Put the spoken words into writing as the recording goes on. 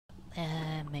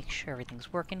And make sure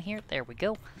everything's working here. There we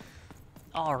go.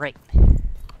 Alright.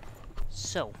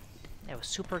 So, I was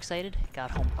super excited.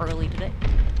 Got home early today.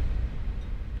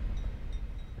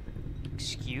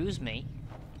 Excuse me.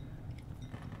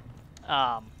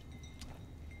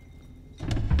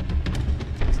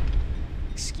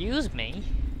 Excuse me?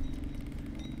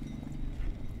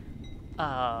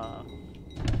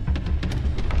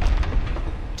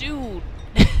 Dude!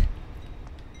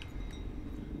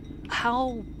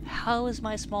 How is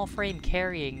my small frame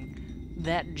carrying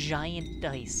that giant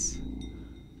dice?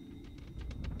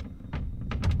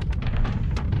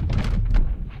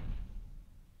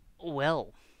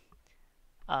 Well,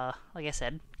 like I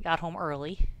said, got home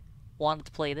early, wanted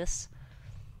to play this,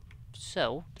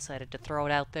 so decided to throw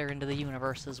it out there into the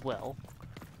universe as well.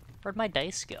 Where'd my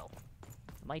dice go?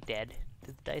 Am I dead?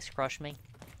 Did the dice crush me?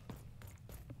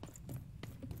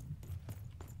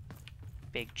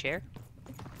 Big chair?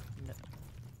 No.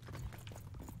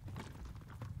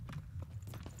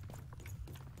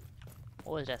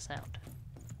 What was that sound?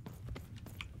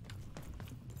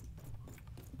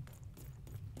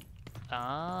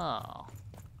 Oh.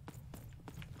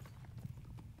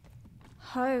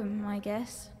 Home, I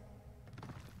guess.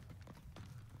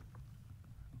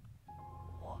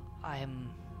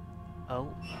 Oh.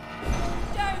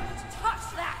 Don't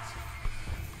touch that!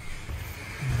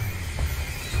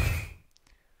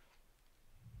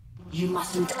 You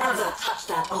mustn't ever touch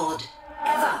that odd.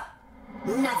 Ever.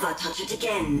 Never touch it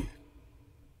again.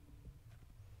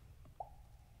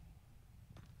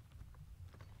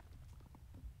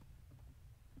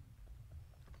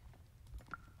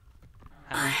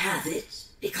 I have it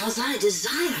because I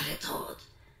desire it, Odd.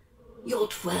 You're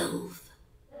 12.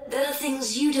 There are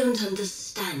things you don't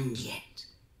understand yet.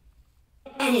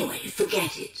 Anyway,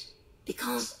 forget it.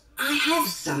 Because I have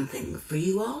something for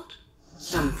you, Odd.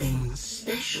 Something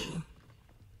special.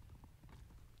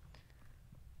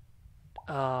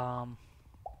 That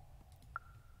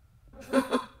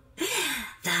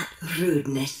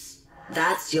rudeness.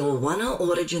 That's your Wonder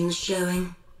Origins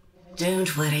showing.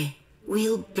 Don't worry.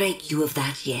 We'll break you of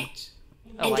that yet.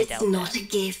 Oh, And it's not a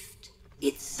gift.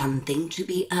 It's something to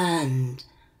be earned.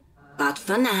 But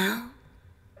for now,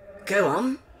 go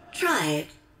on, try it.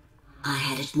 I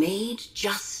had it made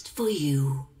just for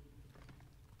you.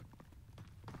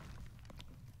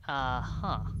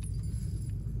 Uh-huh.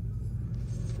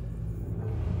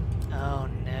 Oh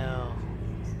no.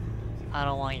 I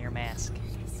don't want your mask.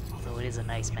 Although it is a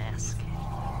nice mask.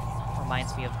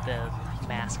 Reminds me of the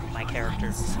mask of my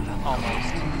character.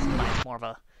 Almost. Mine's more of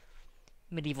a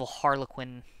medieval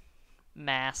harlequin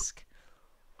mask.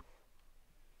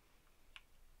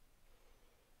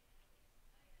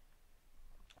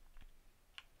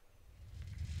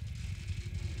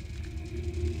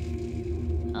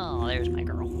 Oh, there's my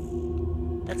girl.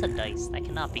 That's a dice. That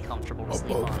cannot be comfortable to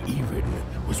sleep Above on. even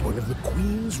was one of the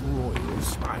Queen's royal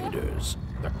spiders,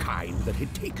 the kind that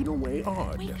had taken away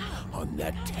Odd on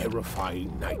that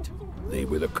terrifying night. They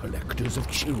were the collectors of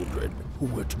children who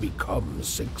were to become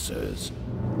Sixers.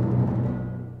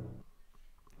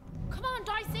 Come on,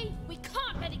 Dicey! We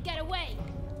can't let it get away!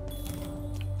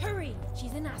 Hurry!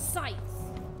 She's in our sights!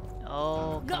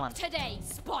 Oh, come on. Not today,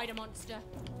 spider monster!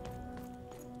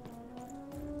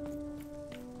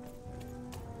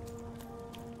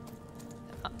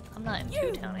 I'm not in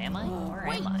Two Town, am I? Where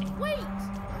am I? Wait!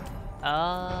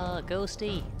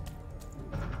 Ghosty.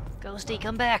 Ghosty,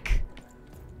 come back!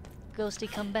 Ghosty,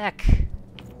 come back!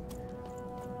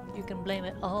 You can blame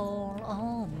it all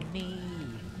on me.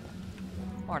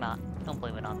 Or not. Don't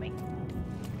blame it on me.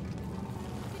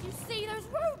 Did you see those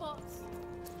robots?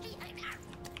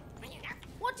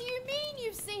 What do you mean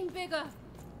you've seen bigger?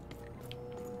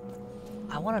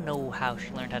 I want to know how she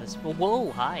learned how to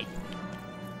whoa, hi!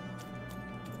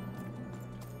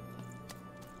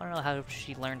 I don't know how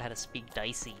she learned how to speak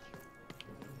dicey.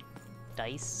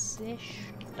 Dice-ish?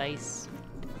 Dice?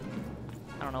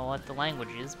 I don't know what the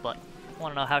language is, but I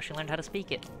want to know how she learned how to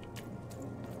speak it.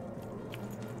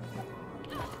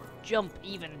 Jump,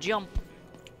 even, jump!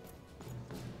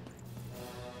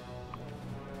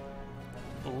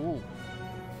 Ooh.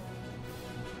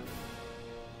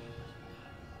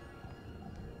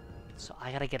 So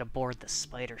I gotta get aboard the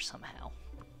spider somehow.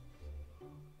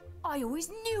 I always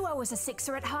knew I was a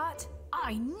Sixer at heart.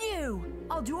 I knew!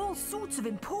 I'll do all sorts of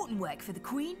important work for the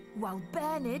Queen, while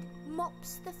Bernard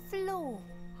mops the floor.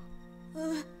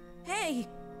 Hey,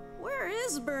 where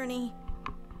is Bernie?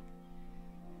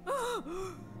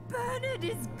 Bernard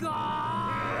is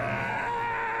gone!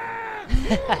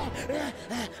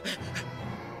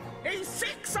 A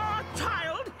Sixer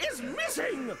child is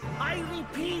missing! I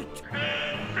repeat,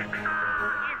 a Sixer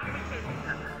is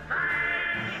missing!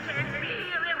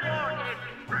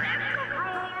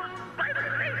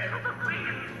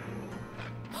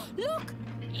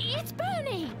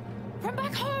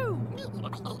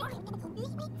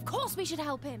 we should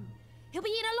help him. He'll be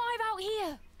eaten alive out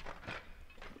here.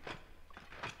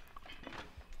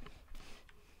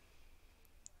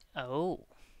 Oh,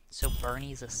 so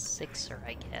Bernie's a sixer,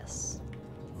 I guess.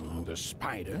 The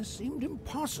spider seemed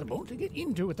impossible to get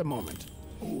into at the moment.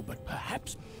 Oh, but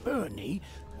perhaps Bernie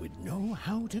would know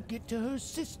how to get to her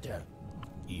sister.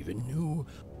 Even knew...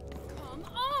 Come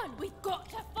on, we've got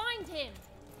to find him.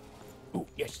 Oh,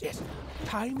 yes, yes.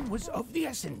 Time was of the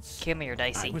essence. Come here,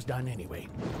 Dicey. I was done anyway.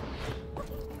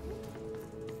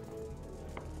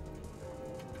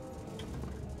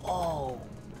 Oh,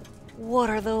 what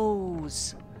are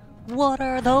those? What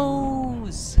are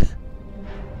those?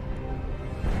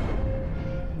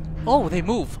 Oh, they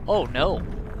move. Oh, no.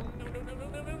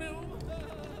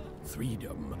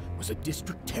 Threedom was a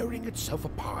district tearing itself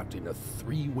apart in a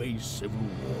three-way civil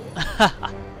war.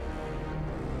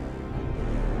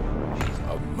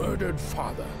 A murdered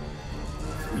father.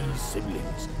 3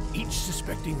 siblings, each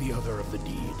suspecting the other of the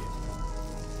deed.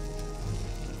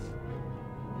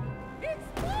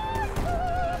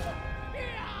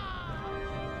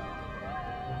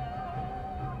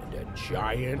 And a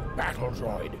giant battle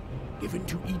droid, given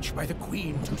to each by the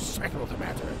Queen to settle the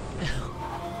matter.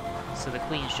 So the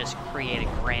Queen's just creating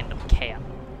random chaos.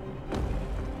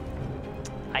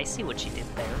 I see what she did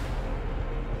there.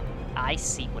 I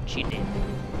see what she did.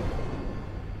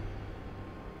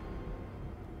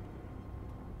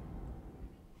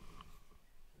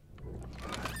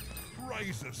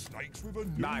 Razor stakes with a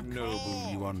new I'm noble,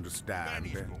 car. you understand.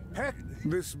 That is Heck,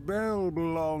 this bell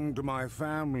belonged to my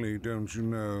family, don't you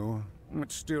know?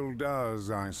 It still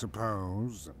does, I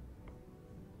suppose.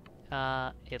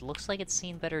 It looks like it's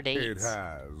seen better days. It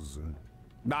has.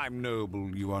 I'm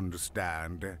noble, you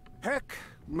understand. Heck,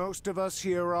 most of us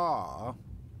here are.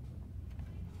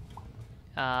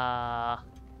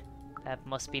 That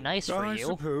must be nice for I you.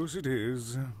 suppose it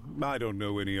is. I don't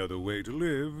know any other way to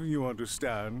live, you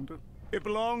understand. It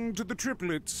belonged to the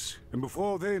triplets, and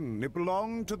before then, it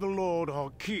belonged to the Lord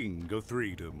or King of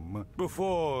Threedom,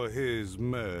 before his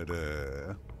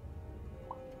murder.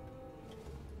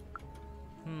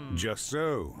 Just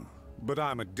so. But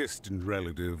I'm a distant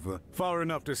relative, far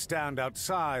enough to stand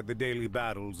outside the daily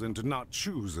battles and to not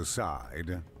choose a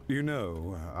side. You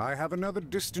know, I have another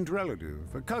distant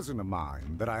relative, a cousin of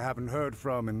mine, that I haven't heard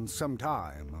from in some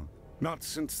time. Not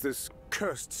since this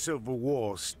cursed Civil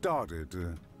War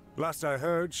started. Last I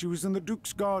heard, she was in the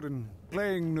Duke's garden,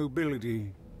 playing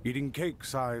nobility, eating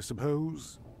cakes, I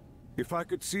suppose. If I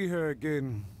could see her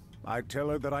again, I'd tell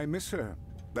her that I miss her,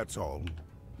 that's all.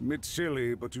 It's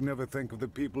silly, but you never think of the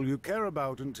people you care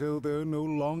about until they're no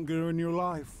longer in your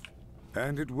life.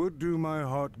 And it would do my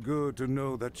heart good to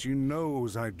know that she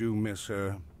knows I do miss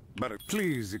her. But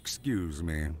please excuse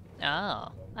me.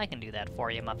 Oh, I can do that for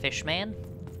you, my fish man.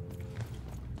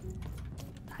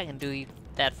 I can do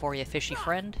that for you, fishy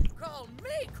friend. Call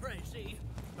me crazy.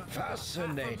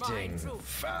 Fascinating.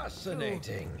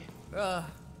 Fascinating. Oh,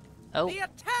 The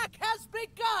attack has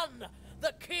begun.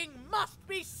 The king must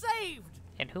be saved.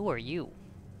 and who are you?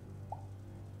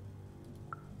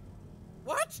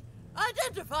 What?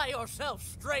 Identify yourself,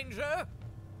 stranger.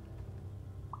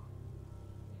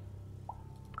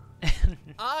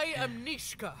 I am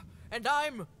Nishka, and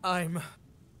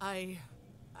I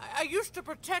used to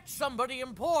protect somebody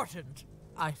important,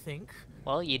 I think.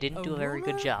 Well, you didn't do a very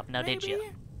good ruler, job, now did you?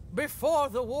 maybe? Before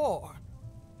the war.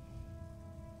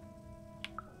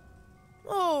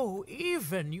 Oh,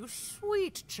 even, you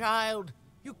sweet child.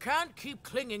 You can't keep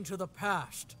clinging to the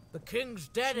past. The king's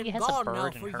dead She and has a gone now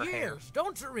bird in for her hair. years.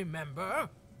 Don't you remember?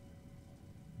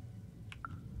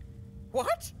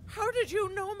 What? How did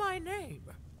you know my name?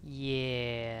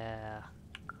 Yeah.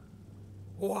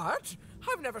 What?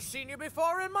 I've never seen you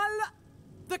before in my life.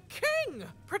 The king!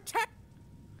 Protect.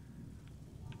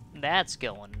 That's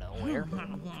going nowhere.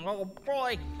 Oh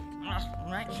boy,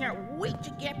 I can't wait to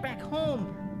get back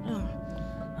home.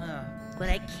 But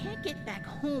I can't get back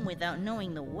home without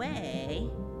knowing the way.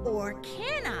 Or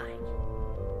can I?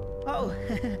 Oh,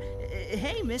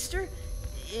 hey, mister.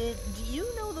 Do you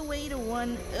know the way to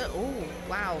one... oh,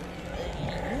 wow.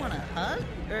 You want a hug?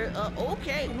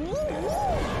 Okay. Woo,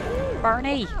 woo.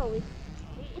 Barney! Wow, it's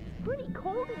pretty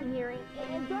cold in here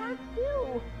and dark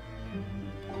too.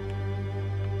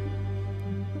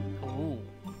 Ooh.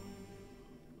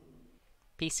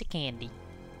 Piece of candy.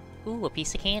 Ooh, a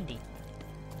piece of candy.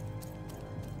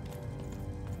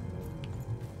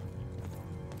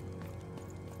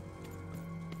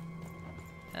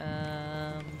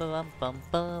 Bum bum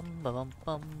bum bum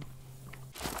bum.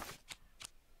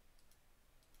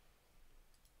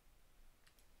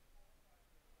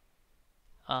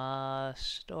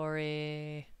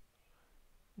 Story.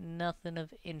 Nothing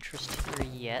of interest here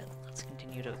yet. Let's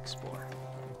continue to explore.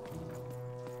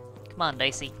 Come on,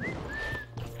 Dicey.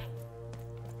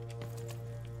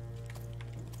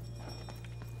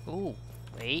 Ooh,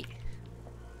 wait.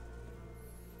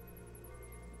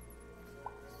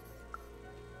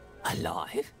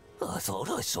 Alive? I thought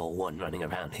I saw one running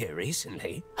around here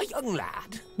recently. A young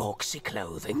lad. Boxy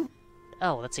clothing.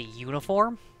 Oh, that's a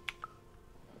uniform?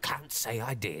 Can't say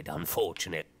I did,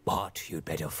 unfortunate. But you'd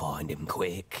better find him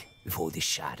quick, before the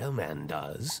Shadow Man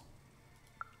does.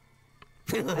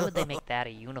 Why would they make that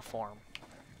a uniform?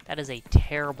 That is a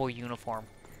terrible uniform.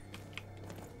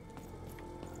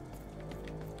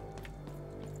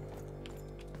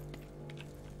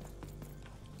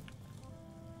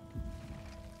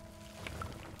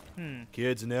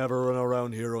 Kids never run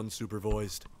around here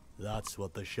unsupervised. That's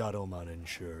what the Shadow Man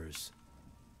ensures.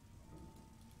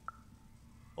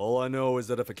 All I know is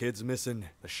that if a kid's missing,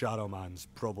 the Shadow Man's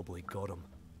probably got him.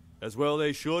 As well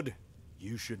they should.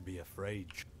 You should be afraid.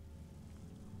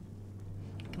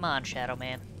 Come on, Shadow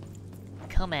Man.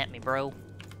 Come at me, bro.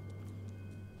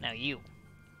 Now you.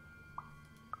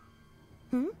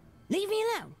 Leave me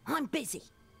alone. I'm busy.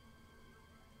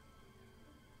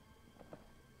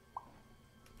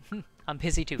 I'm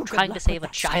busy too, Well, good trying to luck save with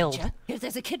a that, child. stranger. If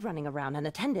there's a kid running around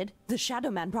unattended, the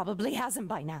Shadow Man probably has him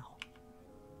by now.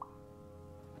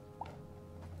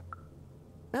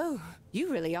 Oh,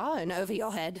 you really are in over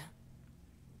your head.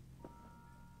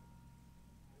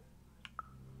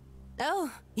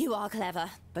 Oh, you are clever,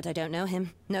 but I don't know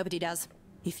him. Nobody does.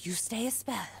 If you stay a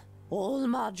spell, all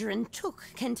Margarine Took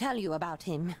can tell you about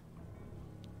him.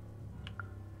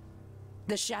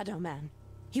 The Shadow Man.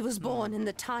 He was born in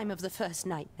the time of the first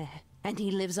nightmare, and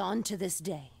he lives on to this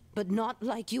day. But not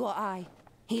like you or I.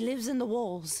 He lives in the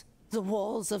walls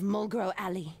of Mulgrow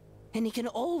Alley. And he can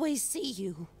always see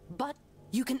you, but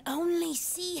you can only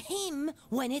see him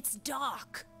when it's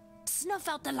dark. Snuff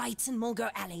out the lights in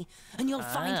Mulgrow Alley, and you'll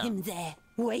find him there,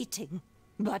 waiting.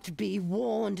 But be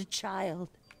warned, child.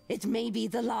 It may be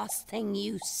the last thing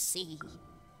you see.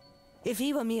 If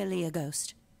he were merely a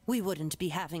ghost, we wouldn't be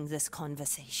having this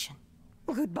conversation.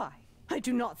 Goodbye. I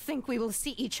do not think we will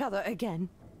see each other again.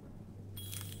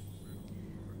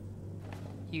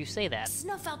 You say that,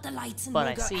 Snuff out the lights in but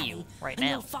I Mulgrow see Alley, you right and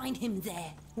now. you'll find him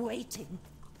there, waiting.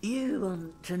 You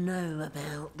want to know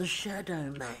about the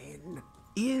Shadow Man?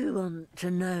 You want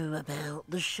to know about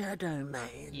the Shadow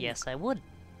Man? Yes, I would.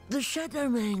 The Shadow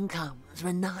Man comes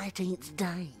when night eats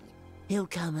day. He'll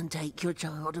come and take your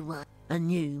child away, and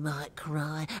you might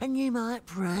cry, and you might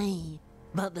pray.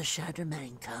 But the Shadow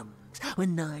Man comes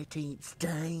when night eats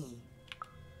day.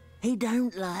 He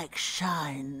don't like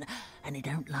shine, and he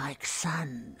don't like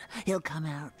sun. He'll come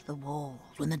out the walls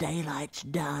when the daylight's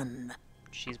done.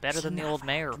 She's better than the old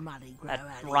mayor. At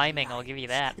rhyming, I'll give you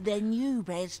that. Then you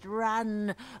best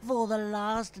run, for the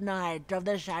last night of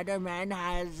the Shadow Man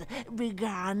has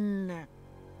begun.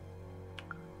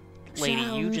 Lady,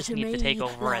 you just need to take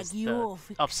over as the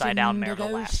upside down mayor of the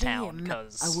last town,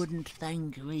 because I wouldn't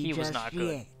thank me he was just not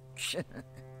good. yet.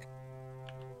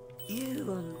 You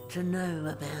want to know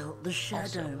about the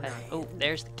Shadow Also, Man? oh,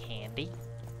 there's the candy.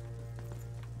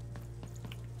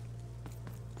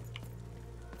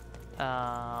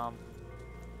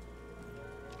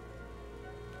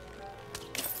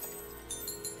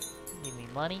 Give me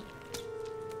money.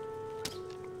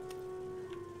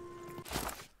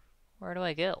 Where do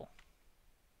I go?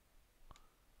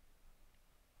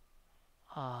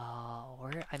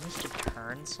 Where? I missed a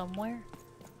turn somewhere?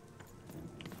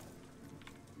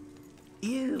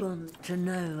 You want to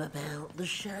know about the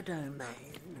Shadow Man?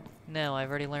 No, I've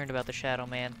already learned about the Shadow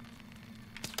Man.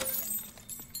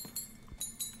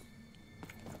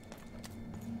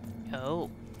 Oh.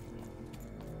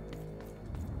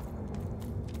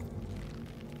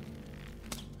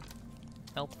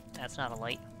 Nope, that's not a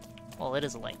light. Well, it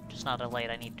is a light, just not a light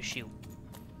I need to shoot.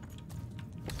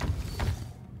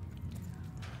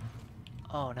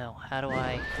 Oh no, how do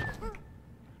I...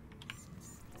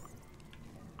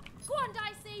 Go on,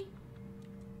 Dicey!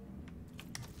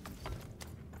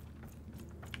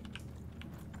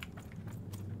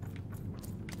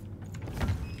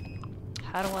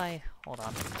 How do I... Hold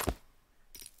on.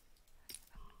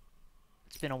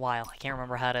 It's been a while. I can't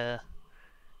remember how to...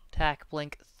 Attack,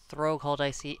 blink, throw, call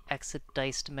Dicey, exit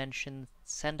dice dimension,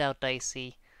 send out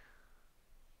Dicey,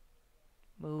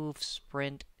 move,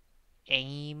 sprint,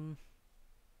 aim.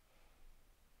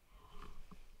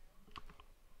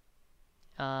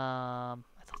 I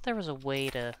thought there was a way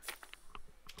to...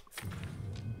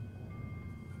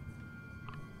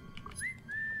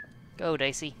 Go,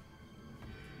 Dicey.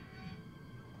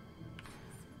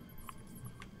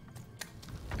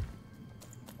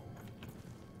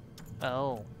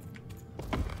 Oh.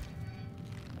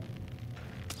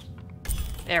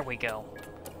 There we go.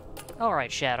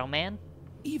 Alright, Shadow Man.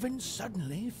 Even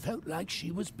suddenly felt like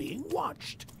she was being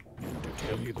watched. And to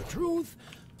tell you the truth,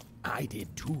 I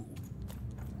did too.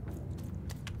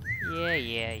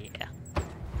 Yeah.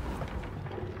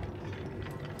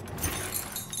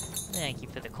 Thank you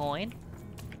for the coin.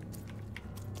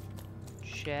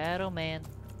 Shadow Man.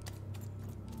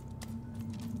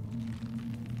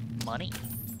 Money.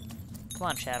 Come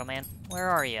on, Shadow Man. Where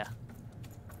are you?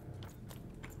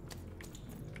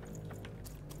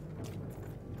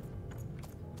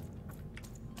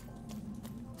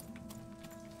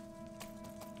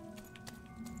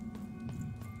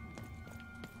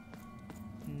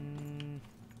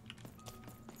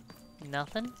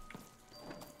 Nothing?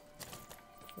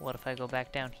 What if I go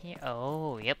back down here?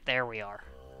 Oh, yep, there we are.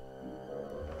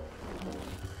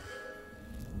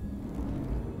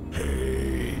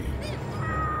 Hey.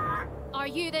 Are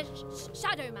you the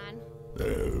Shadow Man?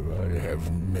 Oh, I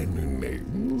have many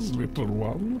names, little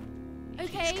one.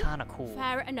 Okay. He's kinda cool.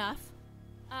 Fair enough.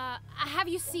 Have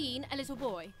you seen a little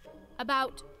boy?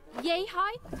 About yay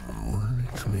high?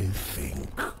 Let me think.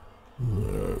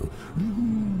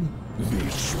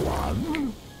 This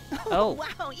one? Oh,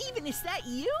 wow, even is that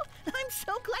you? I'm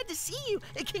so glad to see you.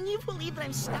 Can you believe that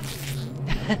I'm stuck?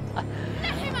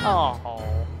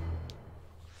 Oh.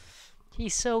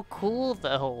 He's so cool,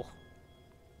 though.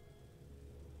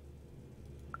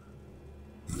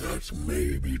 That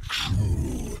may be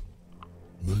true,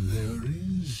 but there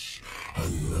is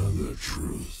another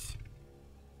truth.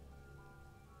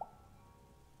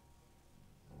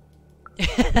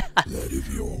 That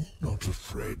if you're not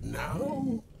afraid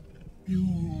now,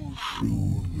 you'll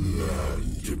soon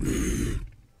learn to be.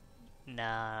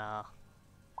 Nah.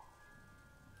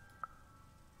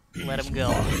 Let him go.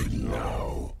 Mine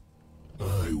now.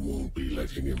 I won't be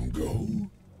letting him go.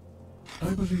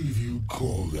 I believe you'd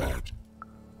call that.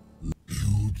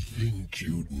 You'd think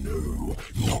you'd know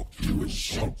not to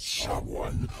insult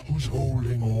someone who's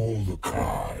holding all the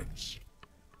cards.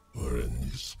 Or in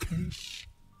this case,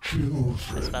 children.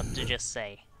 I was about to just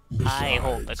say, I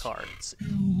hold the cards.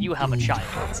 You have a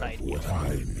child inside you. What I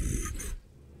need.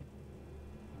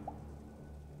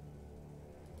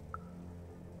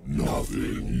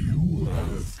 Nothing you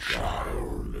have,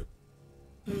 child.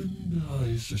 And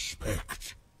I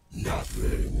suspect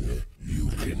nothing you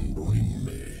can bring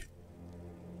me.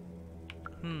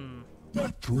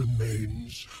 That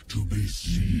remains to be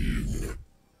seen.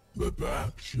 But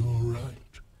perhaps you're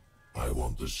right. I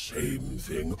want the same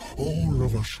thing all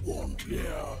of us want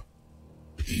here.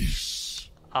 Peace.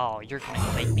 Oh, you're gonna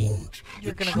go make me.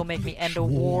 You're gonna go make me end a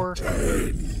war.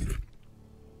 End.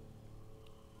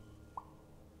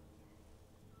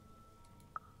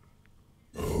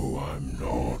 Oh, I'm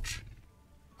not.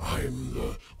 I'm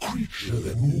the creature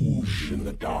that moves in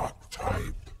the dark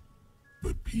type.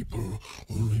 But people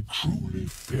only truly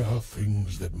fear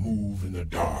things that move in the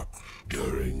dark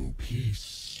during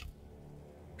peace.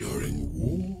 During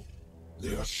war,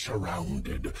 they are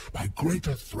surrounded by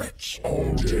greater threats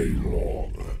all day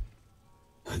long.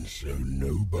 And so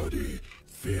nobody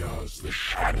fears the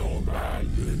Shadow Man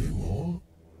anymore.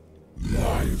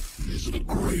 Life is the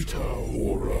greater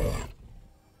horror.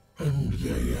 And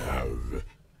they have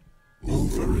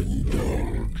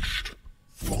overindulged,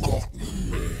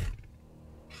 forgotten me.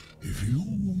 If you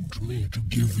want me to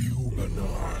give you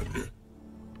Bernard,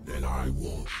 then I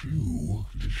want you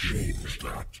to change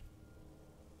that.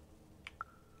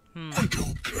 I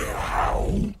don't care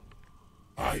how.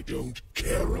 I don't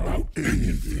care about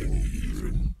anything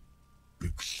even,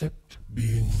 except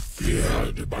being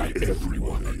feared by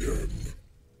everyone again.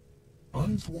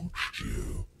 I've watched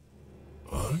you.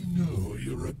 I know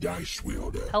you're a dice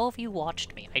wielder. How have you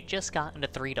watched me? I just got into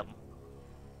Threedom.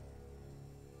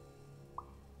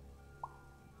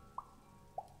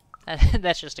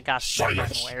 That's just a costume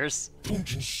everyone wears.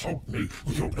 Don't insult me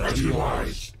with your bloody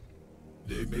lies.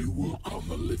 They may work on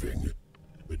the living,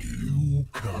 but you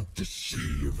can't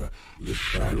deceive the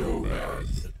Shadow Man.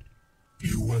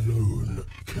 You alone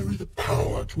carry the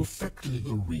power to affect the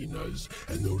arenas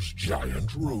and those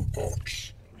giant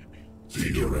robots.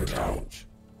 Figure it out,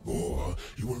 or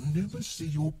you will never see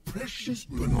your precious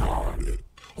Bernard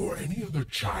or any other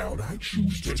child I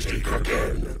choose to take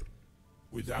again.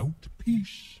 Without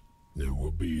peace, there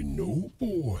will be no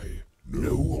boy,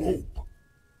 no hope,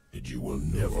 and you will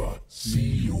never see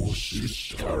your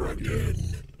sister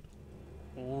again.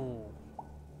 Ooh.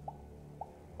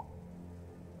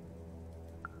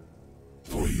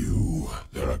 For you,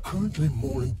 there are currently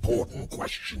more important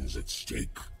questions at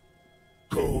stake.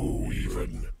 Go,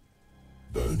 even.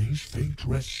 Bernie's fate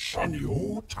rests on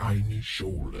your tiny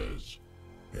shoulders.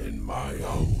 And my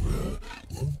hunger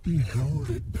won't be held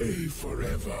at bay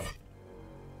forever.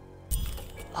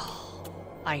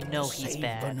 I know he's Save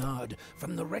bad, Bernard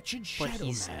from the wretched but Shadow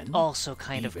he's Man, also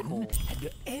kind of even cool. had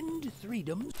to end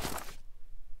Threedom.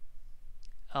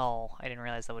 Oh, I didn't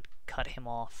realize that would cut him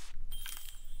off.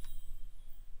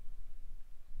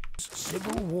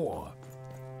 Civil War.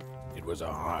 It was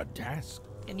a hard task.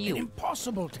 And you, an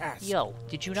impossible task. Yo,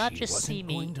 did you not She just see wasn't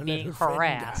me going to let being her friend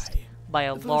harassed die. by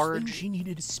a The first thing large she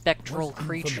needed spectral was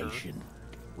creature information.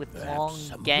 with Perhaps long,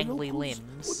 some of the gangly locals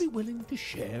limbs? would be willing to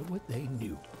share what they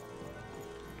knew.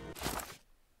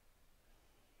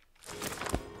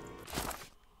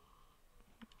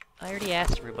 I already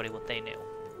asked everybody what they knew.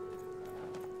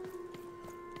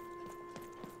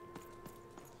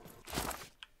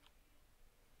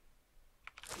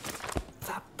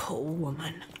 That poor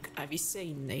woman. Have you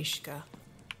seen Nishka?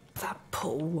 That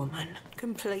poor woman.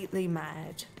 Completely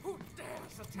mad. Who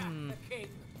dares attack the king?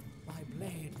 My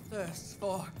blade thirsts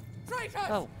for traitors!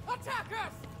 Oh.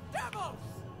 Attackers! Devils!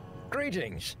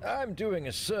 Greetings. I'm doing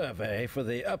a survey for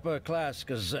the Upper Class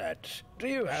Gazette. Do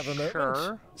you have a moment?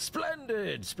 Sure.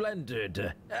 Splendid,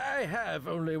 splendid. I have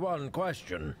only one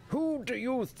question. Who do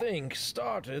you think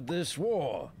started this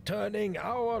war, turning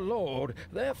our lord,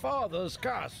 their father's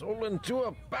castle, into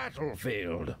a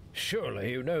battlefield?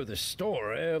 Surely you know the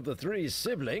story of the three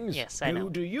siblings. Yes, I know. Who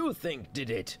do you think did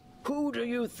it? Who do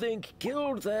you think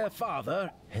killed their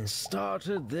father and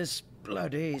started this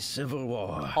bloody civil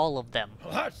war? All of them.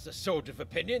 Well, that's the sort of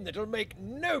opinion that'll make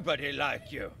nobody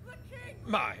like you.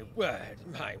 My word,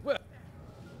 my word.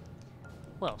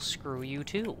 Well, screw you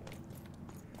too.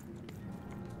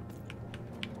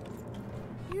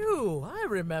 You, I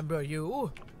remember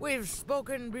you. We've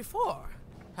spoken before,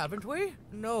 haven't we?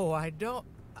 No, I don't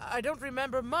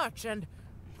remember much, and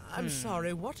I'm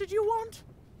sorry, what did you want?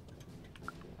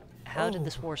 How did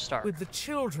this war start? With the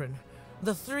children.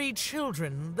 The three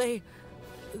children.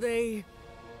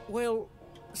 Well,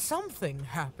 something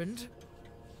happened.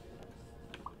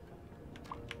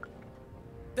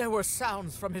 There were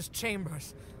sounds from his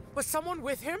chambers. Was someone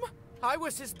with him? I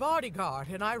was his bodyguard,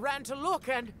 and I ran to look,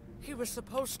 and he was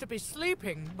supposed to be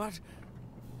sleeping, but...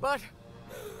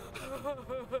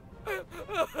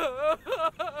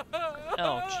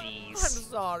 Oh, jeez. I'm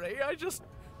sorry,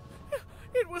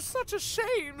 it was such a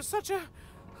shame, such a...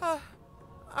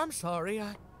 I'm sorry,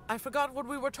 I forgot what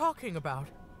we were talking about.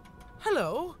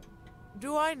 Hello?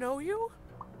 Do I know you?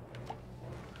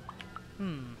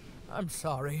 I'm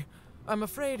sorry. I'm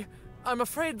afraid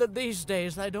that these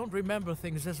days I don't remember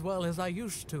things as well as I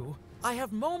used to. I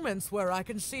have moments where I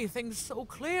can see things so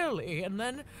clearly, and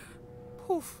then...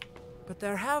 poof. But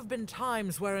there have been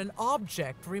times where an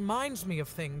object reminds me of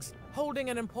things, holding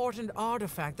an important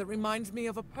artifact that reminds me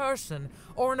of a person,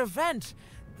 or an event.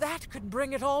 That could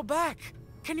bring it all back.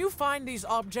 Can you find these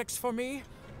objects for me?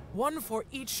 One for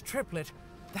each triplet.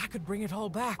 That could bring it all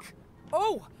back.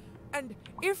 Oh! And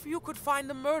if you could find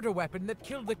the murder weapon that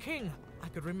killed the king, I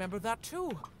could remember that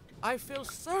too. I feel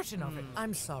certain of it.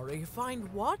 I'm sorry, find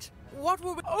what? What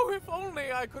were we— Oh, if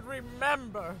only I could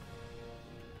remember!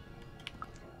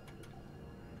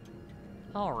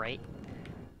 Alright.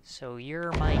 So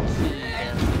you're my key.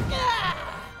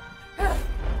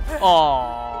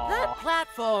 Aww. That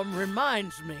platform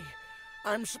reminds me.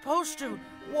 I'm supposed to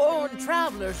warn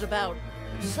travelers about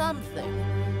something.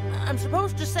 I'm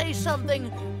supposed to say something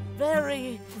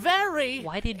very, very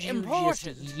Why did you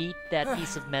important. just yeet that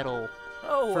piece of metal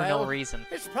Oh, for well, no reason?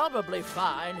 It's probably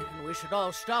fine, and we should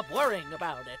all stop worrying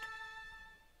about it.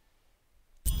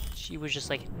 She was just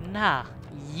like, nah,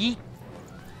 yeet.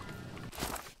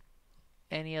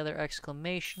 Any other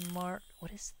exclamation mark?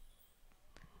 What is...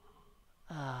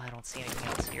 I don't see anything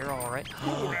else here, alright.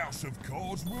 Your house of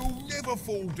cards will never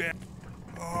fall down.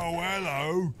 Oh,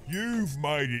 hello. You've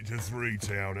made it to Three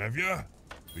Town, have you?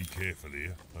 Be careful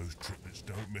here. Those triplets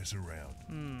don't mess around.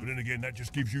 But then again, that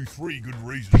just gives you 3 good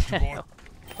reasons to buy.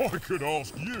 I could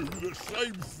ask you the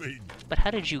same thing. But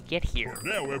how did you get here? But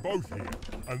now we're both here,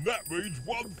 and that means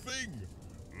one thing.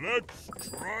 Let's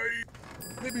trade.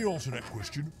 Let me answer that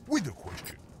question with a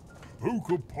question. Who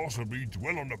could possibly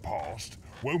dwell on the past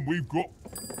when we've got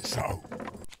so?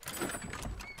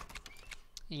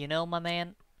 You know, my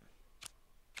man?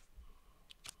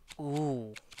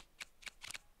 Ooh.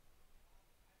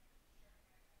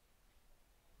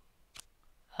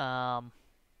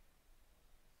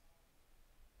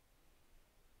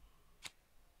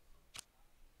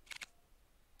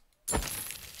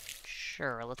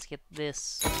 Sure, let's get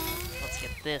this. Let's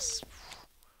get this.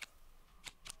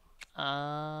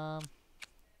 Come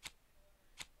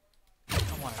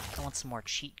I want some more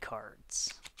cheat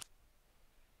cards.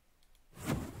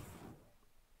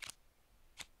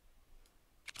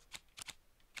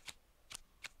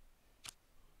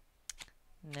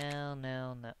 No,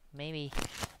 no, no. Maybe.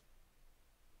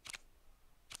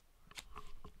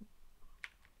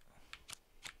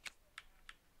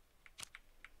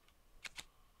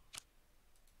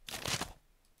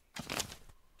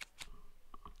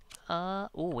 Oh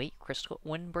wait, crystal.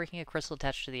 When breaking a crystal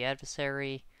attached to the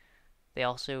adversary, they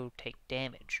also take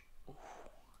damage. Ooh.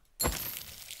 Oh,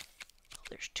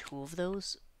 there's 2 of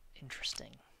those?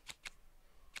 Interesting.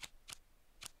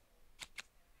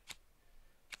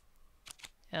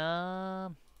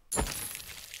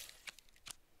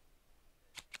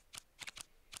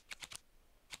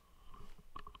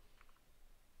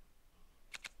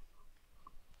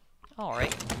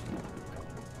 Alright.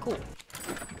 Cool.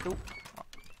 Cool.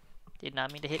 Did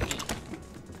not mean to hit E.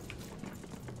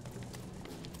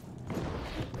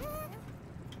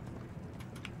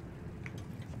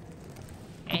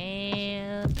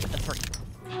 And a 3.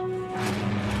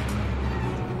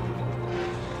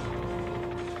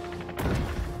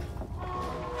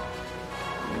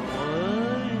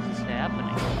 What is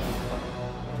happening?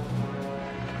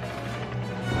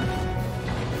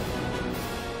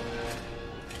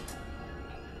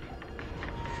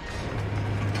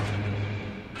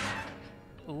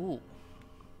 Ooh.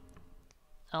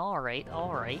 Alright,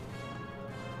 alright.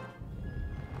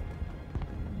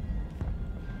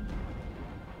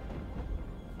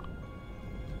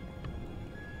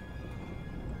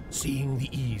 Seeing the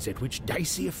ease at which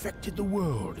Dicey affected the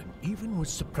world, Even was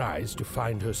surprised to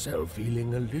find herself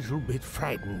feeling a little bit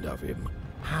frightened of him.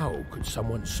 How could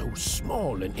someone so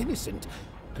small and innocent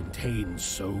contain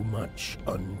so much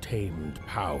untamed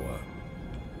power?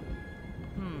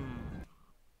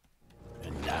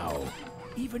 And now,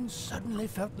 Even suddenly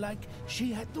felt like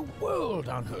she had the world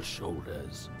on her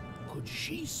shoulders. Could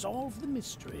she solve the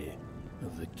mystery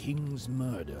of the king's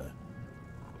murder?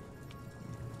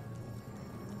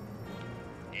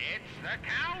 It's the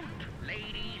Count!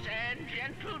 Ladies and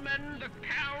gentlemen, the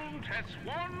Count has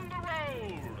won the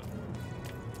roll!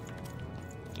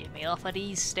 Get me off of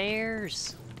these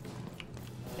stairs,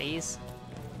 please.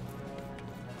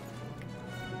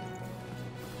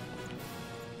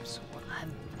 So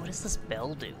what does this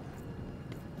bell do?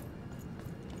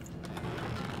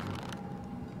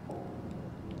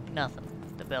 Nothing.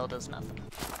 The bell does nothing.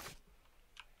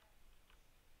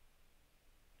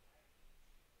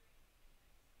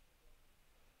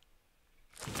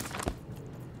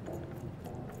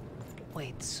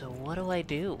 Wait, so what do I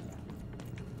do?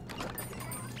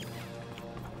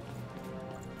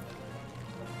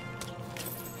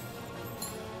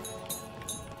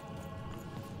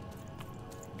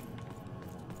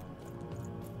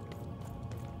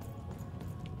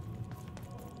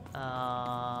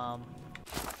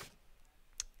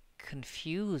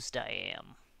 Confused I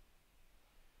am.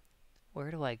 Where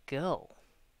do I go?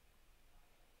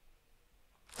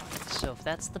 So if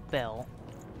that's the bell...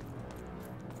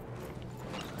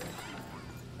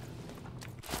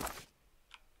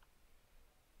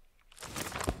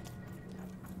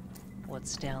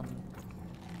 What's down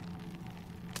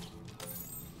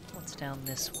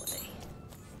this way?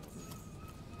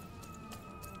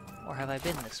 Or have I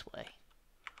been this way?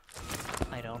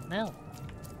 I don't know.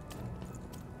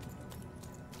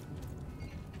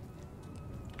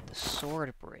 The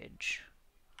sword bridge,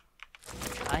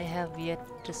 which I have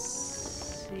yet to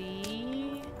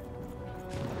see.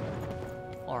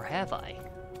 Or have I?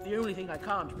 The only thing I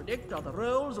can't predict are the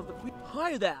roles of the queen.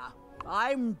 Hi there,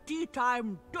 I'm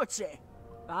Tea-Time Tootsie.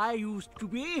 I used to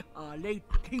be our late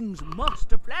king's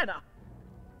master planner.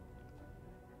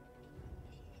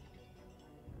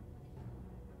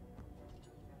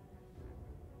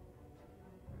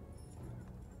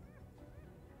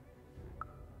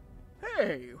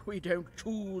 Hey, we don't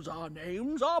choose our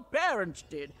names, our parents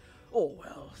did. Oh,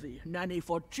 well, the Nanny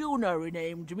Fortuna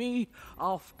renamed me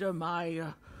after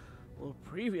my,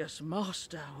 previous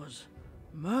master was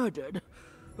murdered.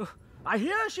 I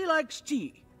hear she likes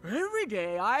tea. Every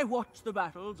day I watch the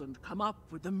battles and come up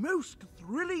with the most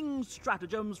thrilling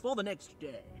stratagems for the next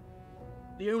day.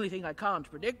 The only thing I can't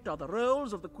predict are the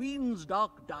rolls of the Queen's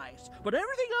dark dice, but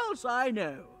everything else I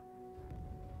know.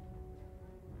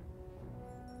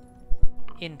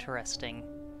 Interesting.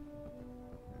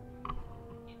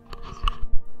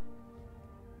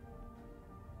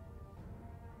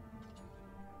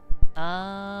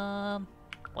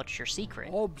 What's your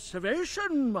secret?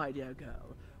 Observation, my dear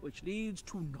girl, which leads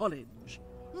to knowledge.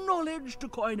 Knowledge, to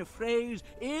coin a phrase,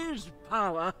 is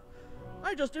power.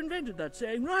 I just invented that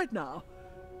saying right now.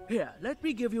 Here, let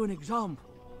me give you an example.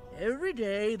 Every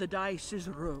day the dice is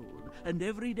rolled, and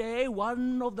every day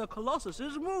one of the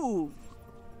Colossuses moves.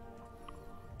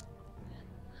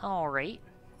 Alright.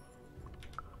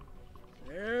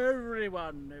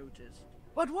 Everyone noticed.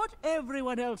 But what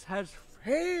everyone else has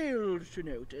failed to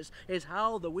notice is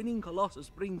how the winning Colossus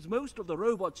brings most of the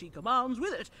robots he commands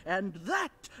with it, and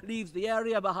that leaves the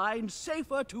area behind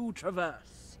safer to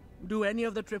traverse. Do any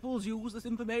of the triples use this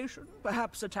information?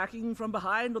 Perhaps attacking from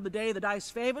behind on the day the dice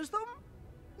favors them?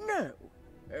 No.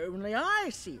 Only I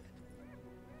see it.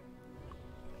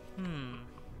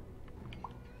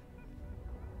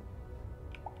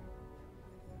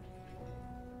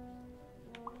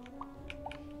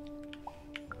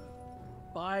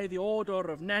 By the order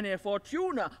of Nane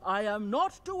Fortuna, I am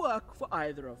not to work for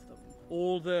either of them.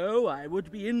 Although I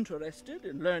would be interested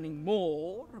in learning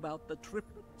more about the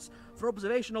triplets for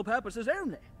observational purposes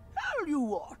only. Tell you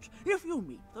what, if you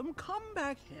meet them, come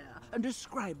back here and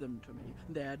describe them to me.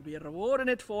 There'd be a reward in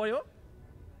it for you.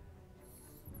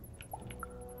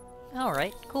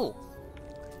 Alright, cool.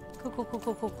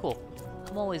 Cool.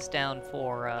 I'm always down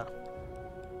for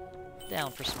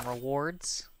some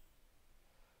rewards.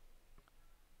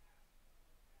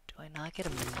 Do I not get a...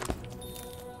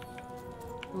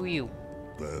 Who are you?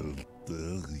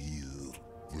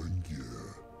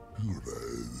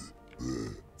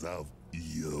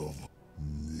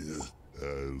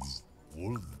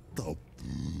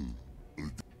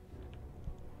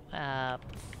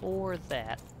 Before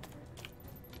that,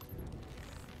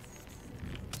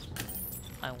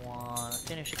 I want to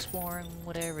finish exploring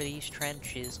whatever these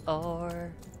trenches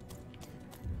are.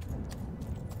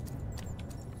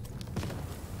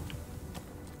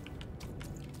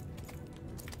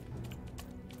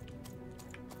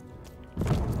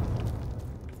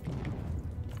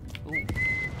 Ooh.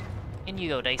 In you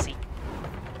go, Dicey.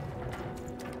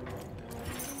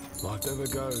 Life never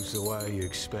goes the way you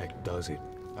expect, does it?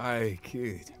 Hey,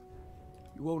 kid.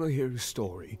 You want to hear a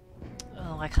story?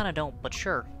 Oh, I kind of don't, but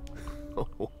sure.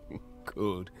 Oh,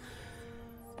 good.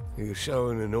 You're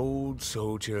showing an old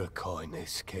soldier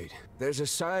kindness, kid. There's a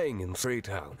saying in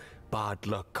Threedom, bad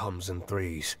luck comes in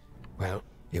threes. Well,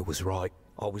 it was right.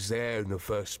 I was there in the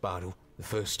first battle, the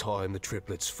first time the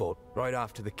triplets fought. Right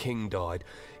after the king died,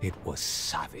 it was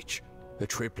savage. The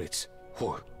triplets,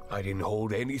 I didn't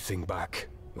hold anything back.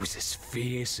 It was as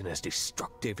fierce and as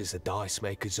destructive as the dice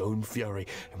maker's own fury.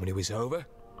 And when it was over,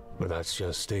 well, that's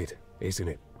just it, isn't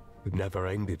it? It never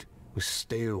ended. We're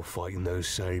still fighting those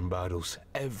same battles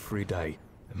every day.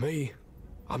 And me,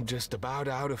 I'm just about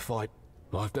out of fight.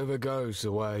 Life never goes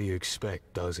the way you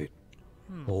expect, does it?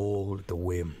 All at the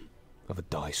whim of a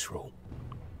dice roll.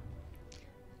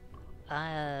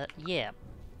 Yeah.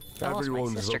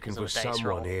 Everyone's looking for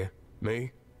someone here.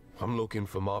 Me? I'm looking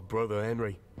for my brother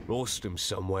Henry. Lost him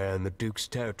somewhere in the Duke's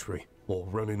territory, or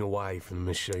running away from the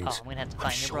machines. Oh, I'm gonna have to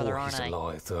find your brother, aren't I? He's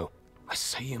alive, though. I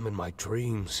see him in my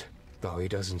dreams, though he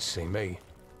doesn't see me.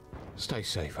 Stay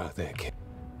safe out there, kid.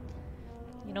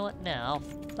 You know what? No,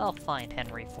 I'll find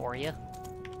Henry for you.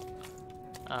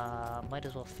 Might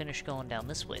as well finish going down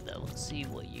this way, though, and see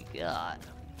what you got.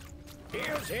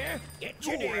 Deals here. Get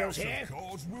your deals here.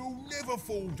 Cards will never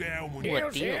fall down when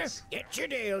Deals here. Get your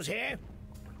deals here.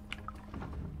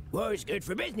 War's good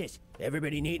for business.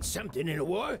 Everybody needs something in a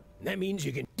war. That means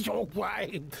you can... Oh,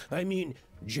 why? I mean,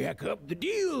 jack up the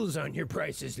deals on your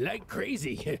prices like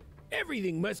crazy.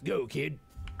 Everything must go, kid.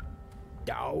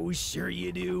 Oh, sure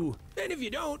you do. And if you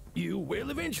don't, you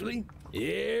will eventually.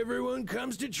 Everyone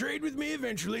comes to trade with me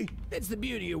eventually. That's the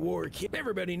beauty of war, kid.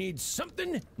 Everybody needs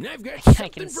something, and I've got something I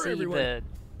can for see everyone. the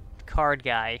card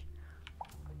guy.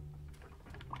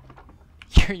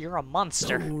 You're a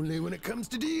monster. Only when it comes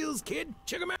to deals, kid.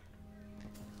 Check them out.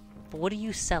 But what are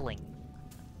you selling?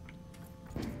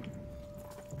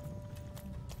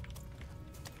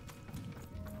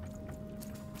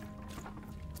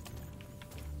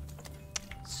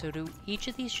 So do each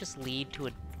of these just lead to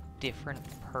a different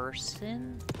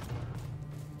person?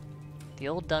 The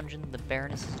old dungeon, the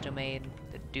Baroness's domain,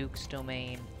 the Duke's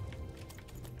domain.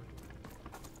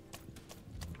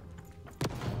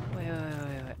 Wait.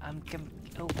 I'm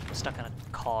stuck on a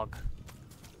cog.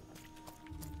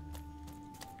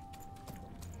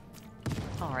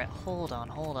 Alright, hold on.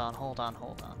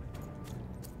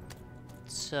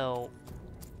 So,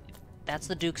 that's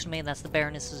the Duke's domain, that's the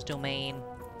Baroness's domain.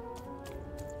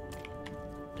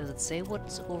 Does it say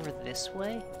what's over this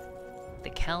way? The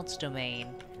Count's domain.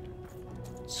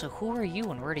 So who are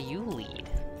you and where do you lead?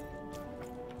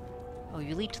 Oh,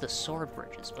 you lead to the sword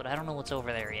bridges, but I don't know what's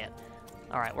over there yet.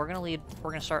 Alright, we're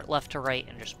gonna start left to right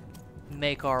and just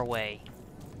make our way.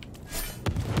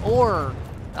 Or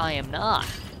I am not.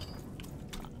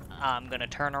 I'm gonna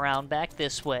turn around back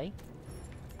this way.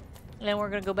 And then we're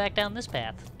gonna go back down this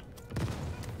path.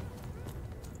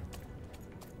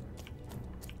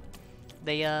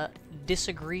 They,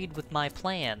 disagreed with my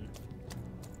plan.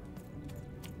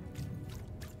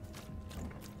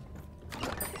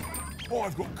 Oh,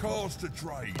 I've got cards to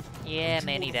trade. Yeah,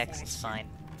 man, eat X, it's fine.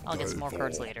 I'll get some more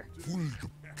cards later.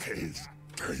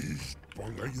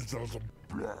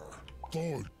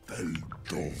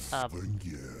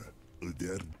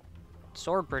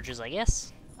 Sword bridges, I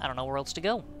guess. I don't know where else to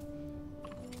go.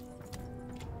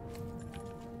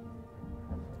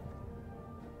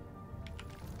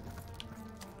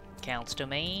 Count's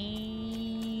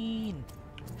domain.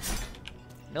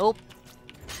 Nope.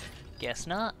 Guess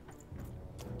not.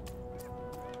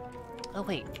 Oh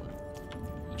wait.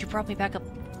 You brought me back up.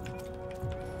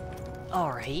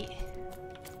 Alright.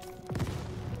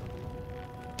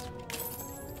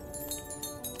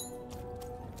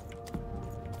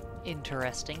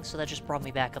 Interesting, so that just brought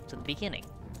me back up to the beginning.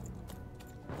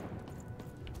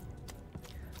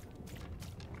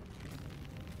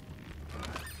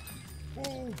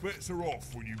 All bets are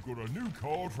off when you've got a new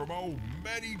card from old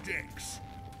Manny Dex,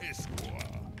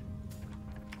 Esquire.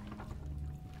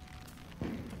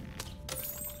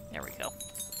 There we go.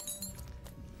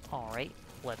 Alright,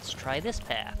 let's try this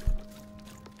path.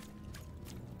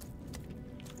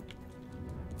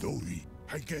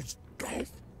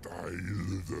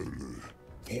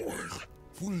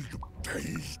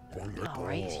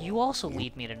 Alright, so you also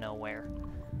lead me to nowhere.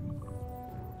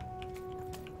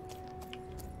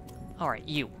 Alright,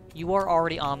 you. You are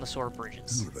already on the sword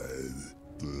bridges.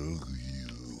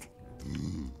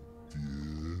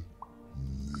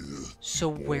 So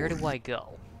where do I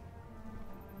go?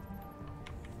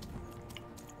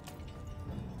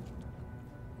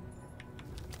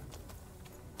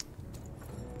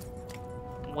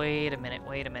 Wait a minute,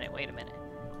 wait a minute, wait a minute.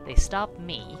 They stopped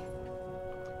me.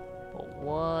 But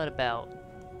what about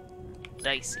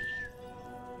Dicey?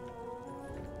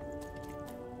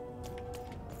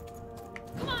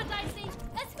 Come on, Dicey,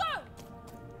 let's go!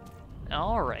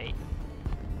 Alright.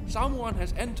 Someone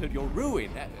has entered your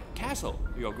ruined castle,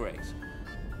 Your Grace.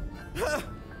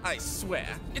 I swear,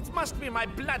 it must be my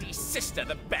bloody sister,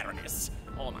 the Baroness,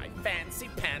 or my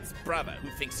fancy-pants brother who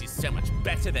thinks he's so much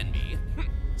better than me.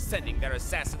 Sending their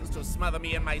assassins to smother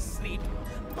me in my sleep.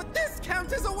 But this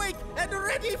Count is awake and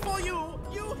ready for you!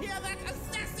 You hear that,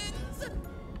 assassins?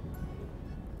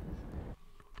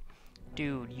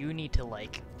 Dude, you need to,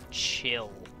 like,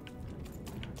 chill.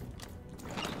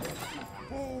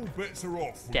 All bets are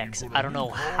off. Dex, I don't know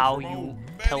how you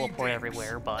teleport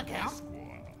everywhere, but...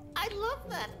 I love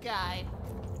that guy.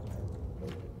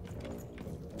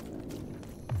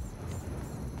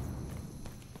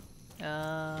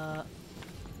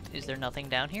 Is there nothing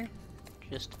down here?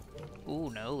 Just... Ooh,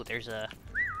 no, there's a...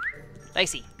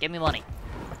 Dicey, give me money.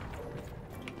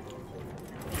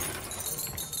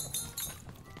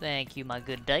 Thank you, my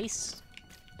good dice.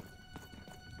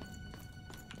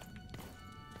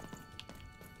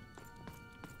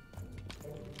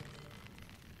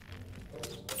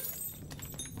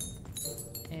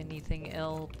 Anything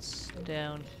else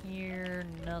down here?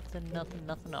 Nothing, nothing,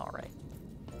 nothing. Alright.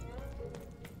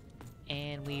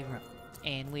 And we run.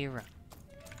 And we run.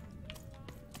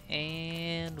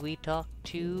 And we talk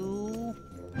to...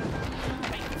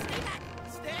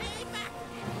 Stay back!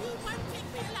 You won't take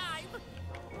me alive!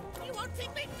 You won't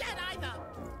take me dead either!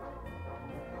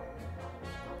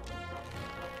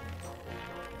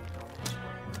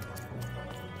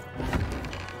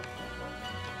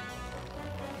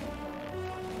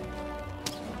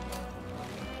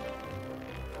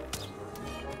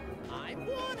 I'm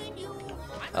warning you!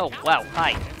 Oh, wow,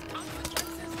 hi.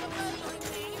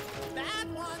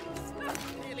 Bad ones!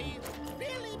 Really,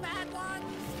 really bad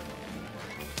ones!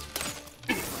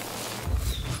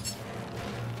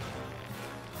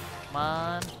 Come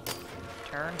on.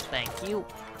 Turn, thank you.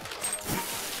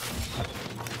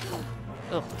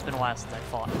 Oh, it's been a while since I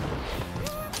fought.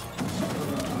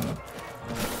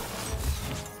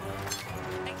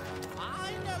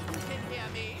 I know you can hear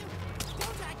me.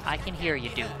 I can hear you,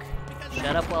 Duke.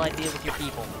 Shut up while I deal with your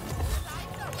people.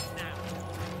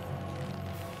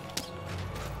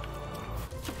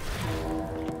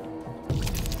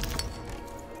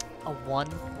 A 1?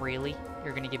 Really?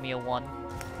 You're gonna give me a 1?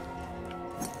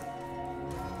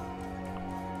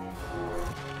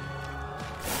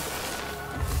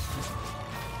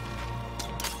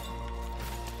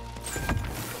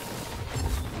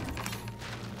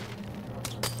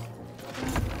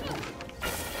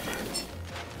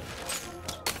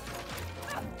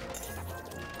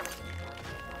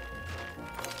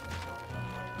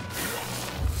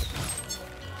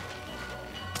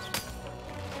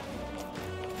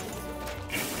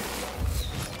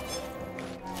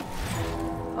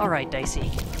 Alright,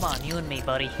 Dicey. Come on, you and me,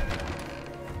 buddy.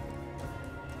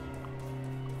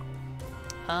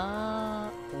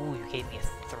 Ooh, you gave me a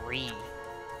 3.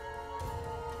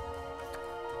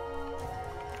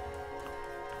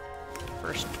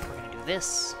 First, we're gonna do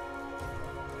this.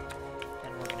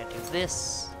 Then we're gonna do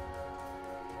this.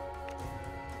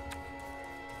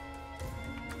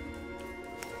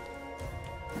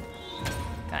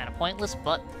 Kinda pointless,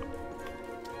 but...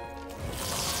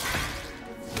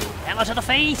 hammer to the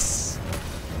face!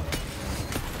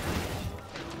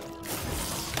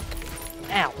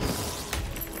 Ow.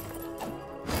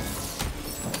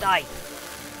 Die.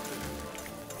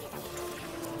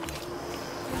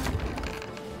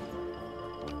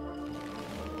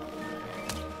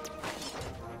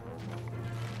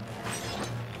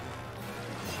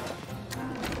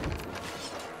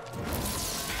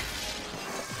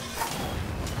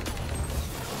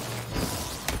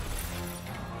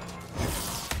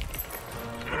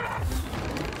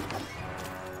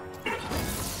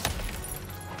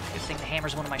 Good thing the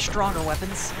hammer's one of my stronger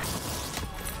weapons.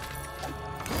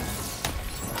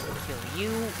 Kill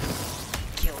you.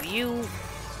 Kill you.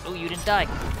 Oh, you didn't die.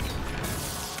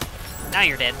 Now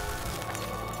you're dead.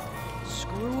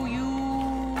 Screw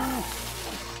you.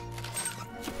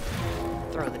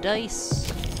 Throw the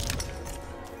dice.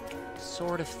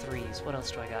 Sword of 3s. What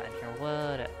else do I got in here?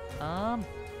 What?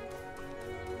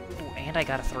 Ooh, and I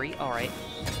got a 3. Alright.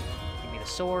 Give me the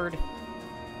sword.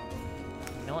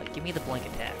 You know what? Give me the blink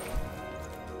attack.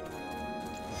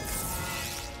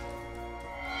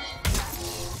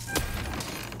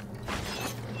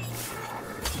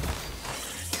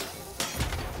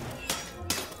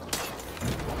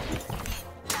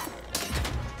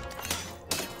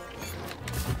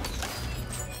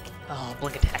 Oh,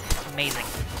 blink attack. Amazing.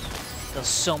 Does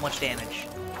so much damage.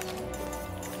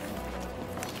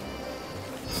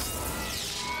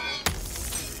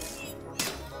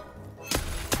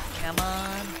 Come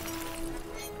on.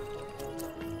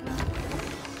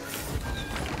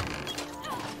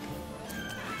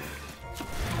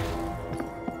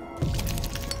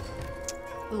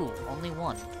 Ooh, only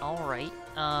one. Alright.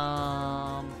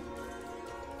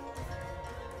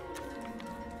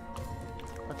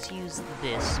 Let's use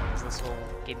this, because this will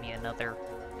give me another...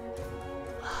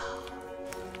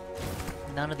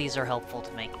 None of these are helpful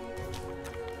to me.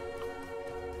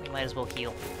 We might as well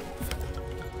heal.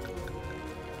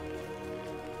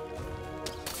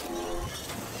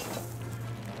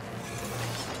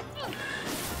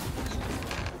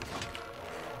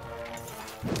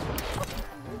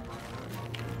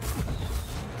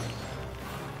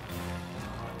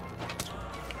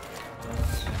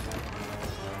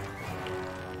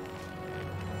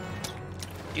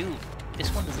 Dude,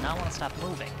 this one does not want to stop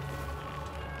moving.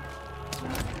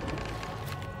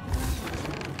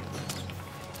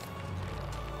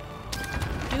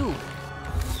 Dude!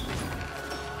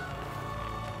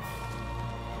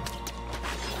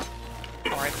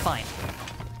 Alright, fine.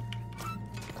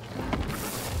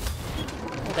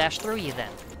 We'll dash through you then.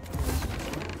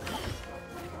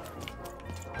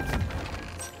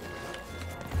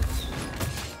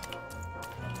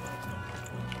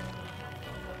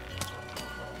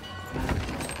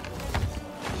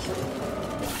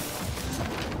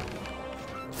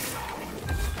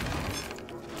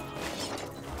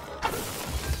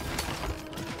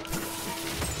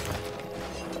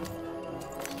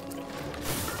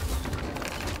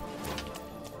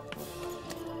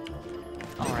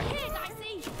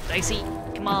 Dicey,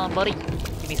 come on, buddy.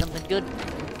 Give me something good.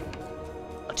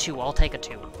 A 2. I'll take a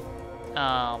 2.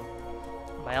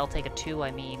 By I'll take a 2,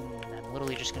 I mean I'm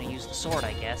literally just gonna use the sword,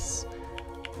 I guess.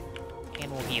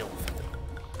 And we'll heal.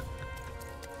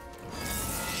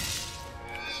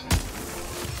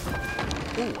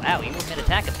 Ooh, wow, you were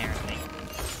mid-attack apparently.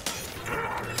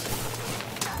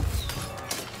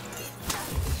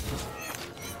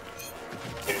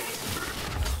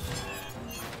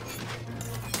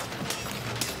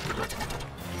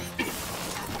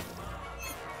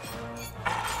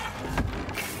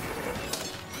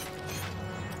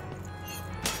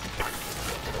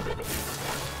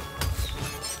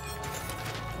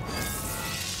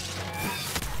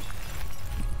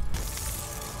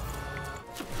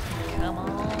 Come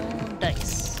on,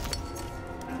 dice.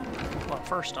 Well,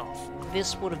 first off,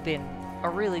 this would have been a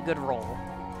really good roll.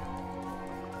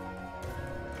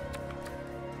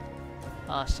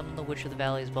 Summon the Witch of the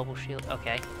Valley's Bubble Shield.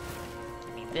 Okay.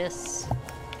 Give me this.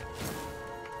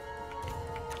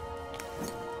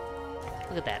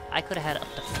 Look at that. I could have had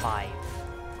up to 5.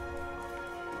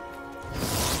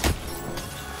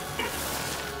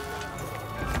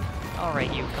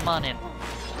 Alright, you. Come on in.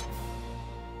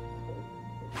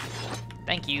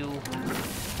 Thank you.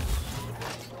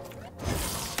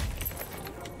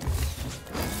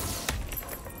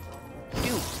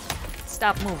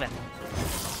 Stop moving.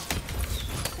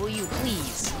 Will you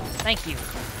please? Thank you.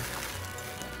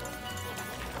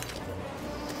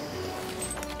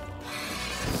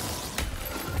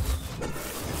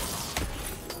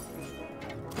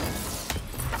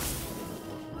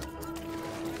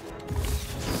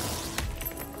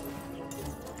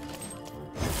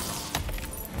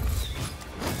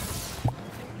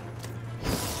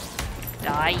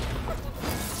 Die.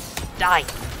 Die.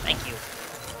 Thank you.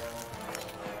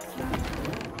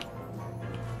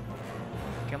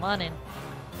 Come on in.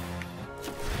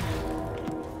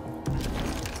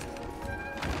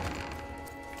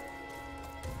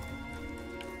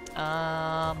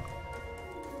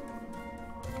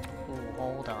 Ooh,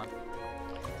 hold on.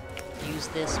 Use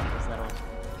this because that'll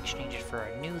exchange it for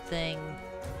a new thing.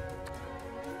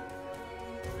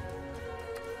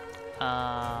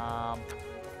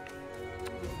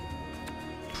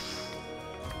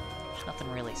 There's nothing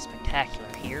really spectacular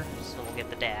here, so we'll get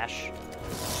the dash.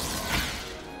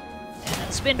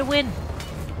 And spin to win!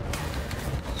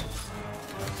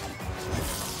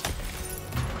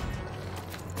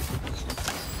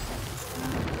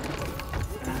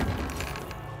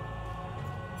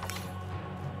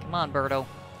 Come on, Birdo.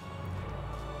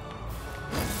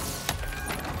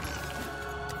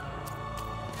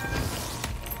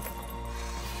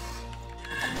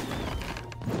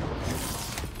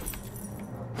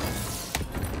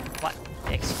 What?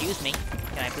 Excuse me.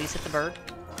 Can I please hit the bird?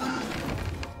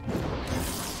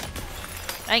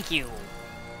 Thank you.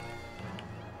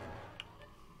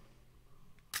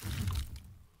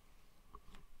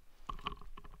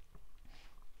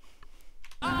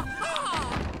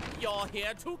 Aha! You're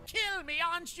here to kill me,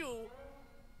 aren't you?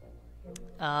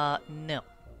 No.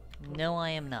 No,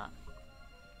 I am not.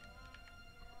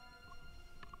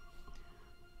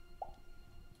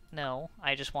 No,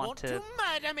 I just want to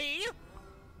murder me?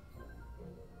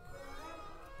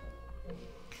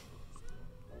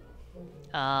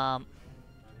 Bah!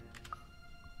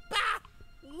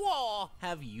 War!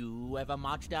 Have you ever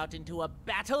marched out into a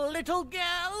battle, little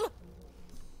girl?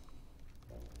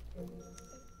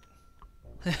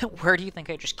 Where do you think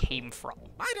I just came from?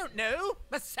 I don't know.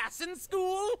 Assassin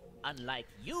school? Unlike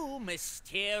you,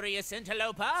 mysterious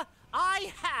interloper,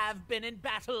 I have been in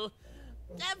battle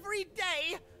every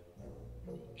day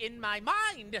in my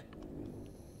mind.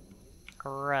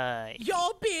 Right.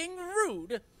 You're being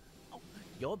rude.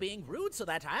 You're being rude so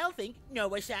that I'll think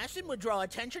no assassin would draw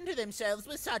attention to themselves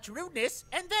with such rudeness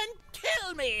and then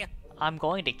kill me. I'm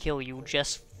going to kill you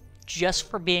just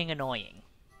for being annoying.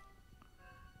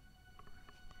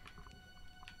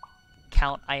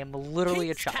 Count, I am literally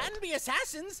Kings a child. Can be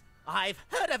assassins. I've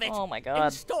heard of it. Oh my god.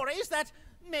 In stories that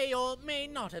may or may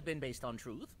not have been based on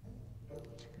truth.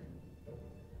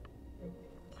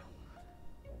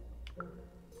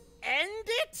 End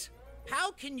it?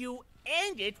 How can you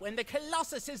end it when the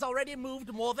Colossus has already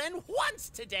moved more than once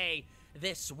today?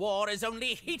 This war is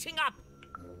only heating up.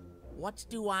 What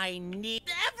do I need?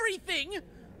 Everything!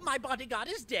 My bodyguard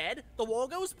is dead, the war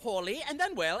goes poorly, and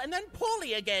then well, and then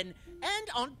poorly again. And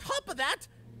on top of that,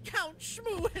 Count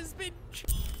Shmoo has been...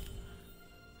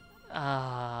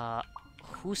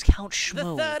 Who's Count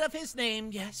Shmoo? The third of his name,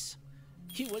 yes.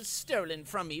 He was stolen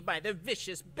from me by the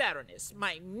vicious Baroness,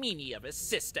 my meanie of a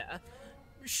sister.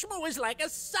 Shmoo is like a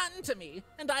son to me,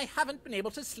 and I haven't been able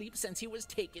to sleep since he was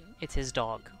taken. It's his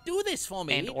dog. Do this for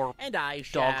me, and I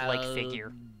shall dog-like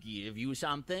figure. Give you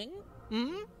something.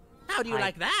 Hmm? How do you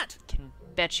like that? Can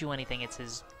bet you anything it's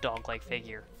his dog-like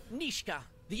figure. Nishka,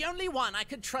 the only one I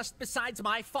could trust besides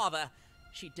my father.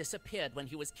 She disappeared when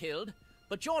he was killed,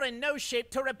 but you're in no shape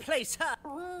to replace her.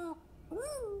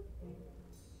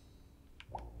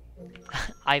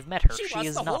 I've met her. She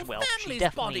is the not whole well. She family's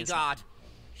definitely bodyguard.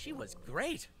 She was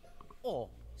great. Or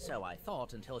so I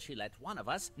thought until she let one of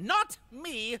us, not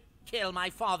me, kill my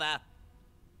father.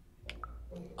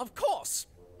 Of course.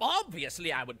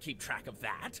 Obviously I would keep track of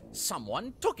that.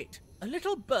 Someone took it. A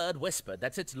little bird whispered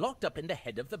that it's locked up in the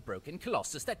head of the broken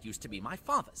colossus that used to be my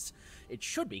father's. It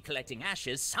should be collecting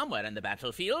ashes somewhere in the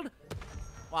battlefield.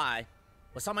 Why?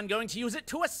 Was someone going to use it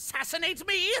to assassinate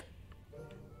me?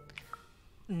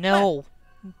 No.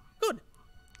 Well, good.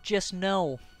 Just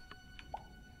no.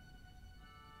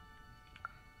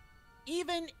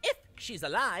 Even if she's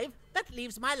alive, that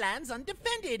leaves my lands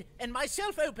undefended and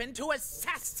myself open to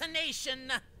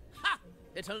assassination. Ha!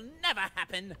 It'll never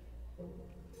happen.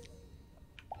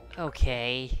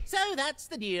 Okay. So that's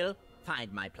the deal.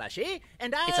 Find my plushie,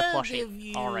 and I'll It's a plushie. give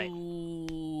you... All right.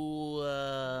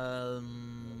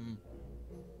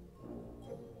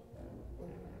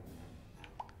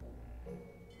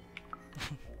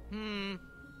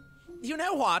 You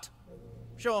know what?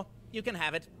 Sure, you can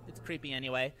have it. It's creepy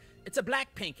anyway. It's a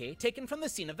black pinky taken from the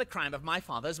scene of the crime of my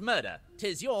father's murder.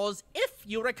 'Tis yours if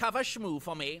you recover Shmoo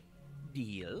for me.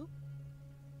 Deal?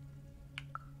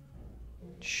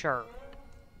 Sure.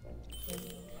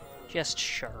 Just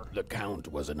sure. The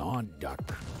Count was an odd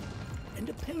duck. And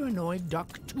a paranoid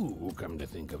duck, too, come to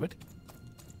think of it.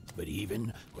 But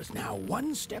Even was now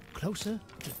one step closer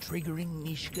to triggering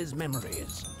Nishka's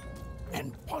memories.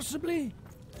 And possibly,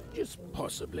 just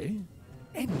possibly,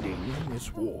 ending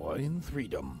this war in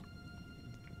Threedom.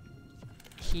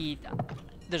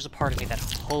 There's a part of me that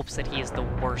hopes that he is the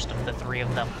worst of the three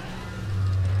of them.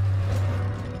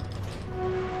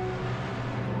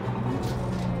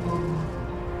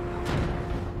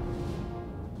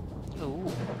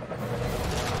 Ooh.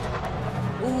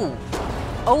 Ooh.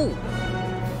 Oh!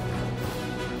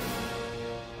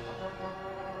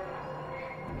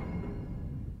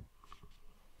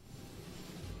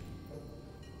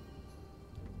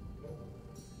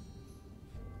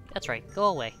 That's right. Go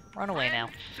away. Run away now.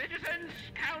 Citizens,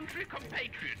 country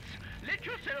compatriots, let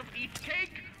yourself eat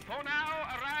cake, for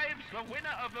now arrives the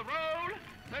winner of the role,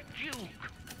 the Duke.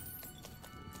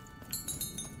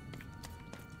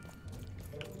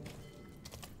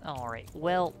 Alright,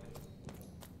 well...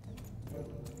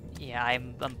 Yeah,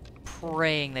 I'm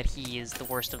praying that he is the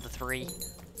worst of the three.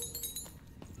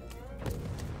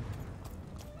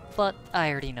 But I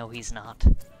already know he's not.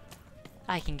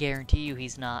 I can guarantee you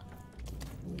he's not.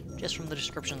 Just from the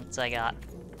descriptions I got.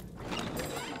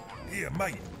 Here,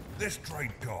 mate, let's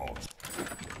trade cards.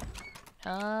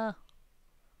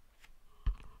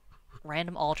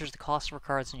 Random alters the cost of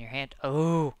cards in your hand.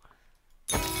 Oh!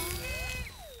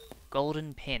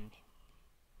 Golden pin.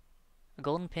 A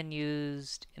golden pin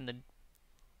used in the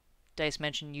dice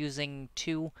mentioned using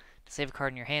 2 to save a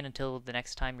card in your hand until the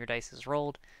next time your dice is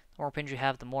rolled. The more pins you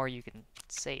have, the more you can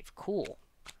save. Cool.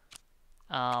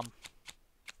 I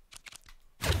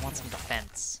want some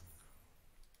defense.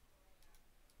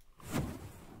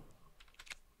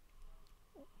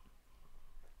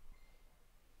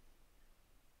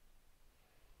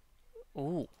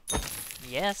 Ooh.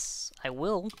 Yes, I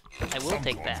will. I will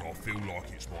take that. I feel like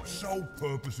it's my sole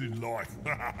purpose in life.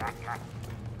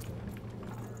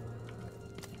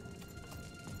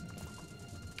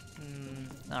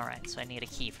 Alright, so I need a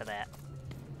key for that.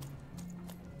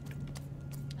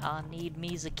 I need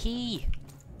me's a key.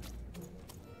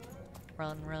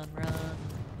 Run, run, run.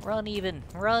 Run, Even.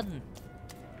 Run!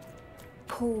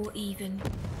 Poor Even.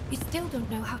 You still don't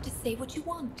know how to say what you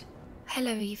want.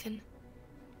 Hello, Even.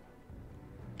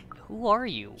 Who are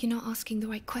you? You're not asking the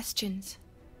right questions.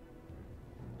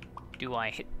 Do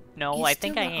I? No, You're I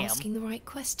think I still not am. asking the right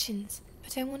questions.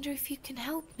 But I wonder if you can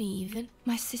help me, Even.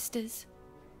 My sisters.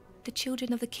 The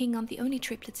children of the king aren't the only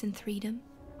triplets in Threedom.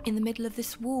 In the middle of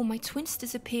this war, my twins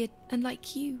disappeared,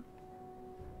 unlike you.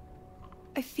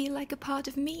 I feel like a part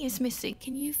of me is missing.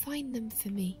 Can you find them for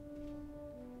me?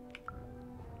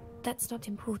 That's not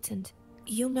important.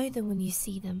 You'll know them when you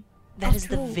see them. That is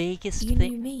After the all, vaguest you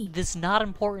thing. knew me. This is not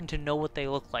important to know what they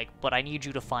look like, but I need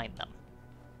you to find them.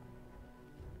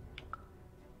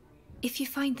 If you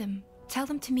find them, tell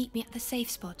them to meet me at the safe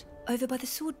spot, over by the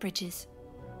sword bridges.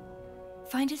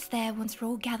 Find us there once we're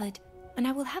all gathered, and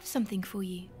I will have something for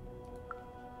you.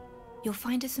 You'll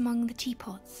find us among the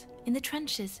teapots, in the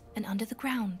trenches, and under the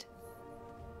ground.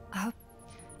 I hope...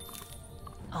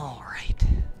 Alright.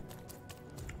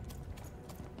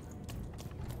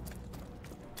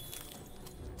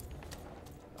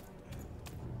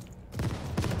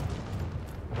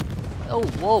 Oh,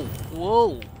 whoa,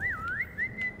 whoa!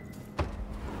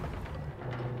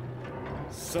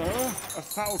 Sir,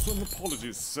 1,000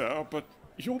 apologies, sir, but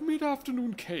your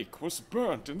mid-afternoon cake was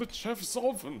burnt in the chef's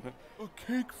oven. A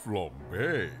cake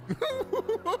flambe?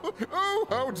 Oh,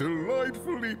 how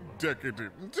delightfully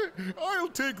decadent. I'll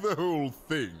take the whole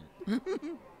thing.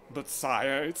 But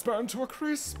sire, it's burned to a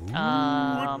crisp. Ooh,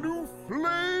 a new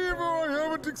flavor I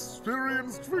haven't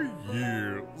experienced for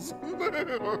years.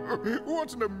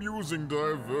 What an amusing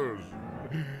diversion.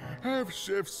 Have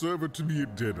chef serve it to me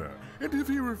at dinner, and if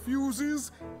he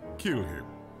refuses, kill him.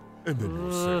 And then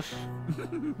you're safe.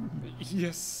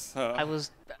 Yes, sir. I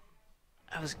was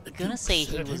gonna say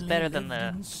he was better than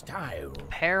the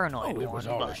paranoid it was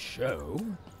one, all a but show.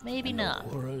 maybe And not. The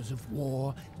horrors of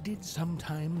war did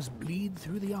sometimes bleed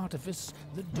through the artifice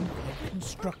the Duke had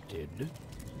constructed.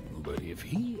 But if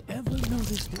he ever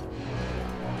noticed it...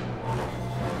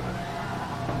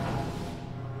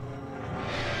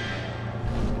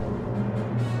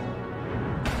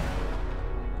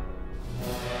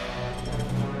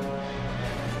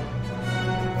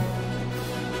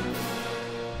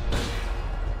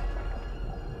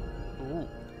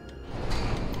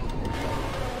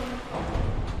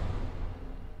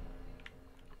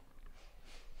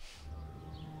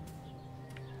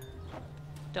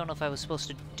 Don't know if I was supposed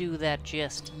to do that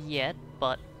just yet,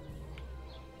 but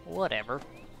whatever.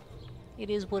 It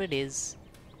is what it is.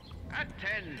 At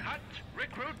 10 hut,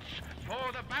 recruits,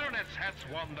 for the Baroness has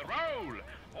won the roll.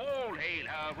 All hail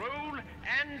her rule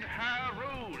and her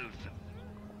rules.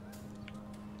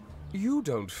 You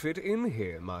don't fit in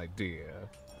here, my dear.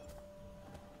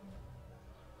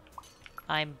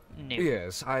 I'm new.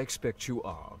 Yes, I expect you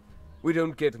are. We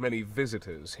don't get many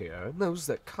visitors here, and those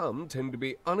that come tend to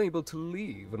be unable to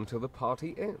leave until the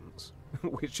party ends.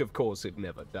 Which, of course, it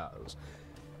never does.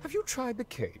 Have you tried the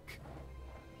cake?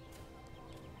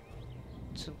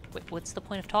 So, what's the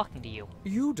point of talking to you?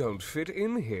 You don't fit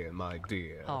in here, my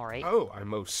dear. Alright. Oh, I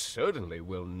most certainly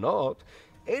will not.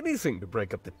 Anything to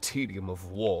break up the tedium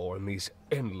of war and these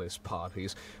endless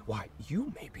parties. Why,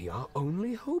 you may be our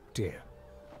only hope, dear.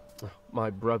 My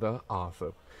brother,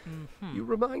 Arthur. You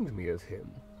remind me of him.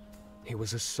 He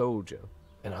was a soldier,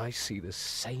 and I see the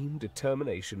same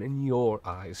determination in your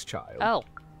eyes, child. Oh.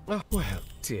 Well,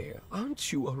 dear,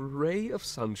 aren't you a ray of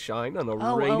sunshine on a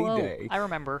rainy day? I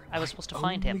remember. I was supposed to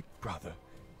find him. Brother,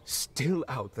 still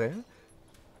out there?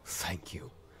 Thank you.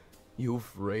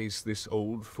 You've raised this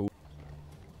old fool.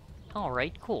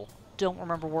 Alright, cool. Don't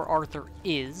remember where Arthur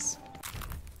is.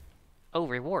 Oh,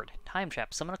 reward. Time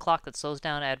trap. Summon a clock that slows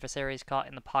down adversaries caught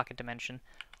in the pocket dimension.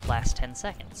 Last 10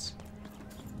 seconds.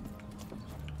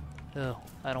 Oh,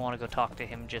 I don't want to go talk to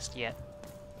him just yet.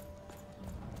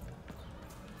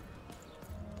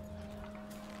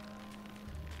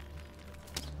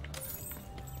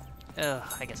 Ugh,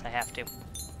 I guess I have to.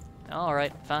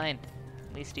 Alright, fine.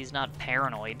 At least he's not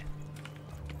paranoid.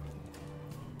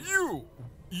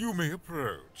 You may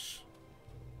approach.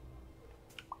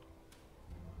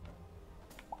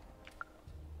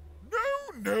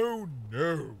 No.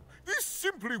 This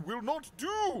simply will not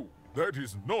do. That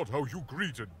is not how you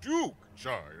greet a duke,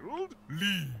 child.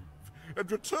 Leave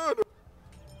and return.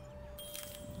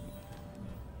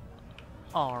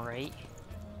 Alright.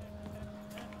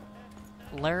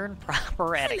 Learn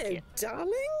proper etiquette. Hello,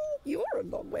 darling. You're a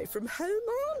long way from home,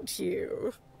 aren't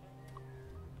you?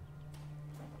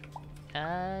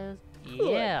 Yeah.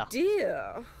 Oh,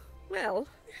 dear. Well,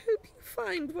 I hope you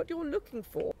find what you're looking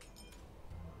for.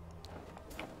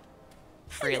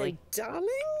 Really? Hello, darling.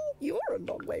 You're a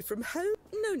long way from home.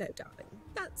 No, darling.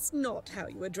 That's not how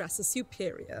you address a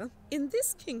superior. In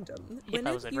this kingdom, if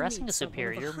I was addressing a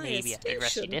superior, maybe I'd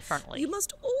address you differently. You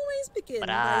must always begin but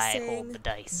by I saying, hold the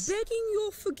dice. begging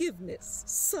your forgiveness,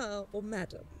 sir or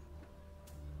madam.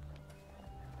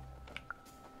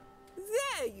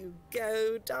 There you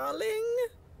go, darling.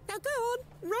 Now go on,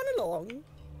 run along.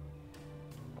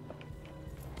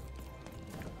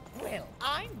 Well,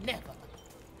 I never.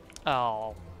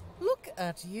 Oh. Look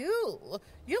at you.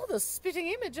 You're the spitting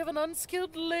image of an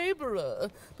unskilled laborer.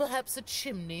 Perhaps a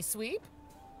chimney sweep?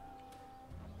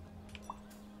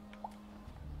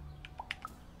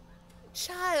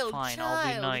 Child, Fine,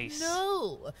 I'll be nice.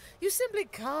 No. You simply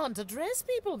can't address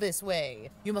people this way.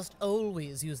 You must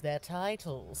always use their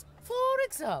titles. For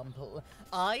example,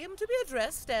 I am to be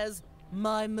addressed as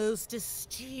my most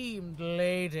esteemed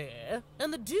lady,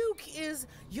 and the Duke is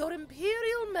Your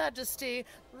Imperial Majesty,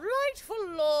 rightful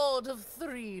Lord of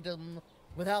Threedom.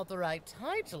 Without the right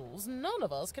titles, none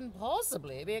of us can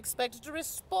possibly be expected to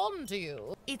respond to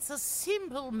you. It's a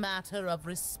simple matter of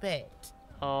respect.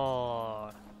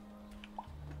 Oh.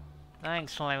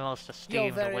 Thanks, my most esteemed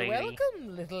You're very lady.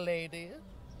 welcome, little lady.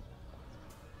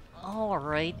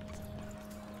 Alright.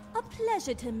 A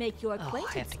pleasure to make your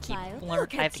acquaintance, I have to keep child.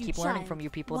 I have to keep learning from you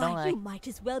people, don't I? You might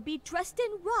as well be dressed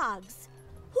in rags.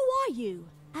 Who are you,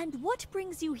 and what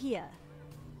brings you here?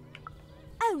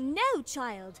 Oh no,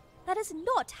 child. That is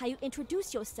not how you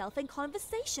introduce yourself in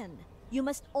conversation. You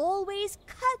must always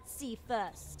curtsy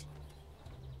first.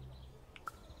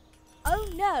 Oh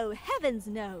no, heavens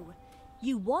no.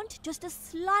 You want just a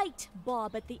slight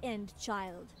bob at the end,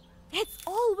 child. It's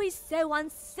always so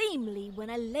unseemly when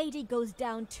a lady goes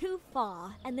down too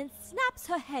far and then snaps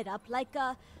her head up like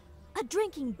a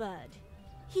drinking bird.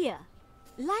 Here,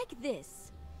 like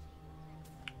this.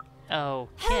 Okay.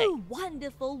 Oh,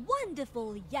 wonderful,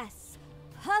 wonderful, yes.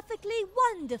 Perfectly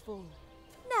wonderful.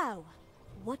 Now,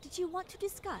 what did you want to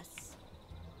discuss?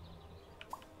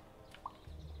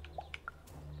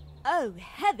 Oh,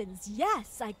 heavens,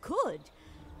 yes, I could.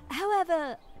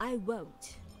 However, I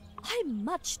won't. I'm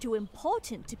much too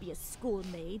important to be a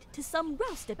schoolmaid to some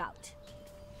roustabout.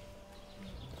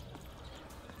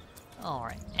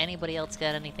 Alright, anybody else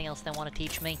got anything else they want to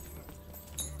teach me?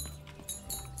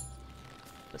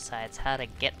 Besides how to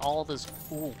get all this...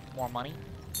 Ooh, more money.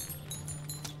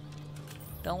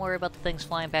 Don't worry about the things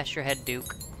flying past your head,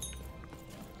 Duke.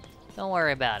 Don't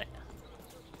worry about it.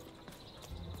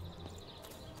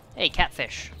 Hey,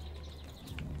 catfish.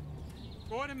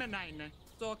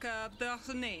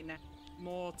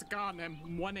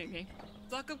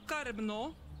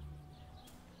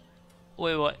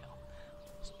 Wait, what?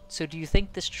 So do you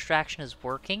think this distraction is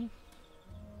working?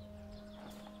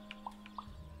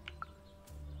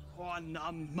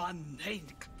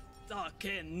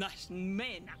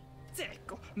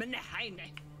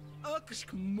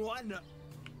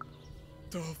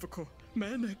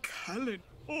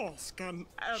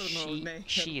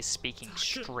 She is speaking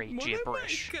straight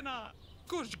gibberish.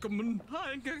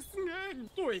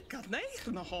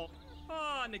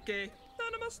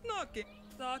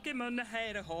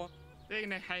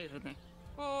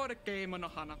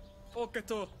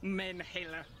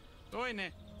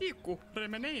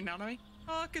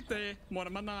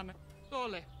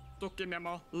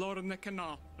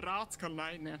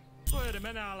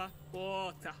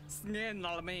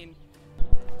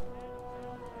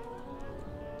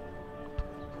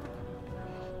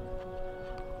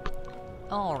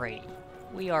 Alright,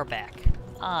 we are back.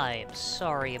 I'm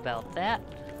sorry about that.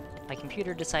 My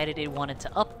computer decided it wanted to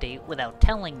update without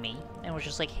telling me, and was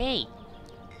just like, hey,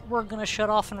 we're gonna shut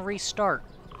off and restart.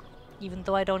 Even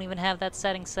though I don't even have that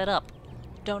setting set up.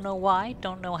 Don't know why,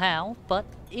 don't know how, but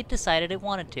it decided it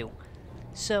wanted to.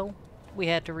 So, we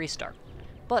had to restart.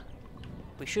 But,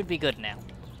 we should be good now.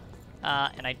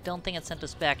 And I don't think it sent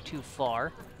us back too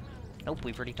far. Nope,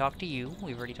 we've already talked to you.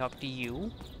 We've already talked to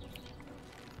you.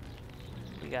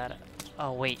 We gotta...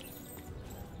 Oh, wait.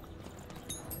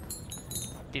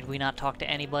 Did we not talk to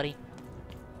anybody?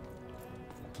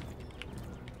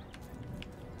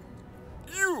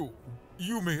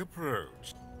 You may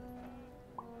approach.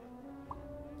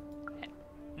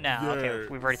 No, okay,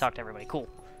 we've already talked to everybody. Cool.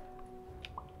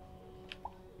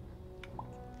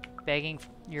 Begging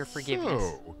your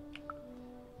forgiveness.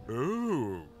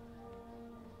 Oh.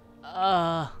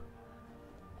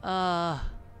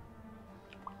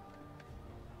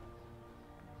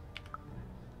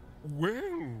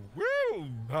 Well,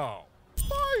 now.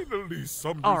 Finally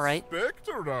some respect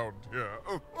around here.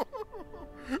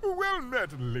 Well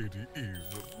met, Lady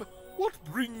Eve. What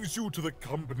brings you to the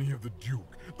company of the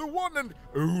Duke, the one and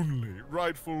only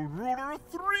rightful ruler of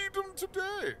Threedom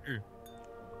today?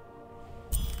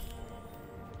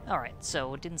 Alright,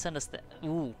 so it didn't send us the...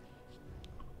 Ooh.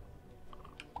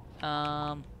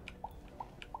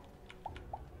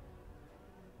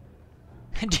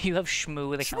 Do you have Shmoo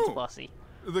with the Count's Bossy?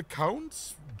 The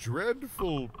Count's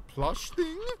dreadful plush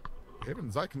thing?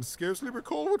 Heavens, I can scarcely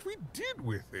recall what we did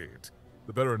with it.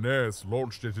 The Baroness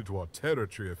launched it into our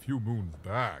territory a few moons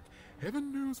back.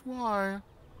 Heaven knows why.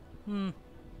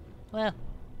 Well,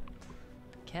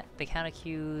 the Count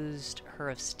accused her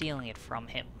of stealing it from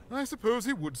him. I suppose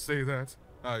he would say that.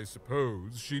 I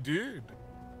suppose she did.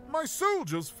 My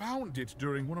soldiers found it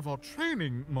during one of our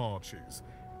training marches.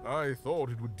 I thought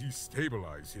it would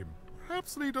destabilize him,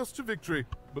 perhaps lead us to victory,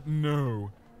 but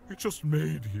no, it just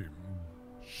made him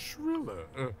shriller.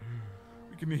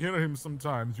 We can hear him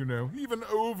sometimes, you know, even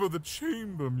over the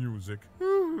chamber music.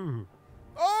 Ooh.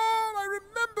 Oh, I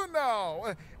remember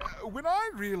now! When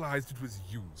I realized it was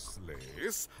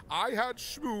useless, I had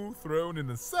Shmoo thrown in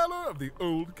the cellar of the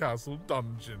old castle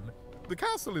dungeon. The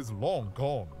castle is long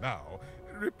gone now,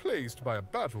 replaced by a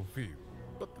battlefield,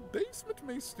 but the basement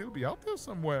may still be out there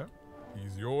somewhere.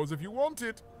 He's yours if you want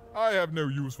it. I have no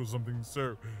use for something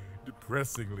so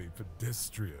depressingly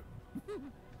pedestrian.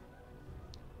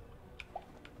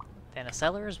 Then a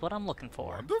cellar is what I'm looking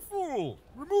for. Wonderful!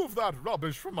 Remove that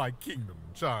rubbish from my kingdom,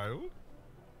 child.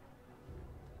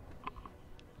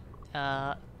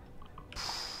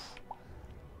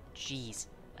 Jeez.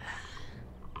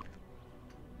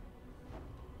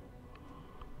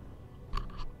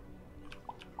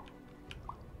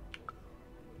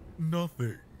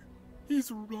 Nothing.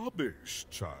 He's rubbish,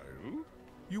 child.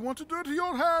 You want to dirty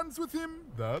your hands with him?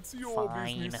 That's your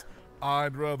business.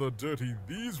 I'd rather dirty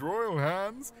these royal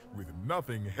hands with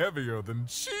nothing heavier than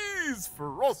cheese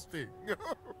frosting.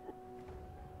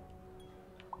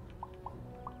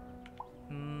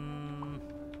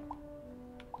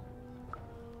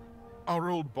 Our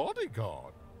old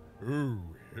bodyguard. Oh,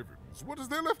 heavens, what is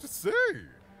there left to say?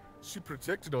 She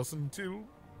protected us until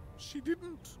she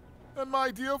didn't. And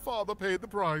my dear father paid the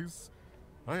price.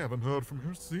 I haven't heard from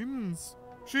her since.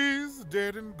 She's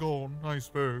dead and gone, I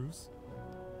suppose.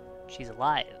 She's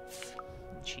alive.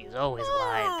 She is always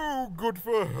alive. Oh, good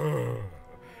for her.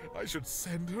 I should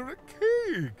send her a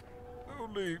cake.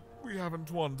 Only we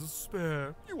haven't one to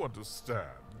spare. You understand.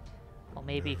 Well,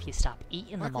 maybe if you stop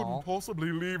eating them all. I couldn't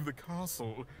possibly leave the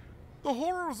castle. The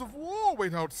horrors of war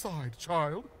wait outside,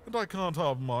 child, and I can't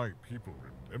have my people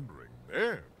remembering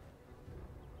them.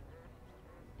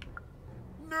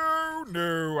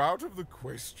 No, no, out of the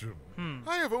question.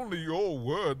 I have only your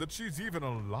word that she's even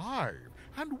alive,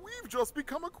 and we've just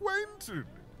become acquainted.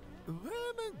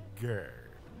 Then again...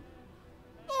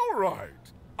 All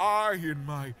right, I, in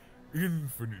my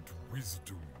infinite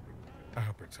wisdom and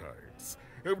appetites,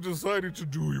 have decided to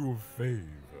do you a favor.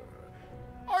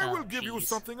 I will give you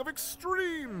something of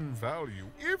extreme value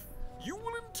if you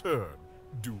will in turn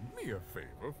do me a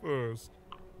favor first.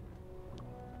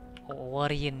 What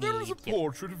do you need? There is a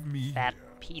portrait of me that here.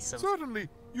 piece of... Certainly,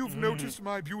 you've noticed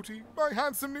my beauty, my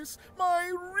handsomeness,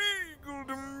 my regal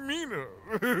demeanor.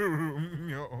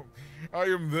 No, I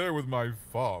am there with my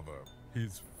father,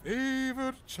 his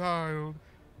favored child.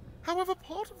 However,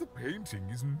 part of the painting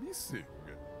is missing.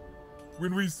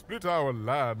 When we split our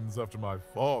lands after my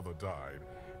father died,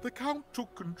 the Count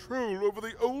took control over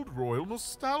the old royal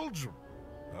nostalgia.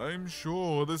 I'm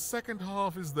sure the second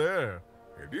half is there,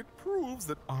 and it proves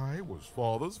that I was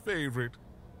father's favorite.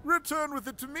 Return with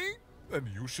it to me, and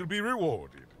you shall be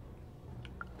rewarded.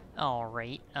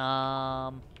 Alright,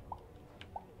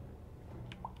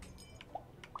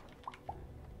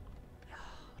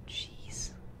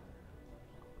 jeez.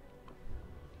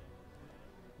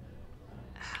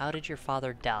 How did your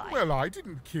father die? Well, I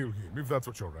didn't kill him, if that's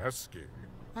what you're asking.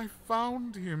 I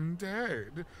found him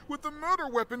dead, with the murder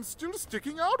weapon still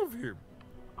sticking out of him.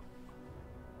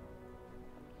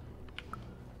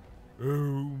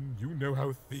 Oh, you know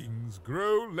how things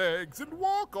grow legs and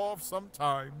walk off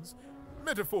sometimes.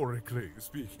 Metaphorically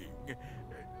speaking.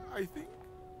 I think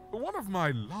one of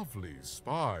my lovely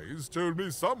spies told me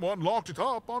someone locked it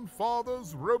up on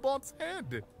Father's robot's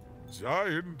head.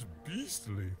 Giant,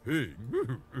 beastly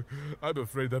thing. I'm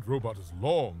afraid that robot is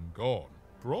long gone.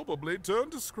 Probably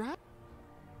turned to scrap.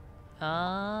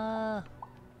 Yeah,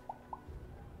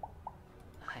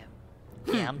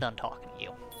 I'm done talking to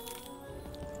you.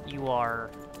 You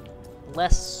are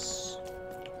less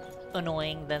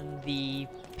annoying than the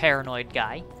paranoid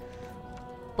guy,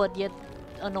 but yet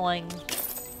annoying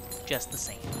just the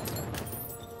same.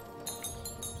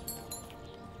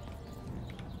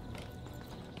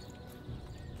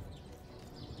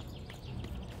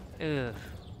 Ugh.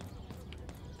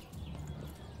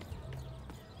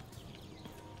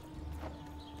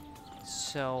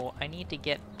 So, I need to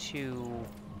get to...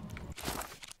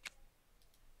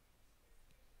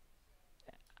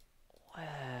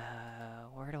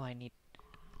 where do I need...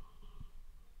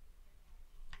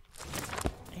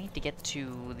 I need to get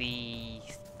to the...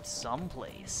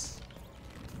 someplace.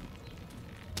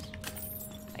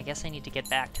 I guess I need to get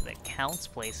back to the Count's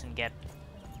place and get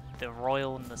the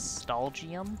Royal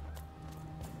Nostalgium?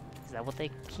 Is that what he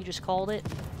just called it?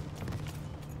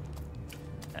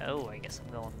 Oh, I guess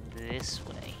I'm going this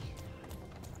way.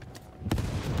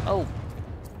 Oh!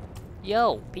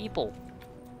 Yo, people!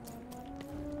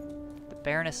 The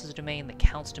Baroness's domain, the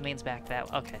Count's domain's back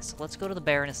that way. Okay, so let's go to the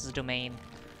Baroness's domain.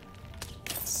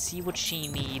 See what she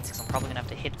needs, because I'm probably gonna have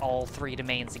to hit all 3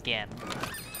 domains again.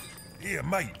 Here,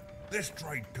 mate, let's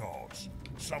trade cards.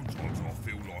 Sometimes I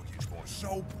feel like it's my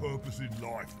sole purpose in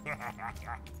life.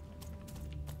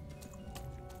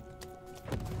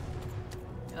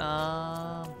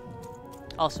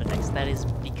 Also, next, that is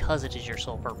because it is your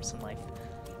sole purpose in life.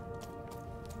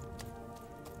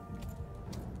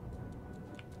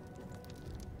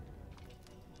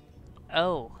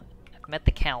 Oh, I've met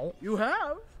the Count. You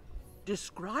have?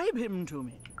 Describe him to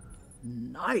me.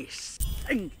 Nice.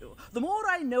 Thank you. The more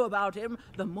I know about him,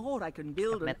 the more I can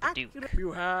build an accurate...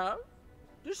 You have?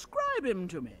 Describe him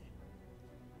to me.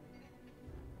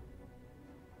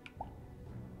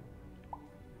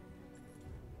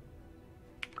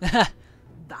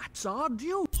 That's our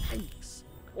due. Thanks.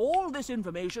 All this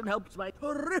information helps my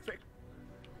terrific...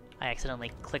 I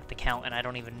accidentally clicked the Count and I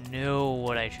don't even know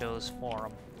what I chose for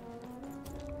him.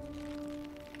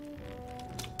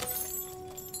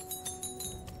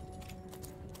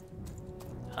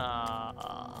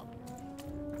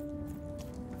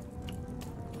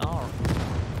 Oh.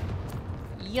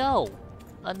 Yo!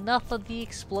 Enough of the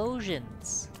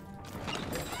explosions!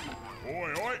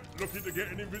 Oi, oi! Looking to get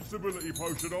an invincibility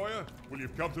potion, are you? Well,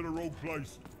 you've come to the wrong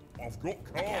place. I've got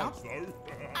cards, though.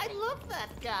 I love that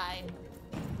guy.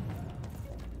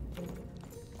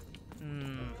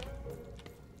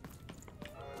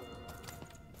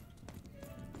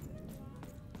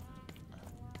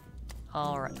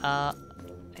 Alright, I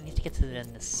need to get to the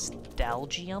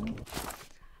Nostalgium.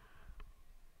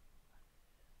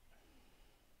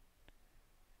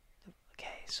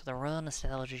 Okay, so the Royal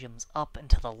Nostalgium's up and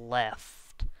to the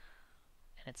left.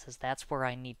 And it says that's where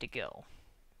I need to go.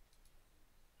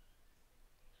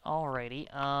 Alrighty,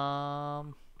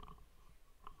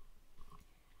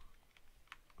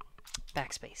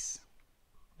 backspace.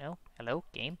 No? Hello,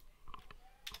 game?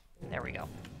 There we go.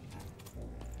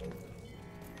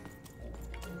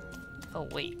 Oh,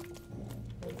 wait.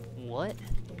 What?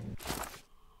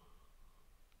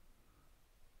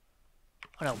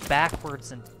 Oh no,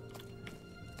 backwards and...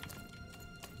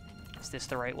 Is this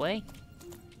the right way?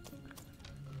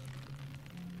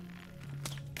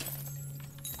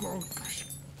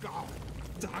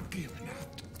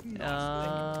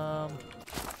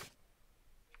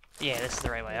 Yeah, this is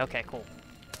the right way. Okay, cool.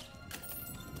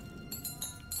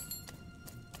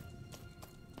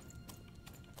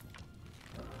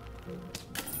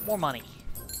 More money.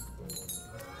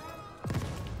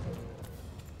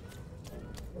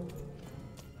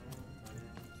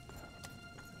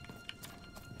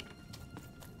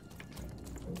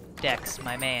 Dex,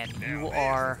 my man, you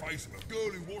are... The face of a girl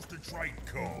who wants to trade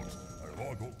cards, and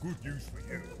I got good news for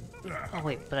you. Oh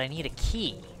wait, but I need a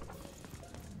key.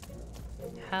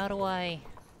 How do I...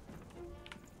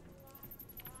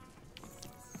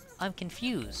 I'm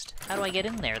confused. How do I get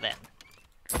in there then?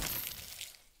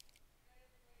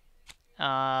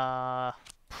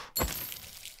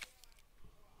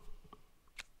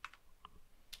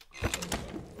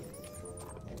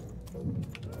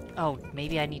 Oh,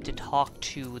 maybe I need to talk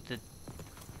to the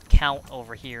Count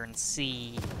over here and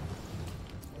see...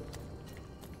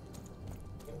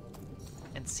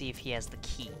 if he has the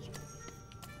key.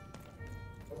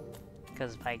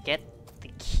 Because if I get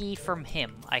the key from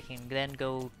him, I can then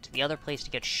go to the other place to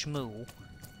get Shmoo.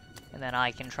 And then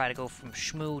I can try to go from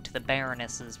Shmoo to the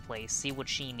Baroness's place, see what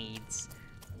she needs,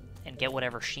 and get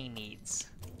whatever she needs.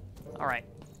 Alright,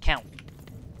 Count.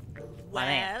 My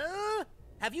man. Well,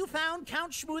 have you found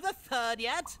Count Shmoo the Third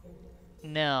yet?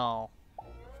 No.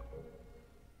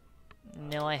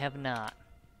 No, I have not.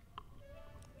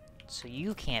 So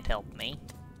you can't help me.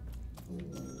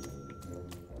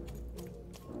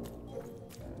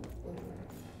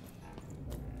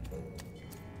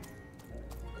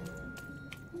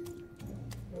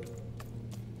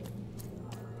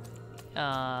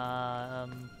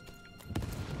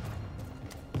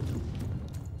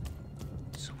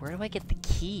 So where do I get the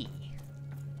key?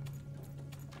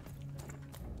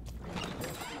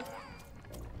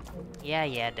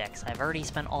 Yeah, Dex, I've already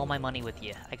spent all my money with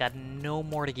you. I got no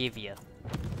more to give you.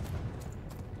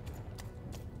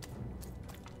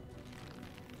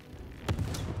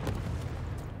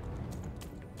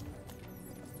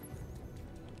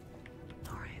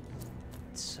 Alright.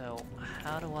 So,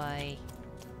 how do I...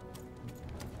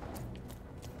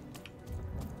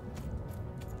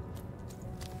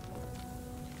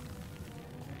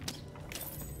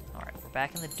 Alright, we're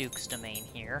back in the Duke's domain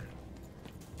here.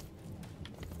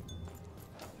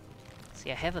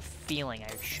 See, I have a feeling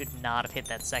I should not have hit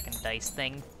that second dice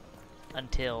thing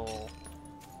until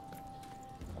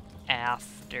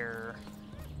after...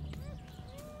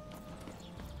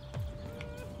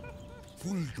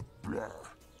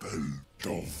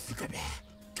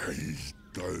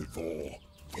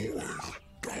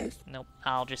 Nope,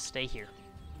 I'll just stay here.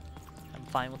 I'm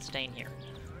fine with staying here.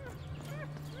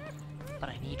 But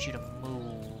I need you to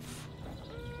move.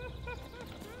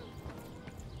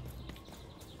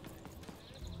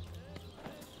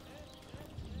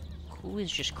 Who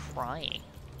is just crying?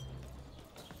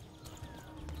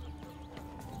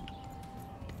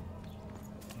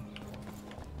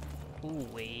 Ooh,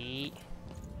 wait.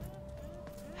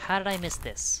 How did I miss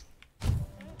this?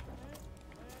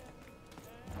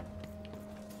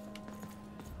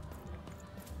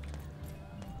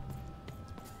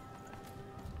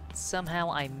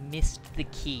 Somehow I missed the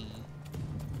key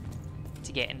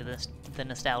to get into the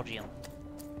Nostalgium.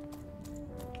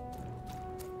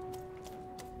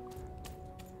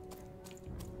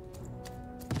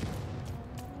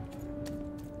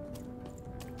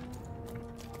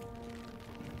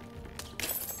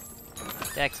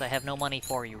 Dex, I have no money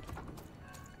for you.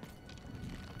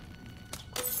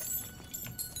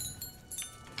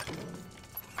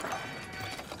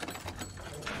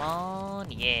 Come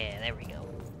on, yeah, there we go.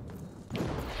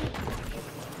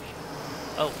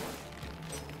 Oh.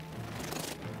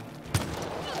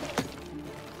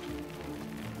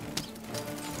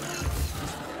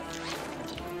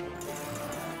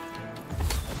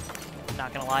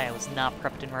 Not gonna lie, I was not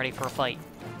prepped and ready for a fight.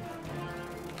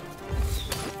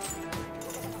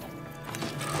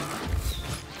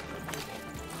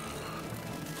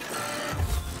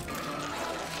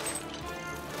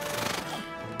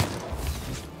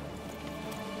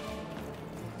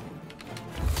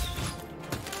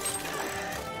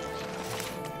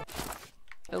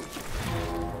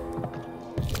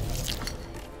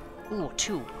 Ooh, a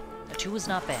 2. A 2 is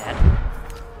not bad.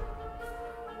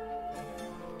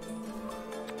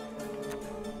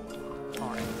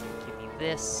 Alright.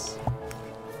 this.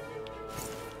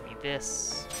 Give me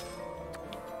this.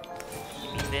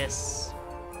 Give me this.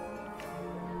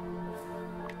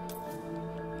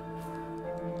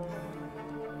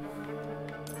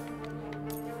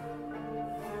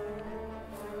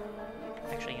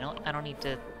 Actually, you know what? I don't need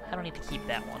to keep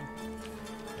that one.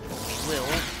 We will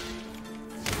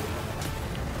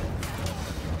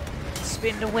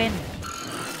spin to win.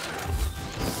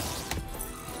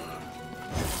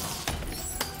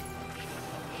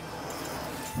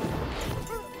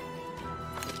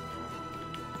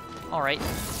 All right.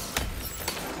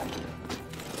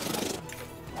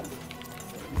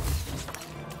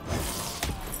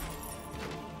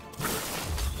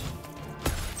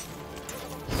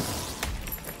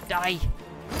 Die.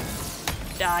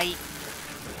 Die.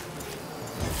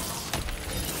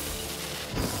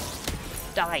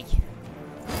 Die.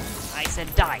 I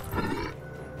said die.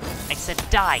 I said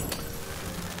die.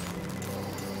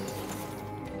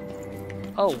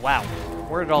 Oh, wow.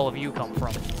 Where did all of you come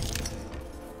from?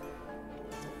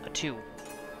 A 2.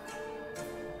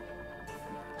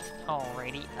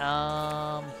 Alrighty,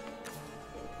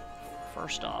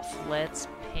 first off, let's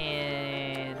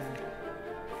pin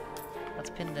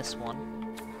this one.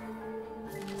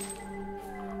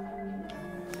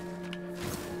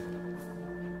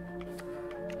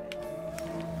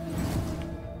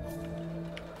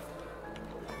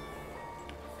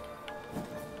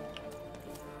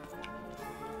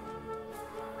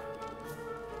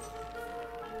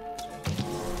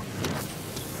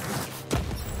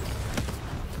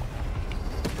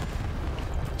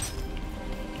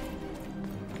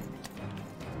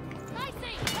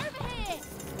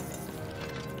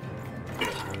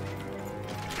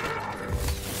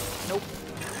 Nope,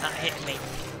 not hitting me.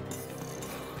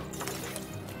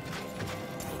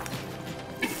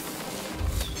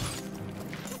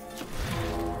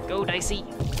 Go, Dicey.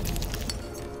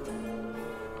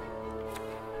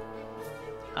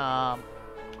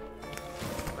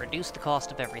 Reduce the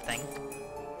cost of everything.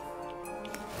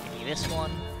 Give me this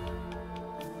one.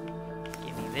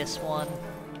 Give me this one.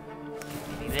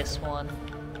 Give me this one.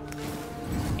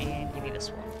 And give me this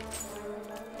one.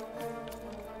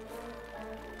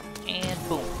 And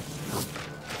boom.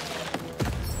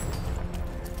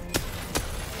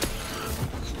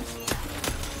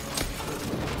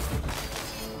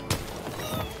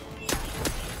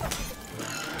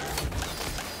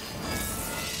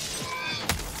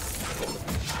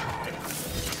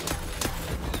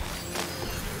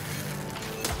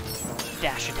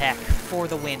 Dash attack for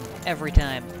the win every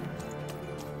time.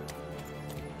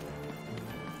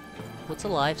 What's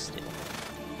alive still?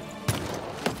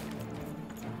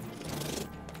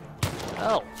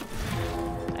 Oh.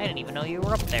 I didn't even know you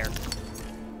were up there.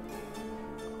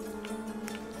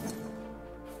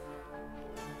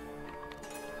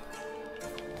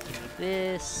 Give me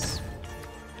this.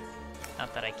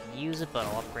 Not that I can use it, but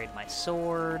I'll upgrade my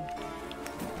sword.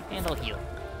 And I'll heal.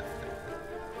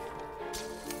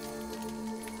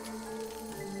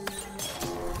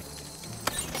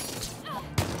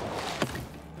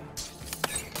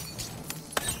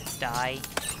 Die,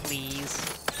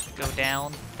 please. Go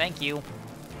down. Thank you.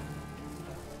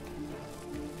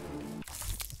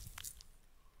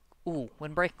 Ooh,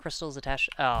 when break crystals attached.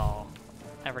 Oh,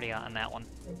 I've already gotten that one.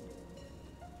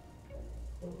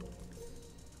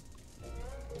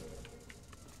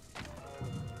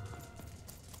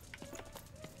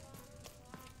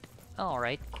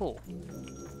 Alright, cool.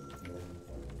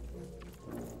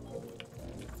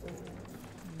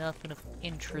 Nothing of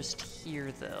interest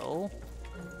here, though.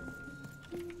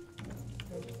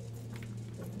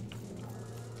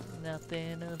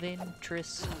 Nothing of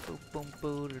interest. Boom, boom,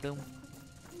 boom, boom.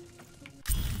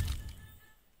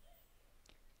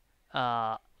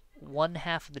 One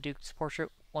half of the Duke's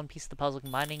portrait, one piece of the puzzle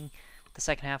combining with the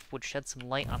second half would shed some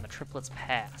light on the triplets'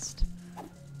 past.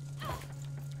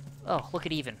 Oh, look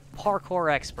at even.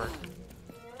 Parkour expert.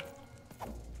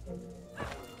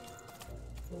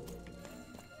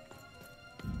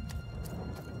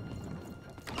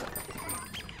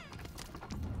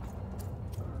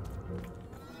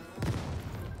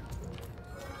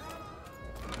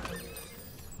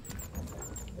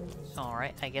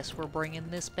 Alright, I guess we're bringing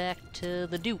this back to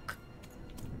the Duke.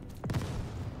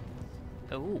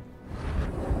 Oh.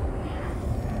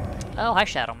 Oh, hi,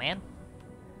 Shadow Man.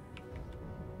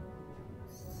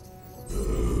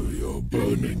 You're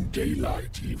burning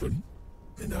daylight, even.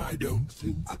 And I don't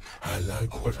think I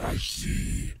like what I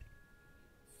see.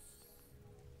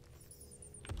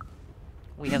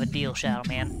 We have a deal, Shadow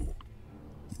Man.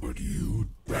 But you'd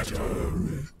better.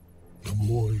 The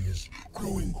boy is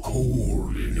growing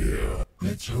cold in here.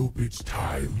 Let's hope it's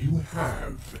time you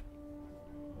have.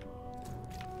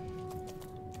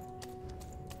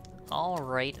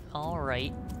 Alright,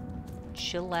 alright.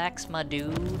 Chillax, my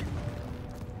dude.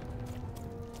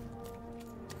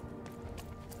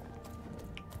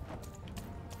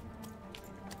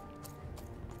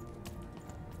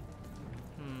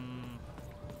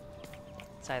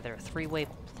 It's either a three-way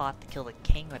plot to kill the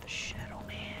king or the Shadow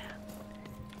Man.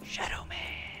 Shadow Man.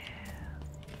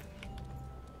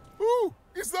 Ooh,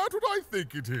 is that what I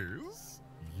think it is?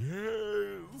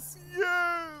 Yes,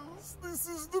 yes, this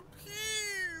is the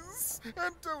piece.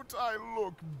 And don't I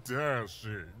look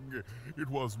dashing? It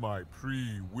was my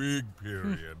pre-wig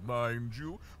period, mind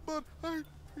you, but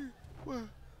well,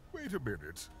 wait a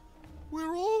minute.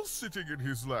 We're all sitting in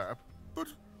his lap,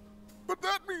 but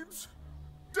that means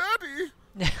Daddy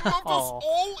loved us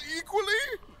all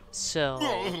equally? So...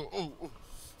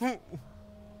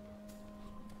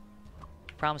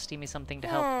 Promise to give me something to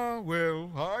help. Ah,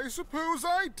 well, I suppose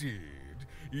I did,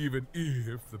 even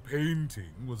if the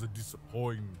painting was a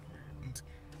disappointment.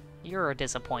 You're a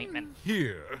disappointment.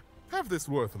 Here, have this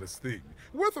worthless thing,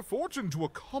 worth a fortune to a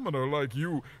commoner like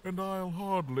you, and I'll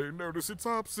hardly notice its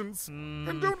absence.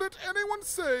 And don't let anyone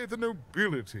say the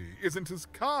nobility isn't as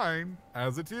kind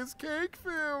as it is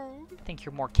cake-filled. I think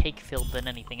you're more cake-filled than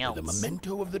anything else. The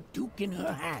memento of the Duke in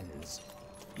her hands.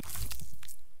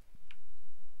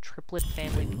 Triplet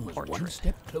family was portrait. one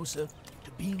step closer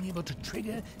to being able to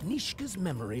trigger Nishka's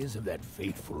memories of that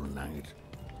fateful night.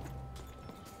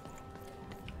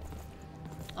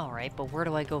 Alright, but where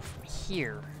do I go from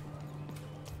here?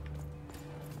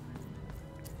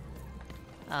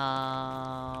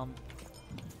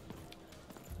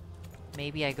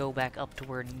 Maybe I go back up to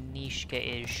where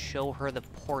Nishka is, show her the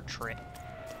portrait,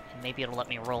 and maybe it'll let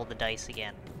me roll the dice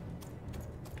again.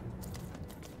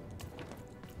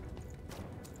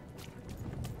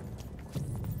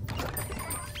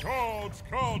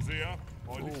 Cards here.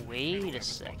 Oh, wait a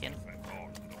second.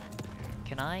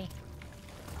 Can I?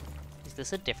 Is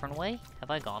this a different way?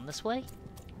 Have I gone this way?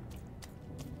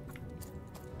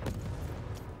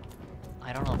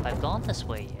 I don't know if I've gone this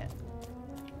way yet.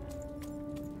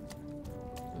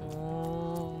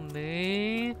 Oh,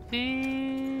 maybe...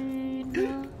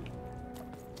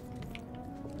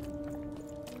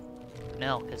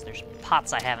 No, because there's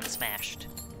pots I haven't smashed.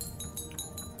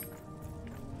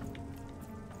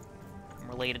 I'm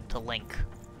related to Link,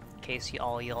 in case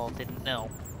all y'all didn't know.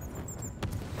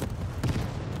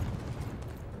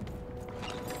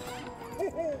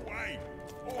 Oh, hey!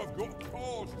 I've got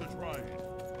cards to trade.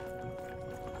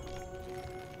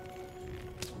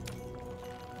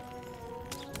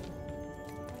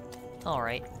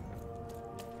 Alright.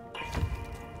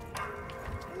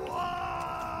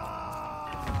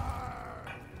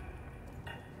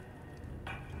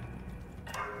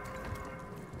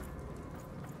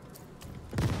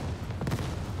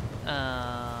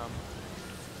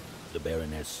 The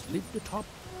Baroness lived atop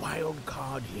Wild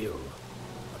Card Hill,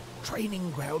 a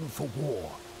training ground for war,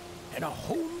 and a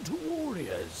home to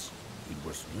warriors. It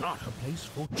was not a place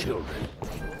for children.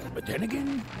 But then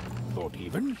again, thought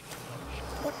even,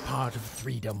 what part of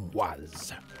Threedom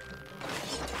was?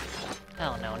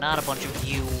 Oh no, not a bunch of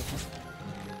you.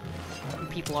 You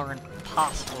people are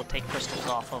impossible to take crystals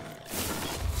off of.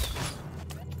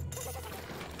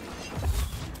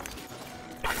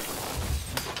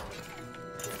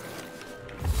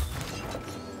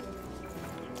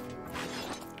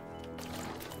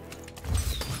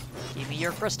 Give me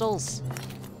your crystals.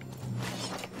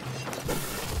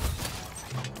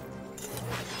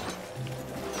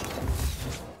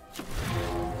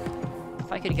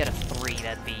 If I could get a 3,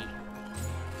 that'd be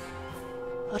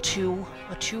a 2.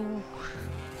 A 2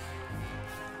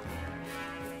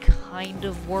 kind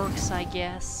of works, I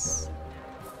guess.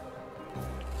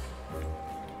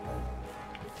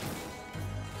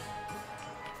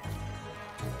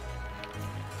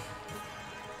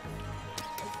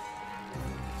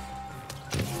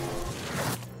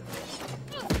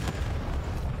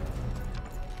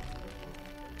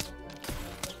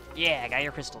 Yeah, I got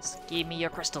your crystals. Give me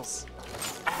your crystals.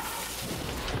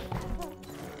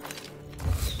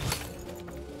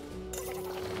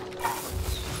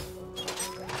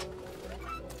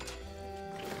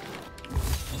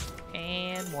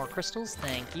 And more crystals,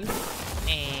 thank you.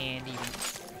 And even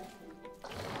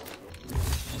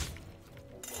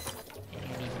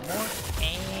more.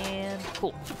 And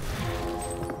cool.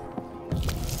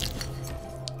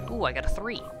 Ooh, I got a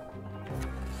 3.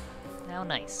 Now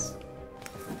nice.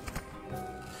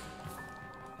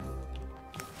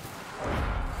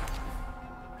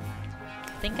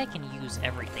 I think I can use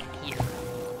everything here.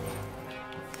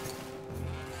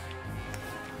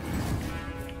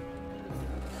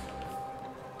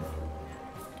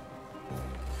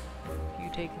 You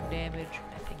taking damage?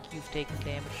 I think You've taken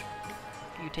damage.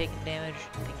 You taken damage.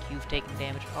 I think you've taken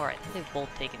damage. Alright, they've both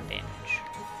taken damage.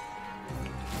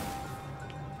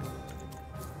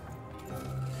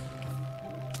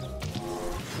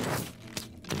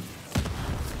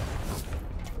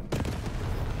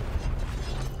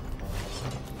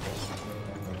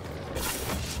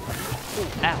 Ooh,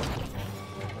 ow.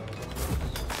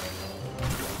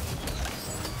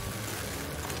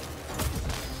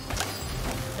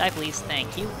 Die, please.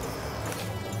 Thank you.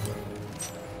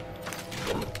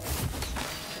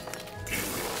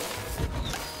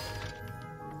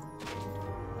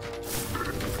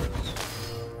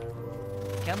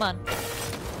 Come on.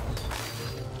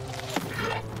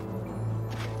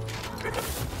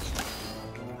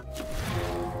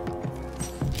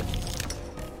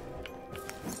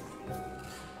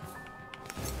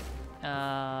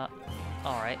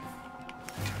 Alright.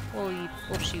 We'll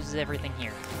just use everything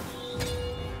here.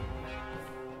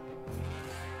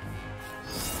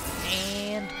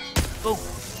 And boom.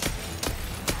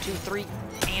 2, 3,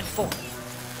 and 4.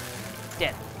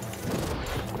 Dead.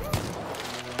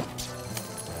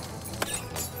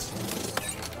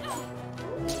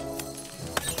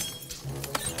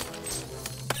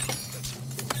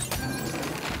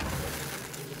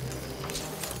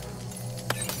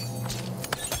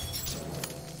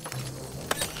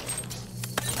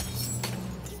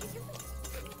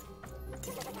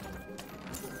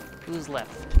 Who's left?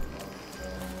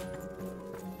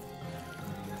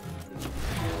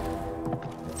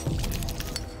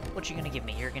 What you gonna give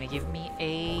me? You're gonna give me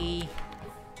a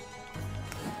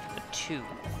 2.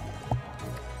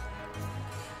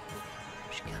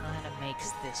 Which kind of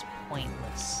makes this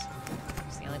pointless.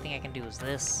 So the only thing I can do is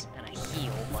this, and a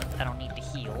heal, but I don't need to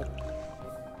heal.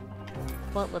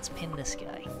 But let's pin this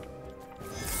guy.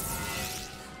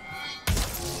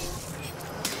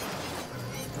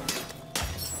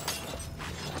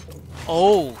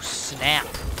 Oh, snap.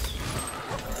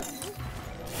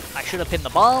 I should have pinned the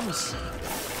bombs.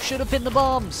 Should have pinned the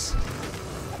bombs.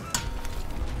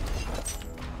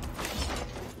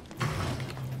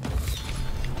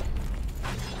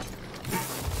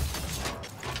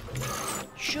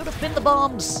 Should have pinned the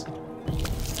bombs.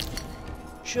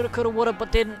 Shoulda, coulda, woulda,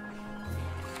 but didn't.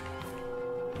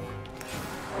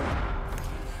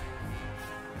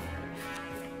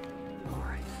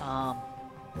 Alright,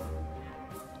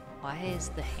 why is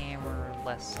the hammer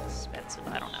less expensive?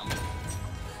 I don't know.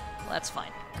 Well, that's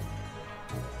fine.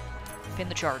 Pin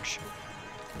the charge.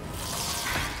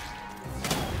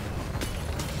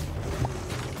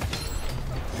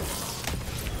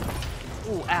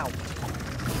 Ooh, ow.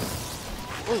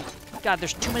 Ooh, God,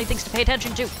 there's too many things to pay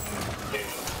attention to.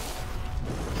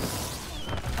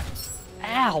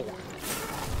 Ow.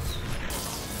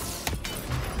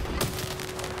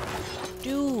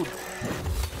 Dude.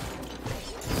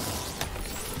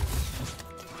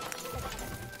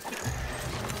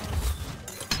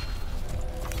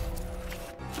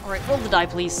 Alright, roll the die,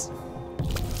 please.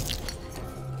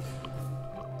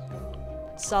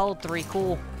 Solid 3,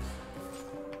 cool.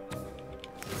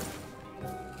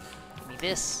 Give me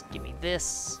this, give me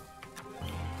this.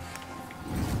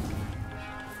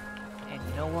 And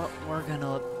you know what? We're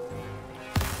gonna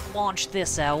launch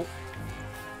this out.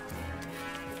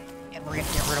 And we're gonna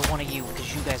get rid of one of you,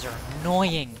 because you guys are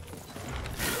annoying.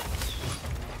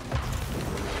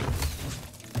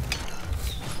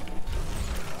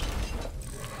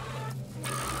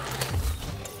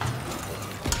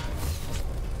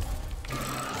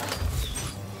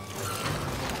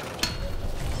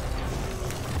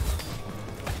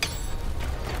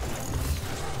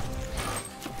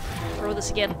 Throw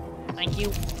this again. Thank you.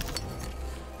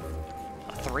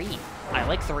 A 3. I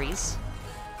like 3s.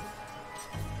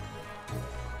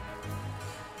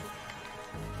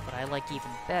 What I like even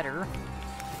better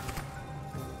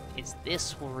is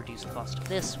this will reduce the cost of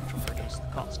this, which will reduce the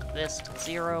cost of this to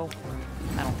 0.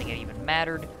 I don't think it even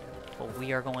mattered, but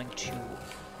we are going to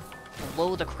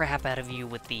blow the crap out of you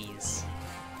with these.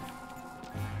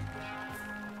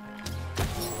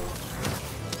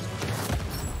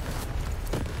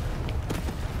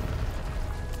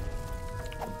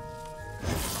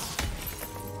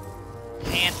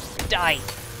 And die!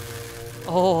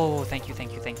 Oh, thank you,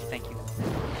 thank you, thank you, thank you.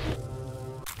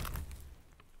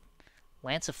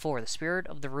 Lance of 4, the spirit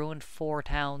of the ruined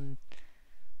Town.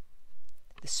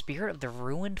 The spirit of the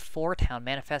ruined Town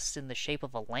manifests in the shape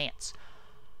of a lance.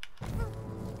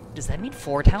 Does that mean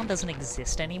Town doesn't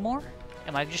exist anymore?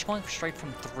 Am I just going straight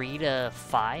from 3 to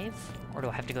 5? Or do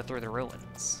I have to go through the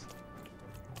ruins?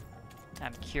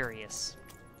 I'm curious.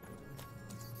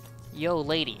 Yo,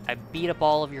 lady, I beat up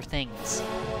all of your things.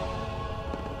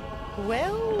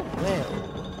 Well,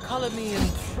 well. color me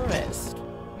impressed.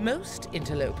 Most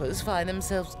interlopers find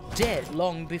themselves dead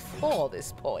long before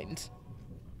this point.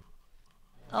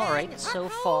 Alright, so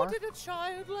How far. did a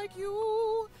child like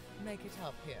you make it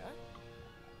up here?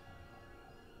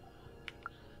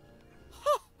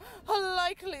 A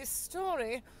likely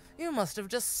story. You must have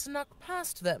just snuck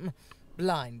past them.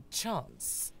 Blind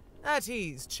chance. At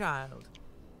ease, child.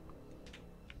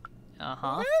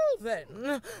 Uh-huh. Well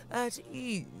then, at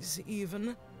ease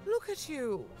even. Look at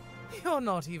you. You're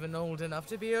not even old enough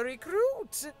to be a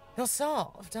recruit. You're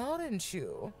soft, aren't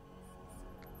you?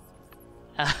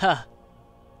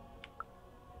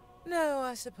 No,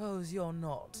 I suppose you're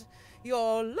not.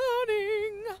 You're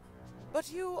learning.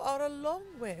 But you are a long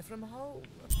way from home.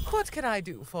 What can I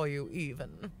do for you,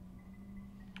 even?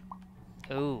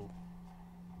 Ooh.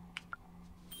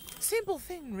 Simple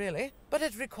thing, really, but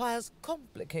it requires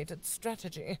complicated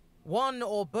strategy. One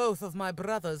or both of my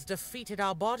brothers defeated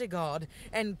our bodyguard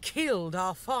and killed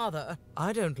our father.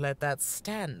 I don't let that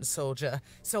stand, soldier,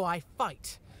 so I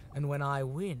fight. And when I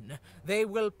win, they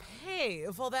will pay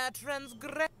for their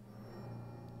transgression.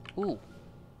 Ooh.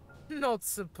 Not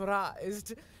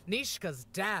surprised. Nishka's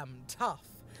damn tough.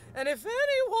 And if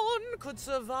anyone could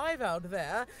survive out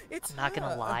there, it's I'm not gonna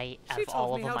her. lie, out She of all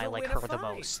taught of me them, how I to like win a her the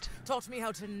fight. most. Taught me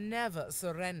how to never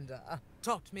surrender.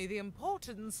 Taught me the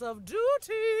importance of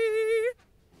duty.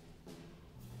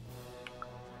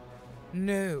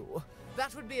 No,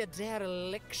 that would be a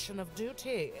dereliction of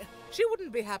duty. She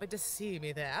wouldn't be happy to see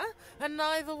me there, and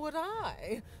neither would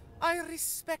I. I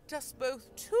respect us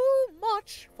both too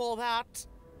much for that.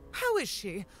 How is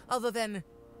she, other than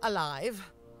alive?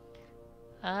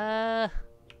 Impossible!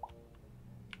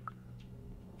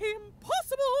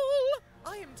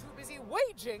 I am too busy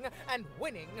waging and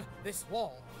winning this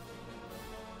war.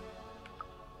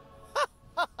 Ha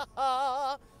ha ha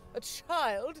ha! A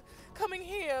child coming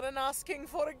here and asking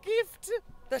for a gift?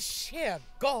 The sheer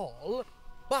gall.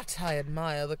 But I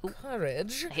admire the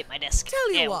courage. I hit my desk.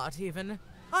 Tell you Ew. what, even.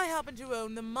 I happen to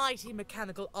own the mighty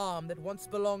mechanical arm that once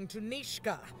belonged to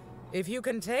Nishka. If you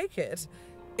can take it,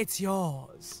 it's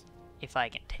yours. If I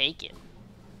can take it.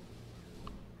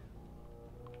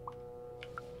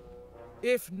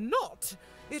 If not,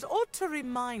 it ought to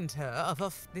remind her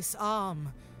of this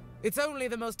arm. It's only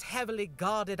the most heavily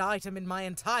guarded item in my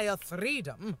entire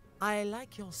Threedom. I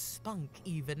like your spunk,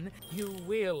 even. You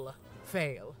will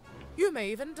fail. You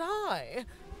may even die.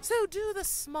 So do the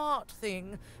smart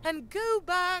thing and go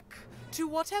back to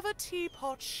whatever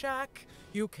teapot shack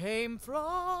you came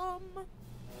from.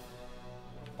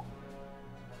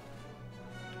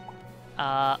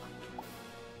 Ah,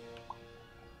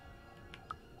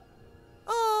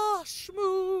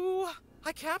 shmoo!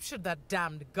 I captured that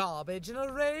damned garbage in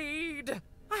a raid.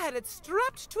 I had it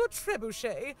strapped to a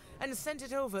trebuchet and sent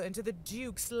it over into the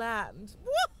Duke's land.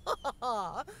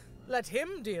 Let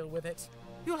him deal with it.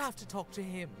 You'll have to talk to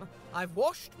him. I've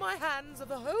washed my hands of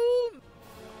the whole...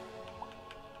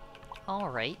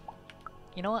 alright.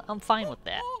 You know what? I'm fine with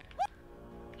that.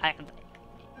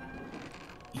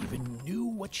 Even knew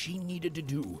what she needed to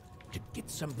do to get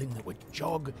something that would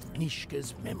jog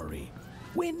Nishka's memory.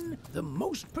 Win the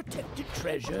most protected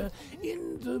treasure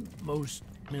in the most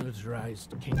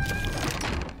militarized kingdom.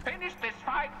 Finish this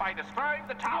fight by destroying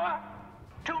the tower.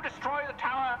 To destroy the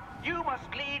tower, you must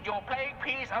lead your plague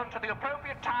piece onto the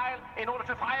appropriate tile in order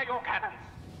to fire your cannons.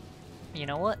 You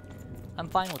know what? I'm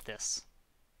fine with this.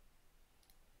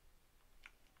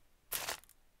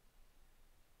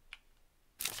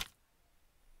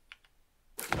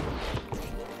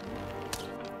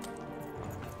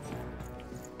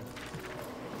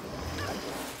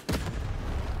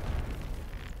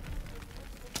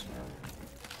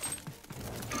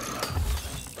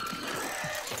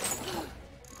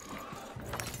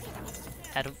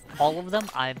 Out of all of them,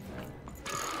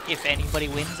 if anybody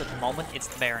wins at the moment, it's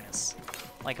the Baroness.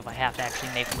 Like, if I have to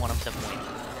actually make one of them win.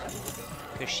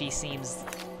 Because she seems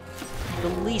the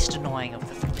least annoying of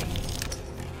the three.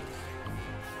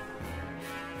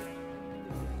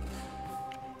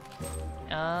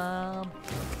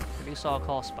 Reduce all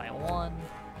costs by 1.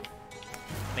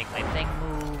 Make my thing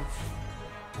move.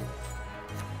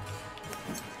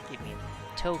 Give me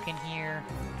a token here.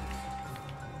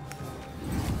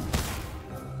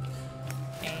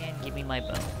 And give me my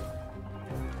bow.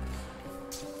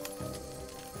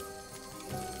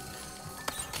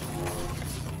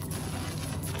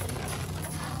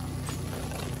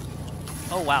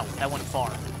 Oh wow, that went far.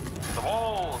 The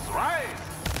walls rise!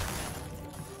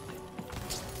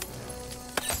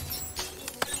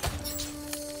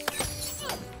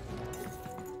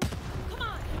 Come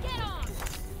on, get on!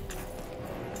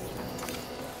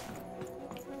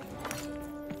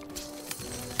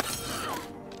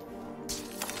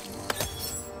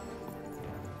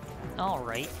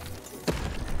 Alright.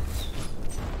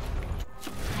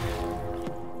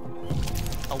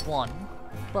 A 1,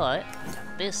 but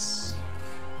this,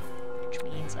 which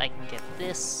means I can get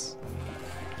this,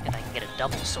 and I can get a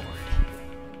double sword.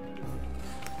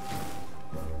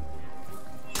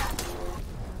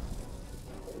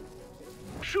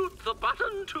 Shoot the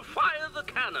button to fire the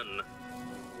cannon.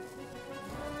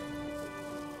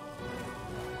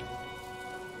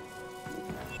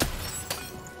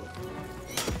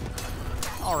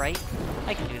 Alright,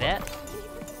 I can do that.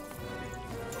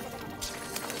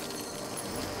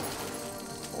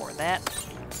 For that,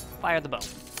 fire the bow.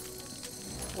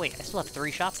 Wait, I still have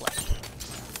 3 shots left.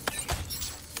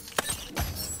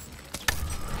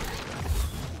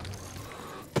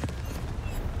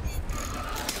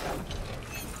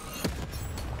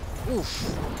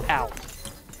 Oof. Ow.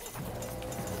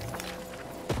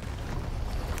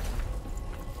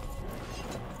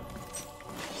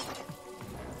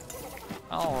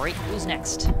 Alright, who's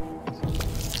next?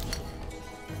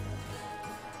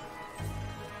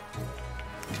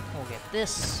 We'll get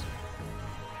this.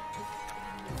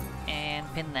 And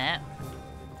pin that.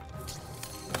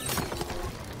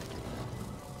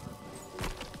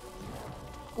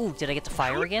 Ooh, did I get to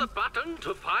fire again? The button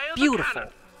to fire Beautiful. The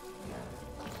cannon.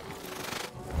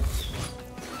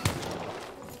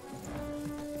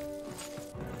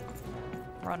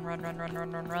 Run, run, run, run,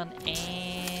 run, run, run,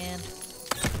 and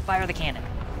fire the cannon.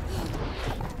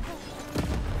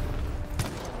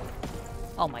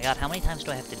 Oh my god, how many times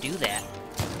do I have to do that?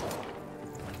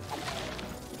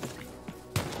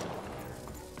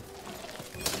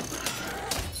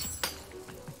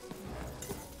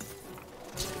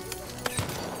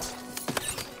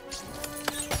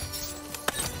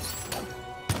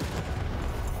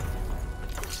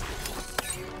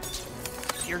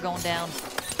 You're going down.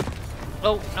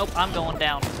 Oh, nope, I'm going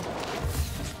down.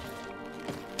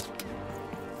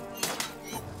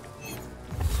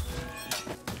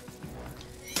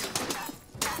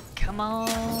 Come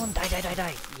on! Die, die, die,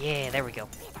 die! Yeah, there we go.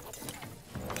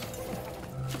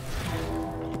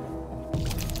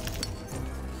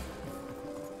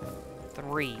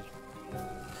 Three.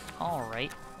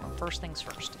 Alright, well, first things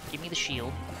first. Give me the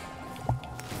shield.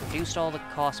 Reduced all the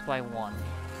cost by 1. I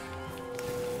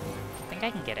think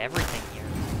I can get everything here.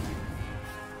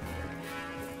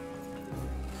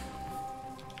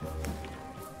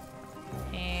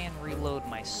 And reload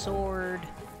my sword.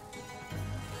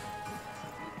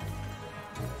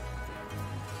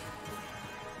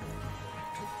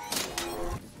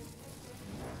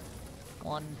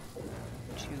 One,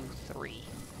 2, 3.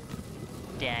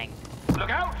 Dang. Look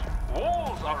out!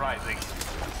 Walls are rising.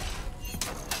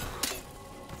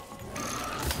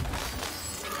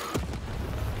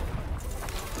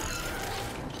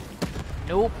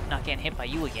 Nope, not getting hit by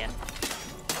you again.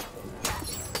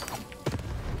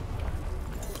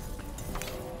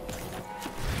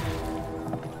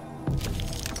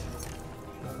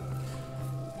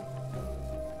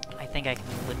 I think I can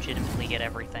legitimately get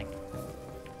everything.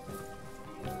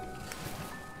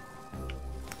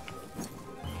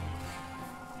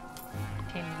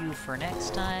 Continue for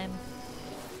next time.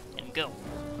 And go.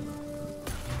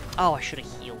 Oh, I should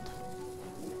have healed.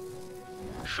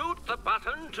 Shoot the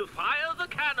button to fire the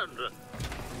cannon.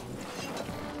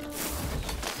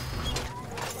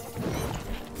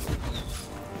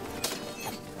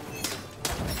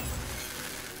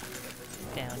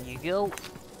 Down you go.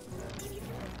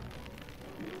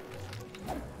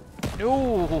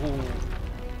 No.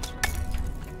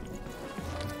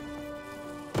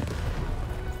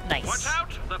 Nice. Watch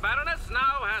out! The Baroness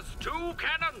now has 2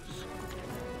 cannons.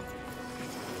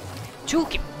 2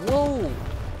 Whoa!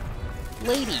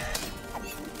 Lady.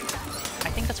 I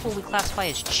think that's what we classify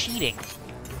as cheating.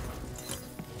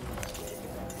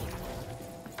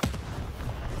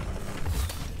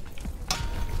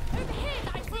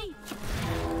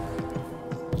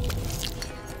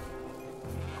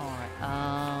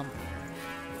 Alright,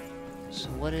 so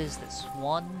what is this?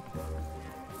 1?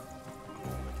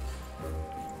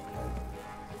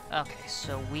 Okay,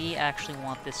 so we actually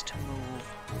want this to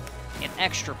move an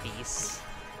extra piece.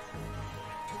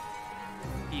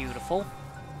 Beautiful.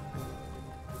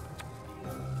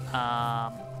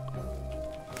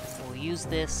 We'll use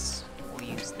this, we'll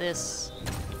use this,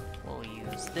 we'll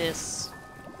use this,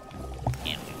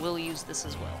 and we will use this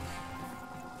as well.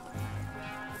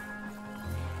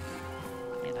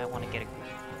 And I want to get a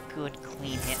good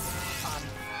clean hit on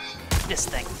this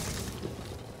thing.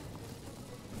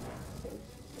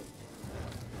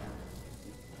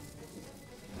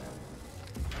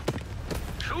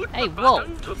 Shoot hey, the whoa!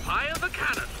 button to fire the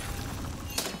cannon.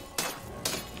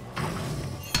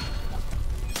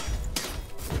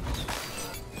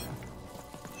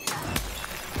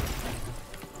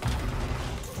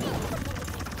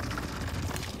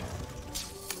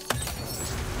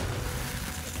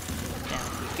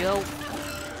 go.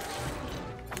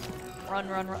 Run,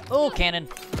 run, run. Oh, cannon.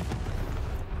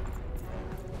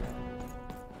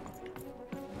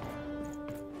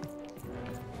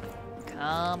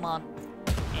 Come on.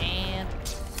 And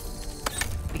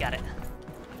we got it.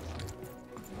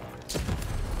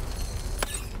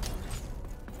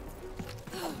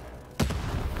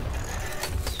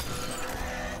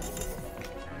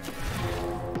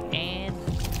 And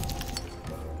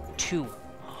 2.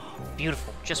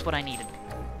 Beautiful. Just what I needed.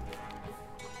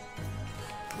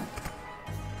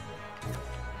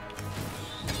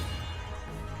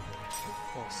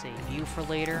 We'll save you for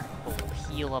later, but we'll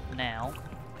heal up now.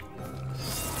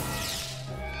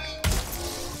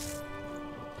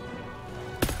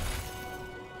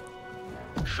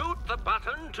 Shoot the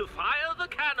button to fire the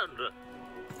cannon.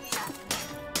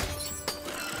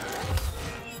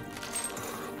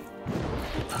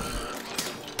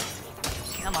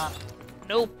 Come on.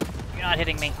 Nope. You're not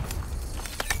hitting me.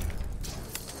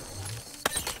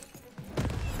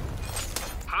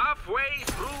 Halfway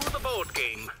through the board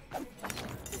game.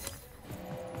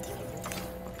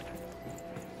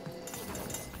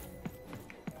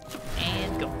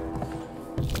 And go.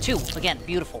 2. Again,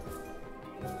 beautiful.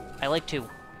 I like 2.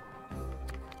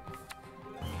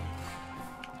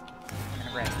 I'm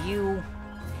gonna grab you.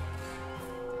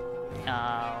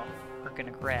 We're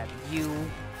gonna grab you.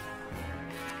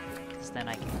 Because then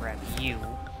I can grab you.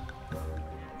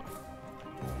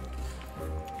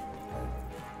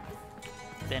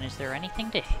 Then is there anything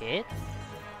to hit?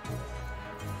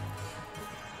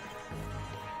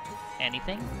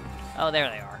 Anything? Oh, there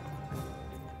they are.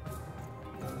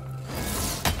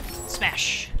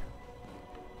 Smash!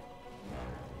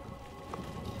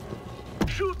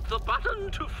 Shoot the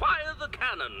button to fire the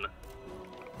cannon.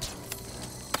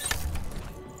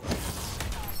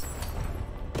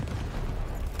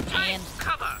 And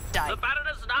cover. Die. The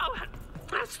Baroness now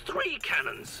has 3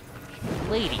 cannons.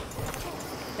 Lady,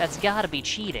 that's gotta be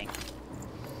cheating.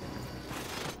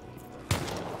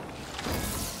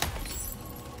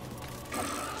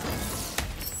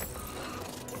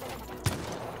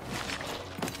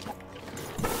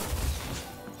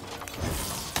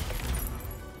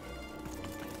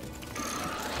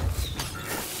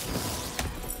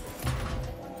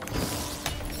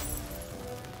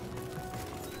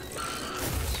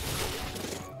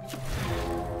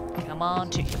 Come on,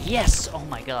 2. Yes! Oh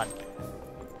my god.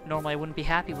 Normally I wouldn't be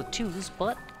happy with 2s,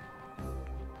 but...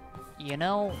 You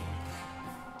know...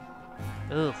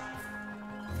 Ugh.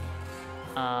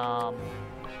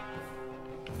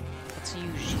 Let's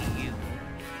use you.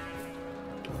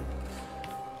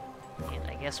 And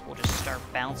I guess we'll just start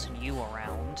bouncing you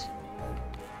around.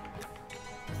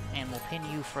 And we'll pin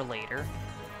you for later.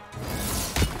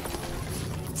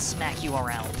 And smack you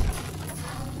around.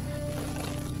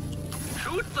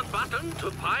 Shoot the button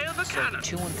to fire the cannon.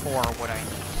 2 and 4 are what I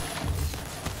need.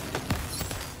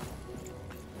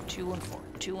 2 and 4,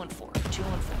 2 and 4, 2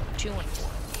 and 4, 2 and 4.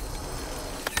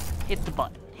 Hit the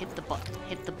button, hit the button,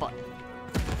 hit the button.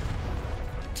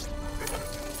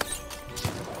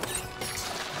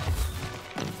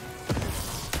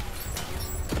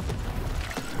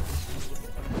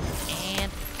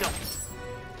 And go.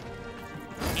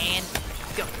 And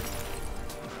go.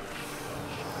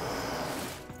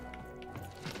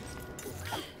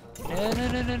 No, no,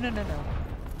 no, no, no, no, no.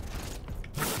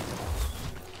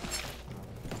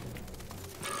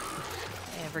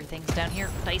 Everything's down here.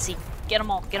 Dicey, get them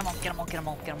all, get them all, get them all, get them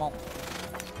all, get them all.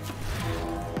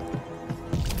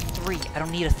 3, I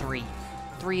don't need a 3.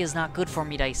 3 is not good for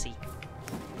me, Dicey.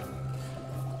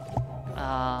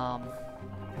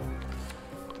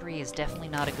 3 is definitely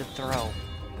not a good throw.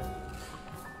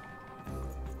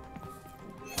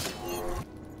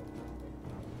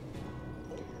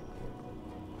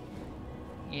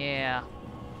 Yeah.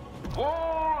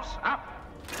 Walls up!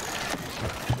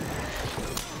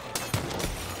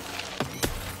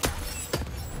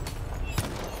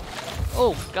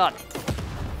 Oh, God.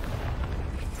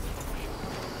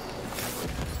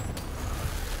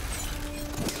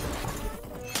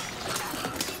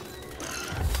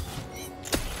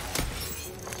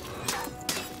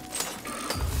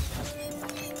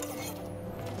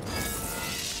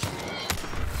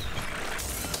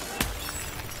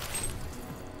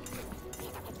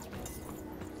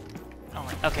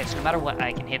 Alright, okay, so no matter what,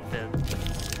 I can hit the...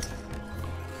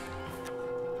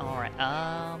 Alright,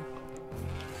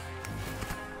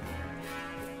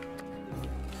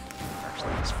 First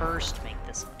things first, make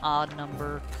this an odd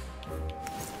number.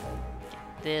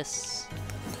 Get this.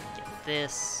 Get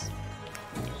this.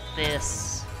 Get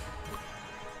this.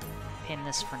 Pin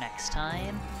this for next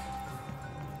time.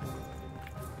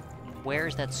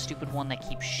 Where's that stupid one that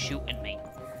keeps shooting me?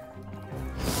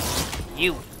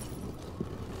 You.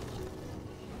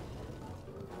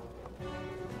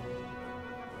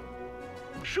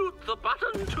 Shoot the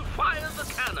button to fire the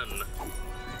cannon.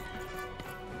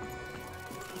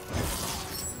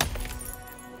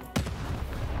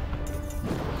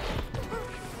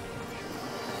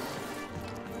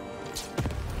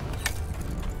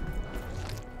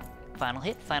 Final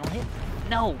hit, final hit.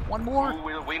 No, one more. Who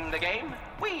will win the game?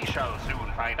 We shall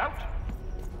soon find out.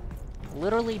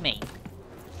 Literally me.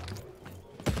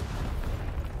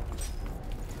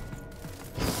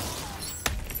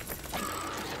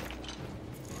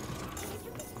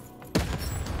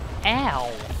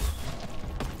 Ow!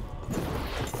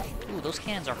 Ooh, those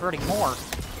cannons are hurting more.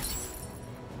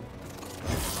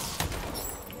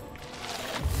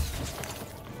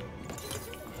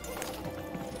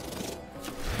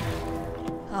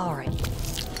 Alright.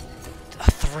 A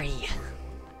 3.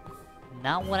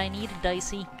 Not what I needed,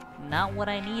 Dicey. Not what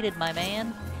I needed, my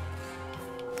man.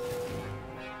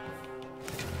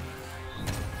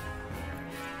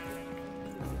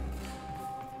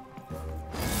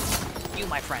 You,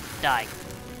 my friend, die.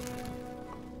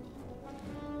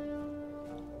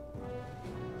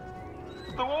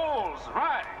 The walls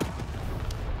rise.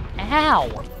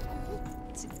 Ow!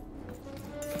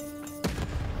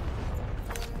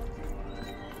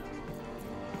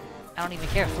 I don't even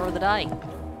care. Throw the die.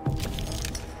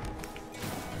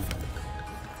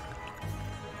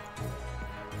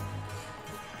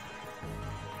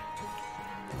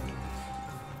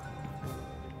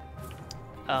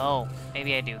 Oh,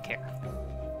 maybe I do care.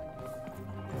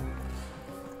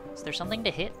 Is there something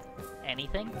to hit?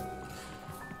 Anything?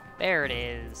 There it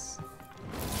is.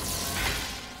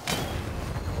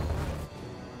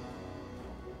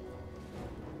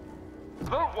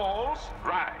 The walls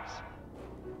rise.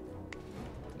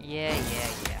 Yeah.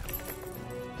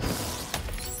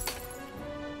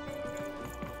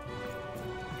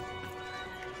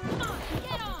 Come on,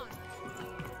 get on!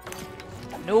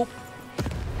 Nope.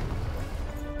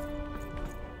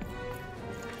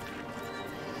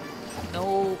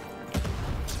 Nope.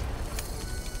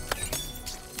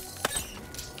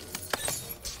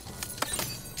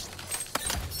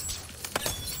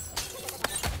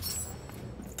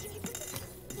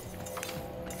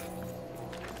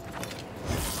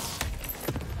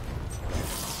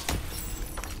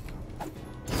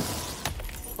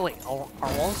 Oh wait, are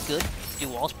walls good? Do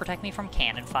walls protect me from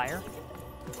cannon fire?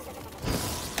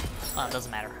 Oh, it doesn't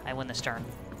matter. I win this turn.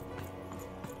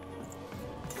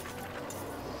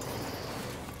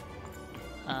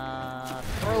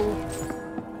 Throw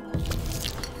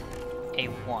a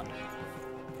 1.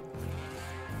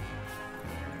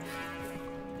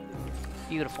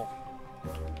 Beautiful.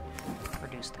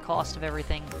 Reduce the cost of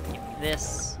everything. Give me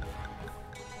this.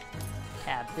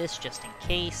 Tab this just in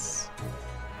case.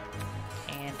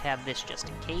 And tab this just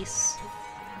in case.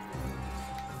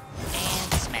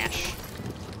 And smash.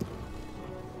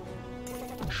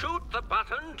 Shoot the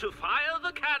button to fire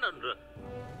the cannon.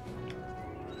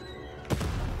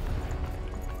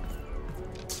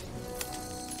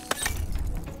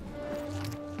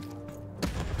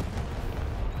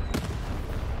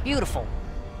 Beautiful.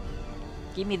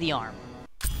 Give me the arm.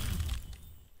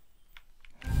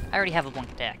 I already have a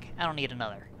blank deck. I don't need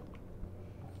another.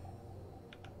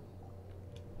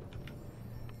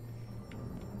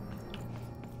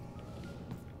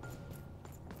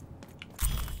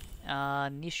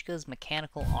 Nishka's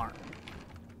mechanical arm.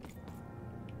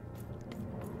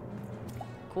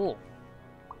 Cool.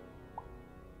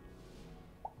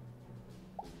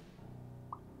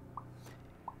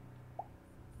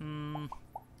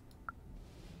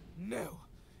 No.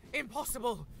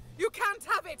 Impossible. You can't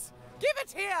have it. Give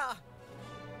it here.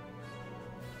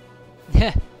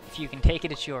 If you can take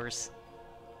it, it's yours.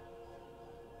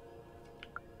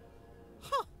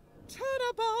 Huh.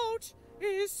 Turnabout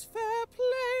is fair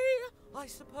play, I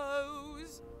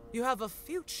suppose. You have a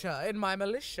future in my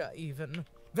militia, even.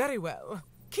 Very well.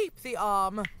 Keep the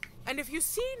arm. And if you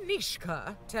see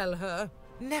Nishka, tell her.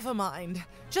 Never mind.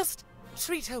 Just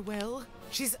treat her well.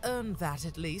 She's earned that,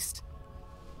 at least.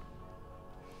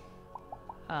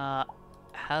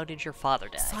 How did your father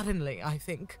die? Suddenly, I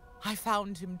think. I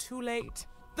found him too late.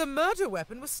 The murder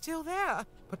weapon was still there,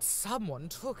 but someone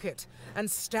took it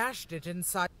and stashed it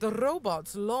inside. The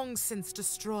robot's long since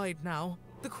destroyed now.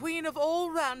 The Queen of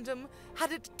All Random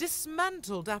had it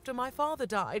dismantled after my father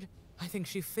died. I think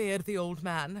she feared the old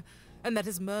man, and that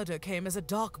his murder came as a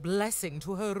dark blessing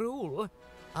to her rule.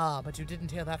 Ah, but you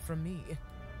didn't hear that from me.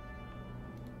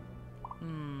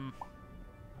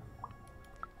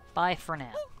 Bye for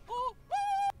now.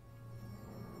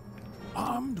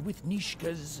 Armed with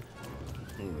Nishka's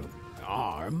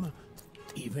arm,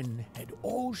 even had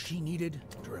all she needed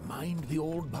to remind the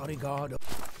old bodyguard of...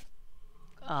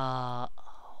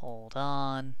 Hold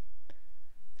on.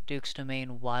 Duke's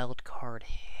Domain Wildcard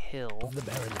Hill. The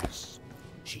Baroness.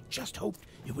 She just hoped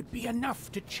it would be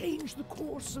enough to change the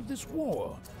course of this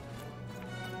war.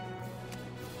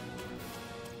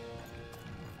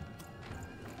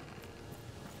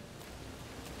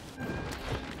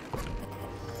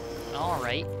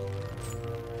 Alright.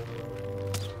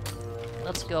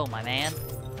 Let's go, my man.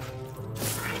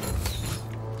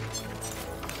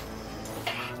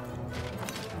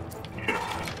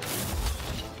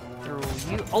 Through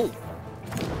you. Oh!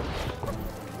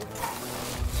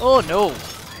 Oh no!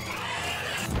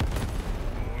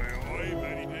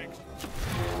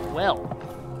 Well.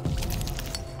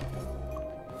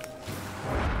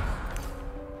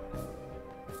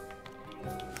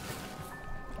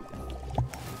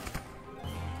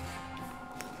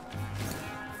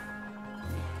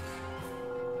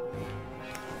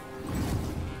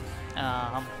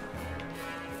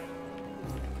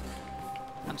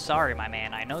 I'm sorry, my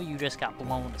man. I know you just got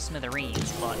blown to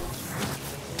smithereens, but...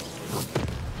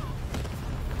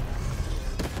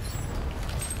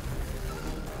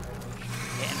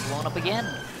 Getting blown up again.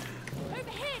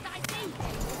 Overhead, I see.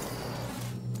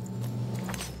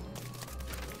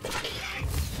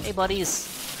 Hey, buddies.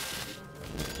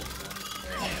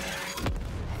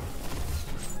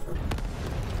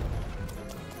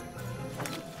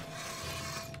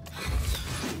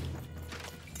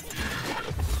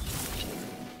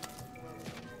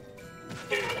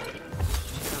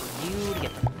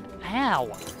 Ow!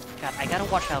 God, I gotta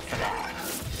watch out for that.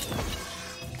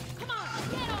 Come on,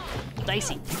 get on.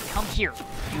 Dicey, come here.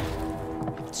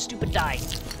 You stupid die.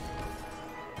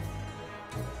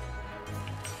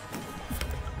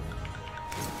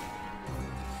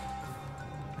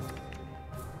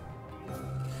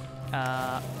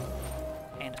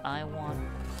 And I want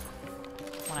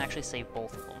to actually save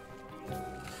both of them.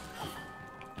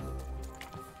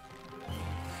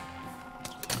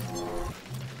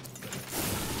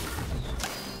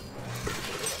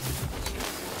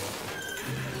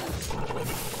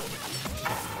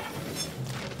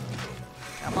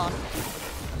 Come on.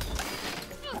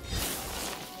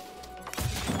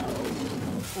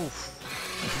 Oof.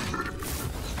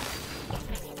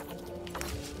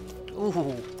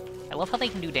 Ooh. I love how they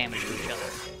can do damage to each other.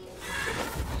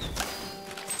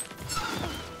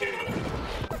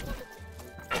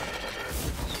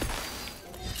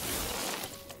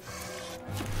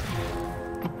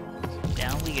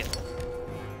 Down we go.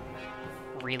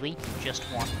 Really? Just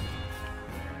one?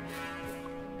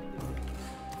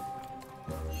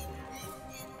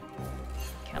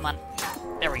 Come on.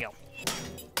 There we go.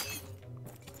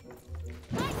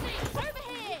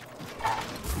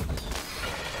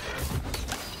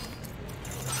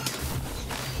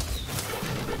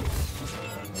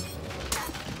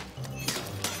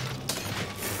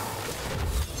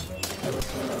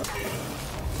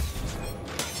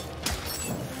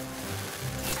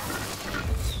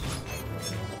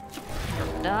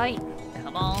 Die.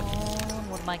 Come on.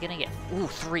 What am I gonna get? Ooh,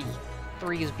 3.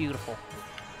 3 is beautiful.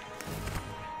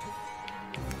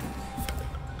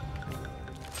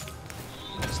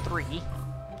 This 3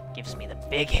 gives me the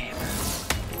big hammer.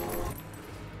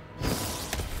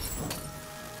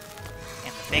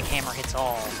 And the big hammer hits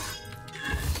all.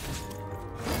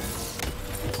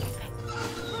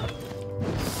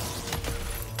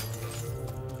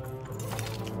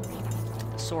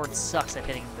 Sword sucks at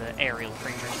hitting the aerial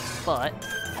creatures, but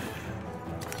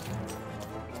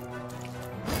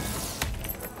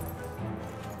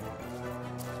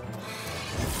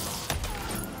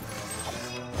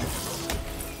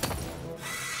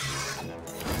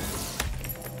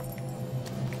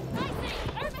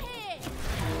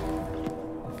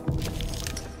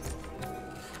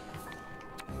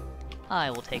I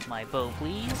will take my bow,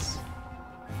 please.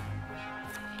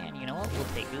 And you know what? We'll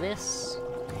take this.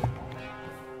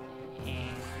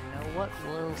 What?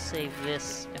 We'll save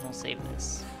this, and we'll save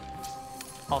this.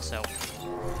 Also,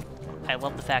 I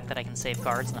love the fact that I can save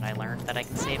cards, and then I learned that I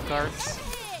can save cards.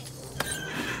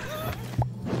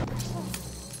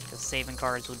 Because saving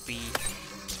cards would be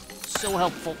so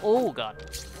helpful. Oh, God.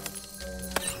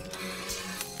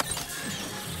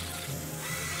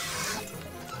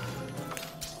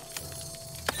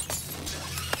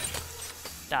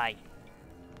 Die.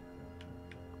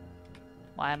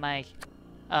 Why am I...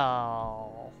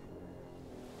 Oh...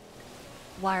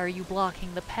 Why are you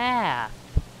blocking the path?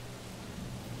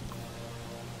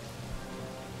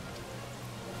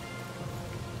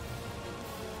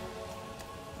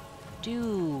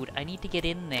 Dude, I need to get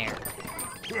in there.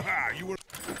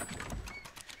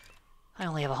 I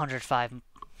only have 105.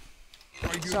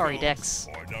 Sorry, Dex.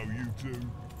 I know you do.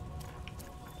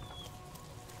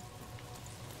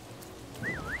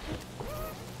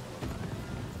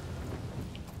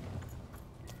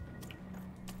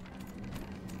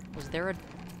 Was there a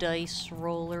dice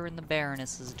roller in the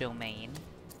Baroness's domain?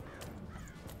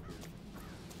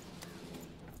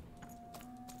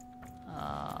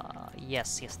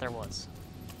 Yes, there was.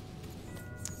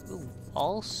 Ooh,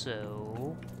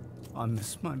 also... I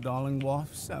miss my darling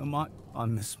wife so much. I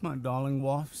miss my darling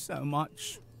wife so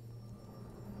much.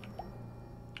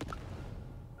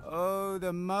 Oh,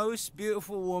 the most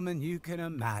beautiful woman you can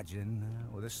imagine,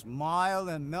 with a smile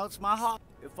that melts my heart.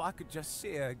 If I could just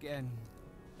see her again,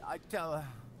 I'd tell her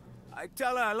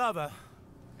I love her,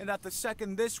 and that the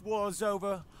second this war's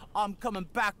over, I'm coming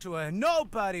back to her.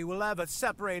 Nobody will ever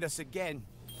separate us again.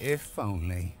 If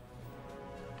only.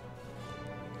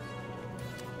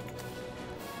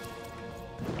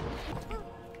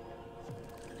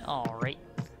 Alright.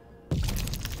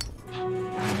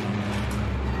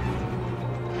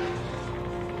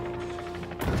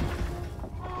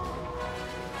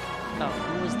 Oh,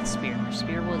 who was the spear?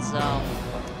 Spear was,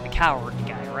 the coward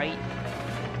guy, right?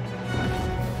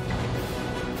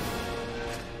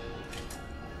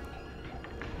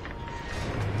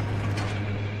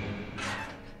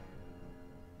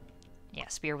 Yeah,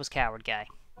 Spear was coward guy.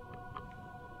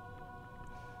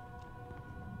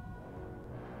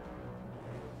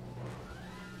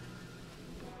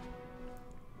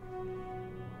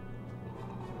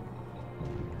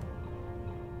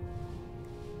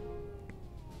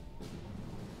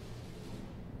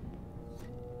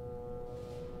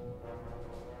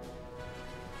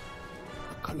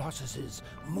 Colossuses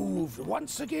moved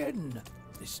once again,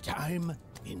 this time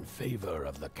in favor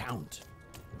of the Count.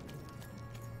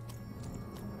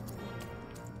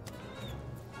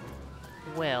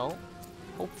 Well,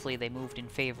 hopefully they moved in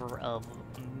favor of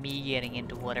me getting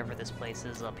into whatever this place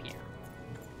is up here.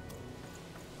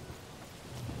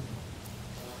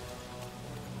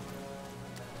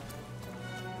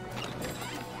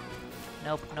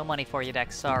 Nope, no money for you,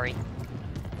 Dex, sorry.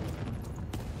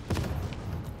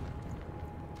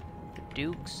 The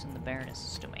Dukes and the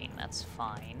Baroness's domain, that's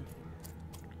fine.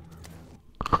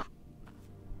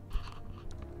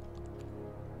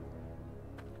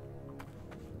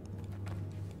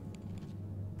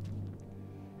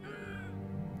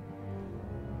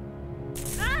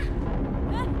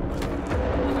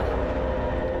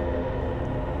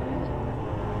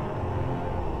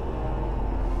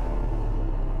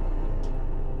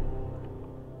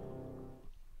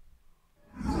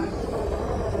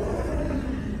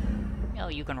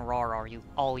 You can roar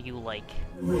all you like.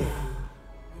 Well,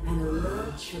 an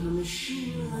alert from a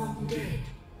machine long dead.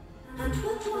 And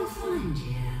what do I find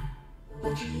here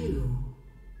but you?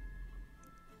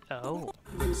 Oh.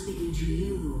 I'm speaking to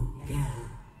you, girl.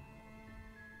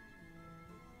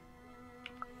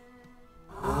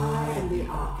 I am the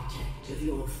architect of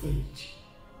your fate.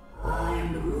 I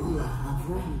am the ruler of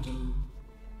random.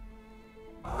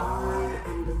 I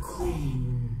am the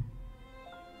queen.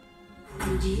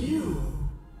 And you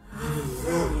are a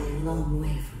very long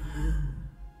way from home,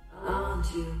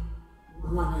 aren't you,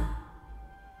 Wanna?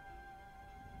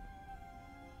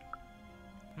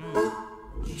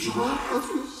 Did you have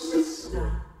a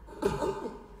sister?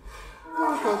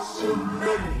 I have so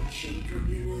many children,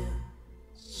 you know.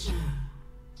 So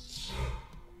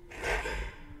many.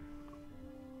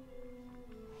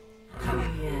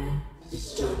 Coming here,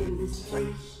 disturbing this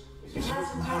place, it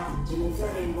hasn't happened in a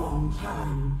very long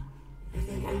time. I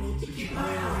think I need to keep my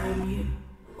eye on you.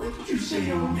 What did you say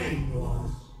your name was?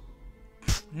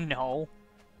 No.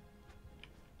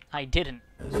 I didn't.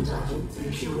 And I don't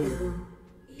think you will.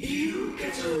 You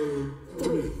get a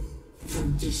thrill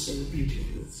from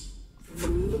disobedience.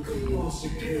 From looking your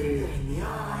superior in the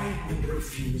eye and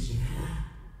refusing her.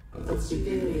 But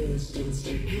superiors don't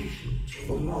stay patient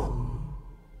for long.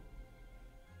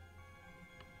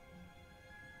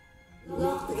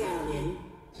 Lock the girl in.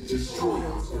 Destroy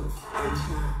yourself and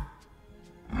her.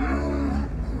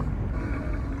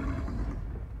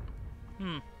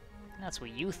 That's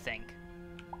what you think.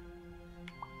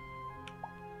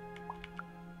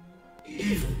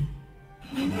 Even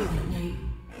I know that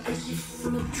name as if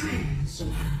from a dream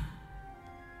somehow.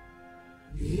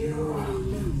 You are a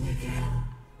lonely girl,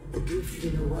 adrift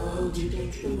in a world you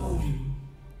don't belong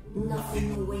in.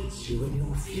 Nothing awaits you in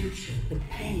your future but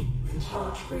pain and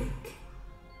heartbreak.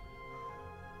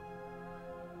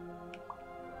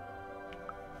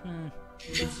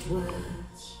 Just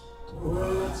words.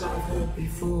 Words I've heard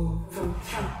before from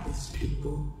countless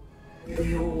people.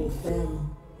 They all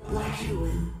fell like you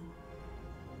will.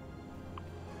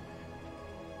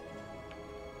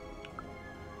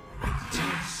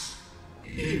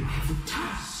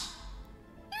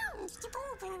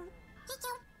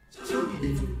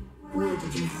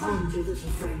 found your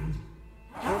little friend?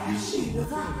 Have you seen the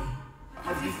valley?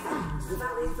 Have you found the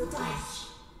valley of the dice?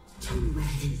 Tell me where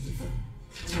it is, Ethan.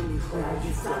 Tell me where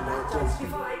you found that dice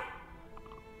before I...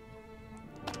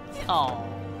 Oh.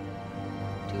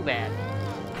 Too bad.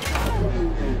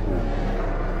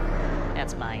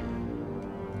 That's mine.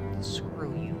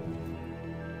 Screw you.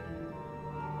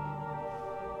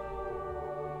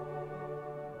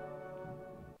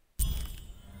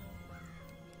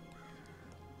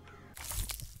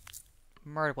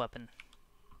 Murder weapon.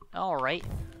 Alright.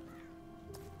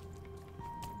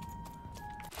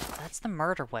 That's the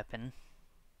murder weapon.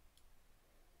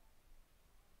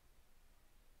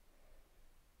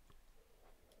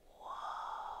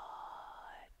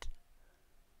 What?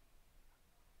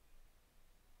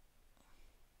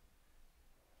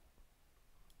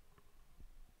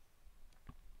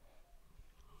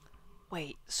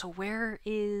 Wait, so where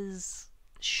is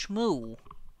Shmoo?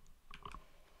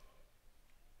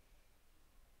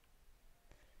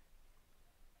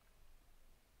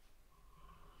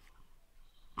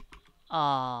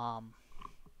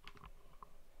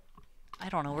 I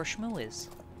don't know where Shmoo is.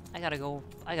 I gotta go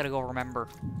remember.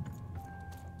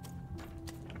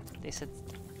 They said...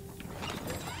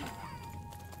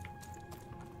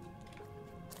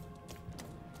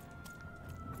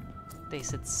 They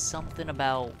said something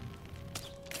about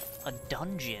a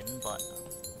dungeon, but...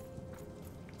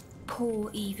 Poor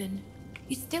Even.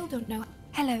 You still don't know...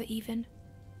 Hello, Even.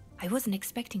 I wasn't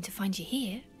expecting to find you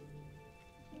here.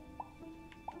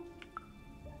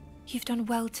 You've done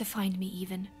well to find me,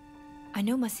 Even. I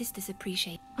know my sisters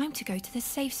appreciate. I'm to go to the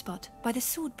safe spot by the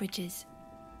sword bridges.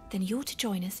 Then you're to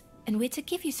join us, and we're to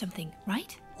give you something,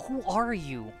 right? Who are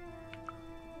you?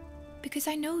 Because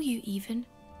I know you, Even,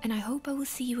 and I hope I will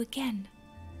see you again.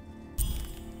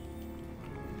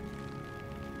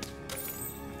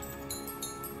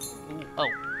 Ooh, oh,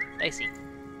 I see.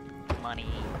 Money.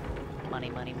 Money,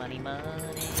 money, money, money.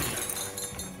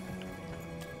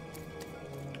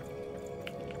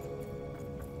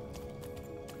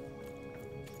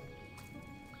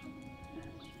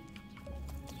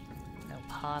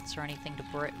 Pots or anything to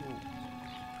break. Ooh,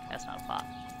 that's not a pot.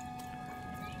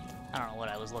 I don't know what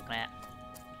I was looking at.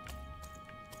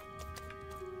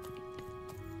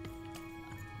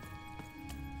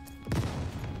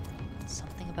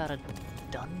 Something about a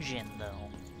dungeon, though.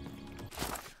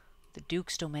 The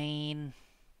Duke's Domain.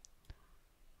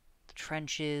 The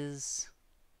trenches.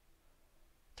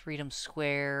 Threedom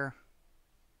Square.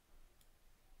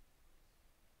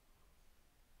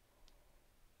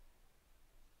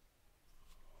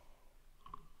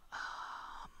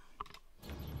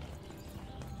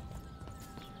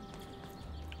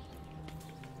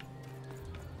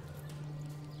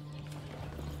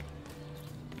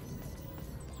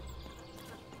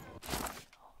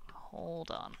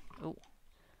 Hold on. Ooh.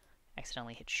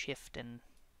 Accidentally hit shift and...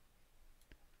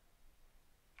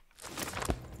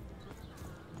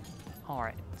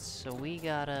 Alright, so we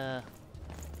gotta...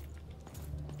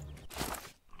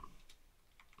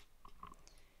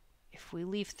 If we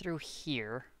leave through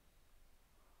here...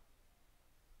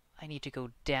 I need to go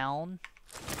down...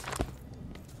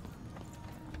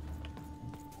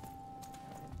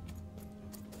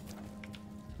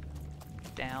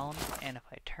 down, and if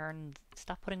I turn...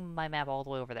 Stop putting my map all the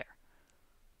way over there.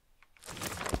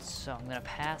 So I'm gonna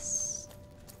pass...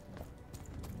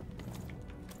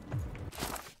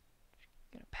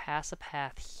 Gonna pass a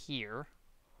path here.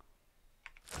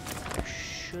 There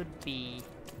should be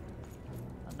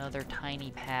another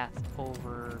tiny path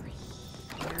over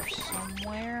here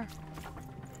somewhere.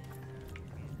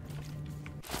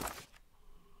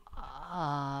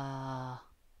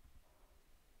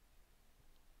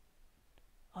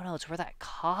 Oh no, it's where that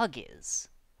cog is.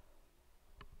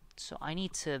 So I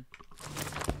need to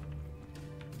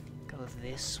go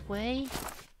this way?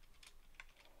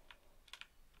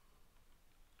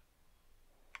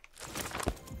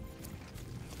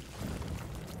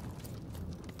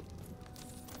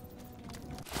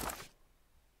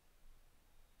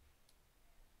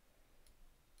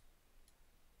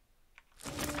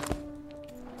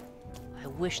 I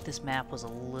wish this map was a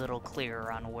little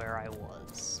clearer on where I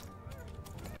was.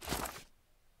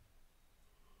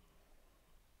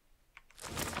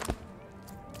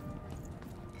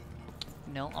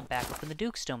 No, I'm back up in the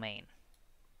Duke's Domain.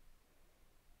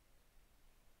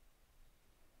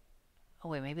 Oh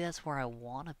wait, maybe that's where I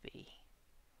want to be.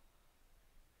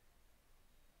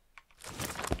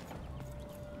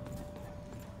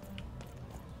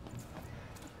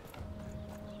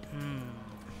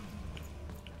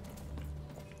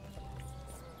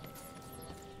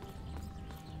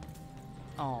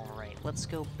 Alright, let's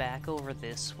go back over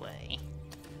this way.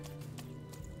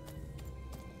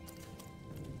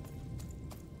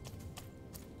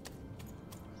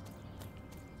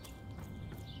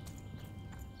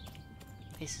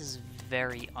 This is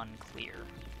very unclear.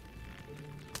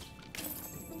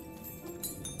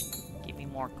 Give me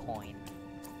more coin.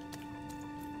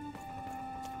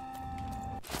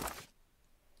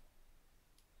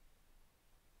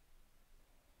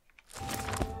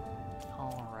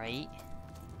 Alright.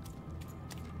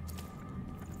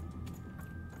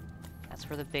 That's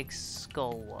where the big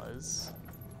skull was.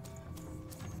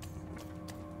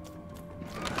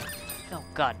 Oh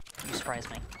god, you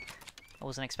surprised me. I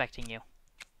wasn't expecting you.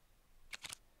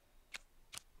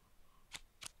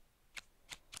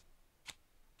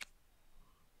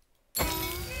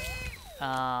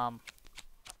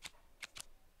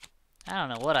 I don't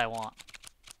know what I want.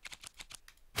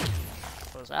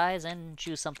 Close eyes and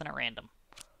choose something at random.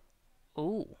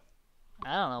 Ooh.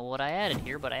 I don't know what I added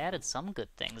here, but I added some good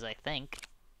things, I think.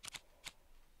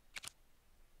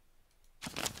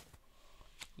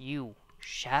 You.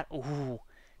 Ooh.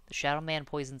 The Shadow Man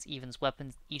poisons Even's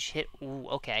weapons each hit. Ooh,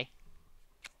 okay.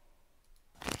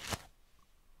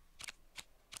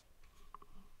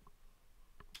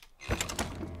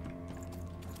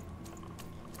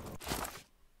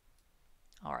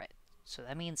 Alright, so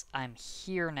that means I'm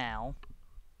here now.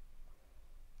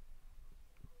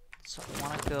 So I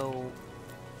want to go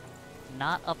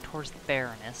not up towards the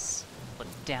Baroness, but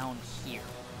down here.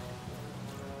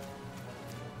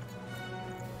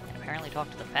 And apparently talk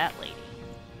to the fat lady.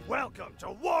 Welcome to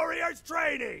Warriors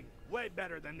Training! Way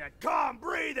better than that calm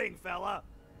breathing, fella!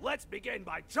 Let's begin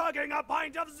by chugging a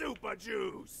pint of Zupa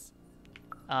juice!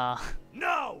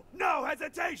 No! No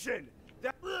hesitation!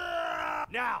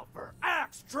 Now for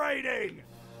axe training!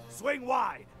 Swing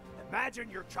wide.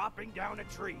 Imagine you're chopping down a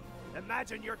tree.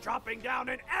 Imagine you're chopping down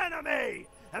an enemy!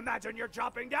 Imagine you're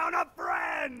chopping down a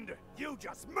friend! You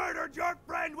just murdered your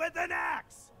friend with an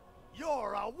axe!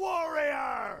 You're a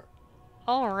warrior!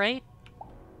 Alright.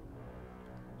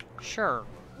 Sure.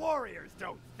 Warriors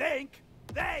don't think,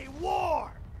 they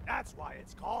war! That's why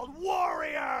it's called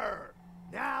Warrior!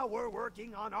 Now we're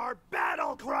working on our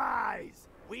battle cries!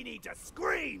 We need to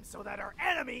scream so that our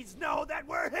enemies know that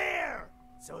we're here!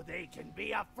 So they can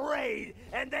be afraid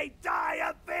and they die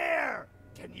of fear!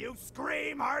 Can you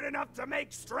scream hard enough to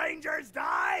make strangers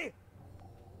die?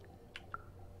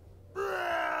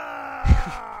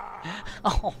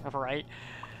 Alright.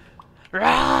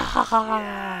 Yes!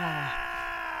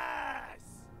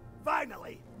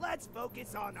 Finally, let's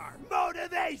focus on our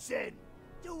motivation!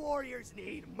 Do warriors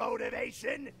need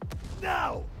motivation?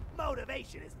 No!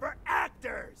 Motivation is for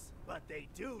actors! But they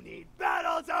do need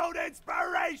battle zone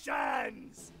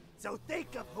inspirations! So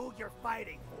think of who you're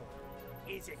fighting for.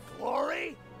 Is it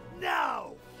glory?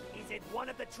 No! Is it one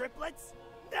of the triplets?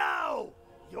 No!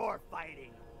 You're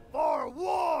fighting for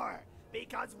war!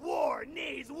 Because war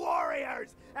needs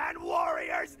warriors! And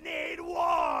warriors need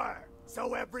war!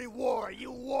 So every war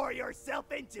you war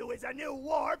yourself into is a new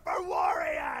war for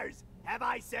warriors! Have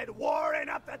I said war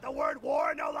enough that the word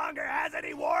war no longer has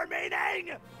any war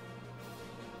meaning?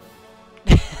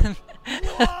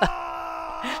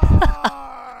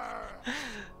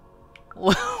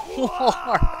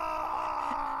 War!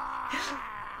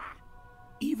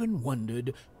 Even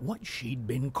wondered what she'd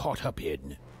been caught up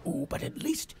in. Ooh, but at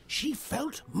least she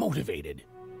felt motivated.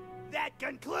 That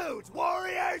concludes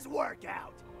Warriors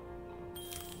Workout!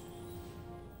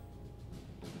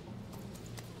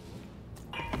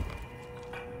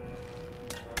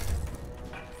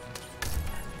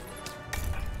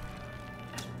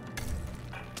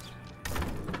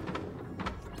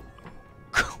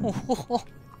 Cool.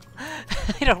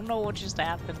 I don't know what just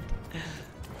happened.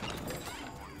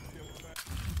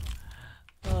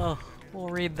 Oh, we'll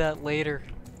read that later.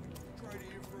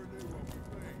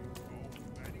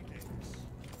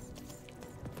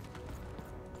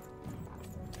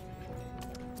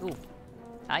 Ooh.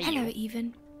 Hi, Hello, you.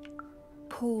 Even.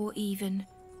 Poor Even.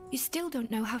 You still don't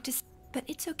know how to but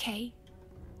it's okay.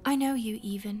 I know you,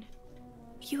 Even.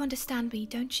 You understand me,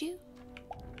 don't you?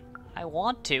 I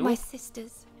want to. My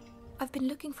sisters. I've been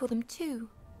looking for them too.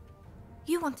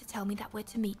 You want to tell me that we're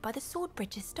to meet by the sword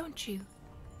bridges, don't you?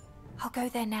 I'll go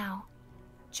there now.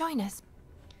 Join us.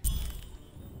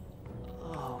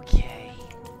 Okay.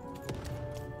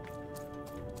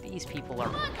 These people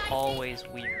are always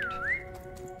weird.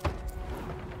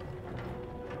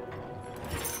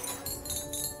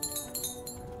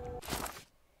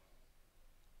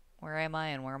 Where am I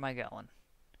and where am I going?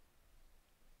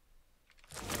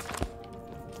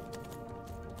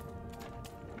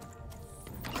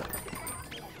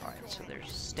 Alright, so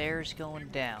there's stairs going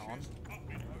down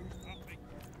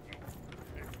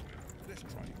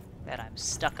that I'm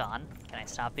stuck on. Can I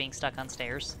stop being stuck on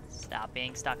stairs? Stop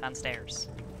being stuck on stairs.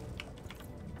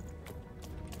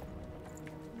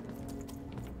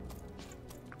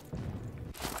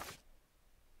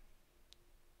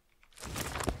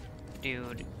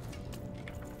 Dude.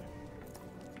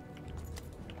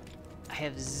 I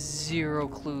have zero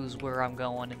clues where I'm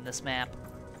going in this map.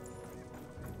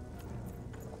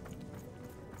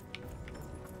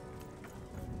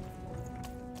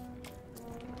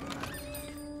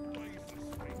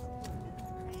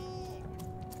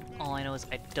 All I know is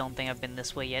I don't think I've been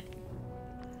this way yet.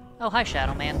 Oh, hi,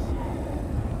 Shadow Man.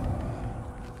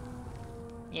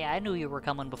 Yeah, I knew you were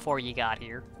coming before you got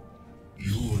here.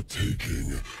 You're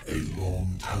taking a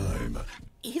long time.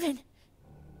 Even...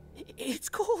 it's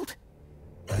cold.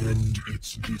 And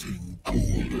it's getting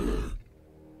colder.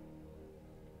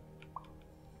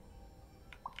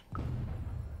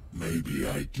 Maybe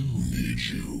I do need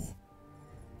you.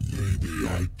 Maybe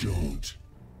I don't.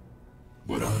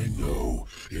 But I know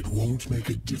it won't make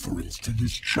a difference to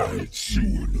this child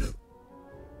soon.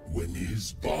 When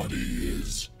his body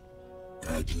is,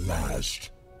 at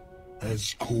last,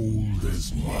 as cold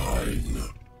as mine.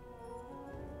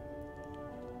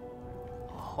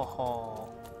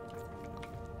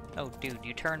 Oh, dude,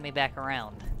 you turned me back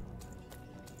around.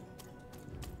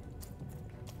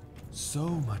 So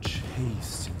much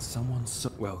haste in someone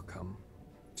so... Welcome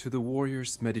to the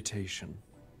warrior's meditation.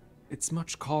 It's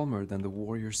much calmer than the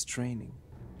warrior's training.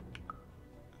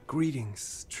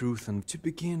 Greetings, truth, and to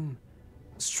begin,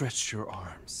 stretch your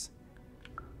arms.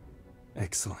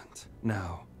 Excellent.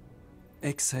 Now,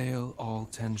 exhale all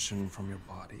tension from your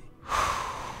body.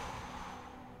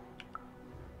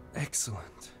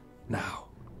 Excellent. Now,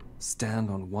 stand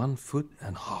on one foot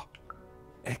and hop.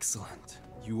 Excellent.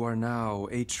 You are now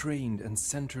a trained and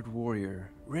centered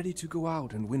warrior, ready to go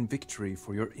out and win victory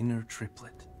for your inner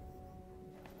triplet.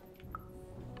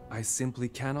 I simply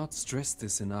cannot stress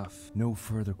this enough. No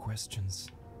further questions.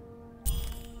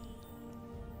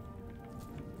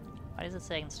 Why does it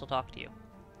say I can still talk to you?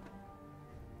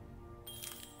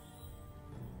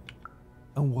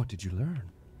 And what did you learn?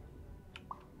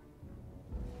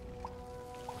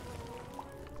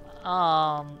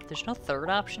 There's no third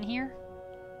option here?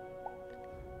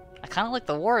 I kind of like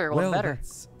the warrior one better. Well,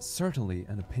 that's certainly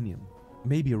an opinion.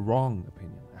 Maybe a wrong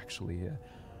opinion, actually.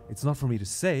 It's not for me to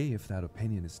say if that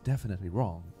opinion is definitely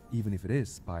wrong, even if it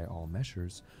is, by all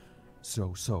measures,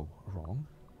 so wrong.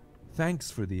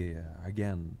 Thanks for the,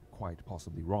 again, quite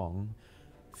possibly wrong,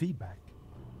 feedback.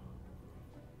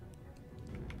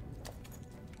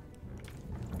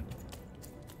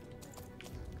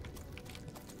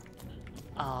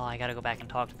 Oh, I gotta go back and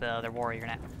talk to the other warrior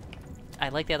now. I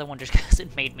like the other one just because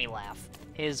it made me laugh.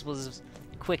 His was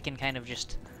quick and kind of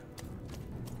just...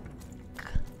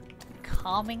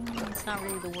 calming, it's not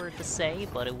really the word to say,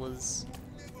 but it was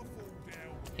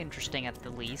interesting at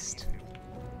the least.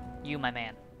 You, my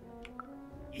man.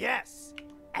 Yes,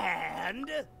 and...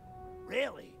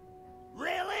 Really?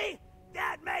 Really?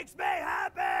 That makes me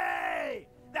happy!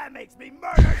 That makes me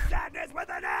murder sadness with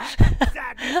an F!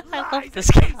 Sadness lies in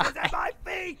pieces at my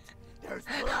feet! There's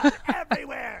blood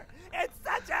everywhere! It's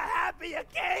such a happy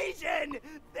occasion!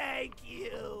 Thank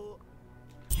you!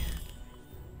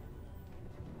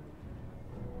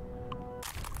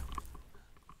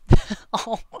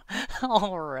 Oh,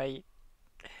 alright.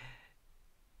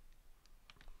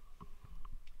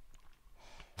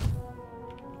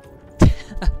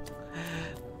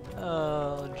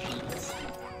 Oh, jeez.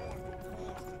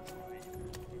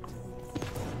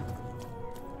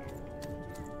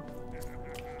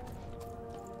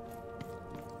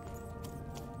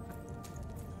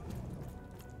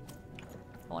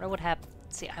 I wonder what happens.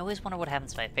 See, I always wonder what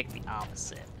happens if I pick the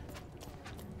opposite.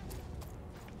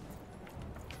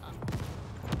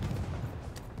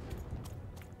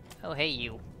 Oh, hey,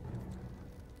 you.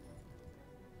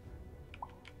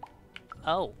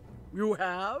 Oh. You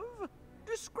have?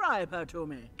 Describe her to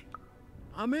me.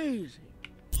 Amazing.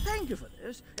 Thank you for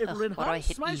this. It will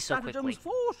enhance my stratagems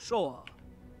for sure.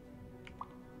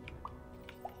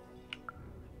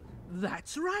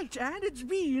 That's right, and it's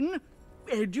been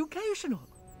educational.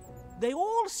 They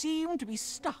all seem to be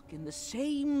stuck in the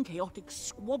same chaotic,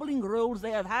 squabbling roles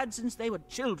they have had since they were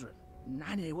children.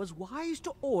 Nanny was wise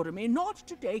to order me not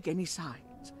to take any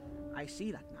sides. I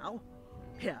see that now.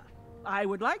 Here, I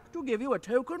would like to give you a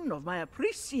token of my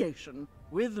appreciation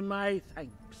with my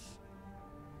thanks.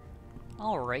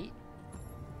 Alright.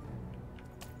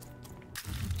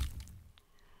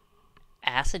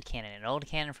 Acid Cannon. An old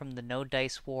cannon from the No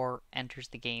Dice War enters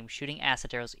the game. Shooting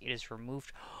acid arrows, it is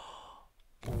removed.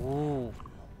 Ooh.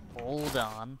 Hold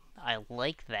on. I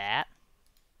like that.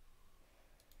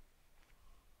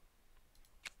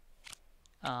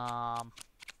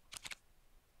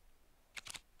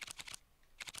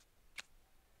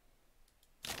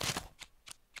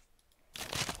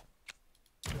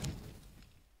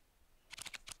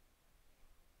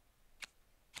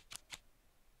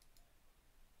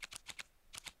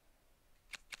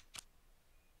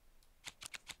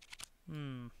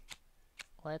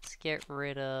 let's get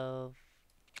rid of...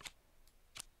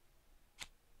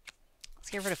 Let's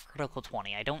get rid of critical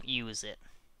 20. I don't use it.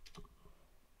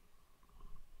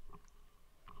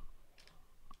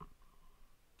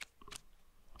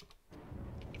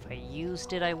 If I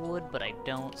used it, I would, but I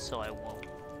don't, so I won't.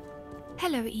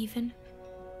 Hello, Even.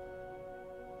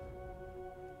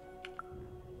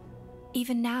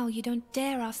 Even now, you don't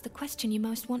dare ask the question you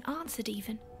most want answered,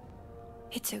 Even.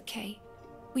 It's okay.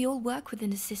 We all work within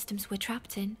the systems we're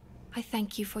trapped in. I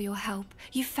thank you for your help.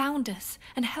 You found us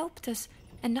and helped us,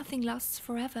 and nothing lasts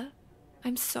forever.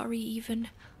 I'm sorry, Even.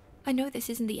 I know this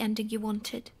isn't the ending you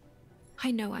wanted.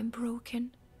 I know I'm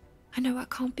broken. I know I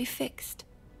can't be fixed.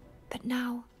 But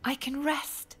now, I can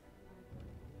rest.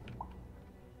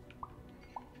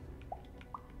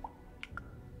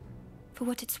 For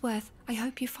what it's worth, I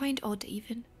hope you find Odd,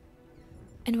 Even.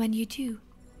 And when you do,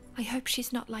 I hope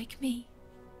she's not like me.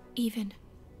 Even.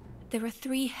 There are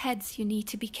 3 heads you need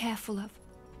to be careful of,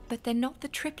 but they're not the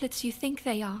triplets you think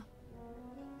they are.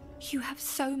 You have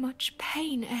so much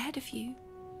pain ahead of you.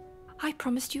 I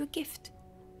promised you a gift.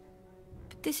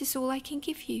 But this is all I can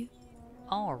give you.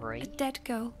 Alright. A dead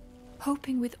girl,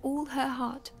 hoping with all her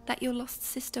heart that your lost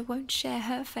sister won't share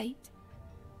her fate.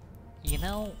 You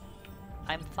know,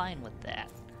 I'm fine with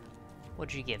that.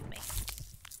 What'd you give me?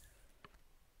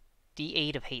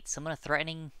 D8 of hate. Summon a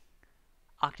threatening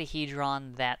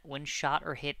octahedron that, when shot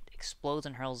or hit, explodes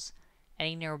and hurls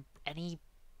any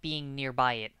being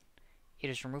nearby it. It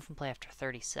is removed from play after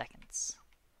 30 seconds.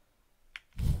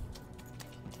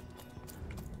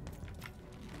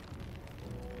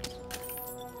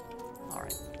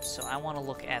 Alright, so I want to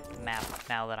look at the map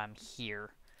now that I'm here.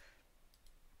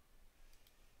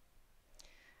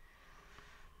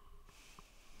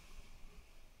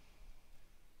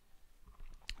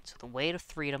 So the way to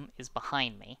Threedom is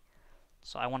behind me.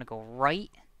 So I want to go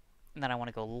right, and then I want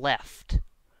to go left.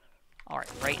 Alright,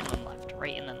 right and then left,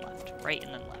 right and then left, right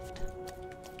and then left.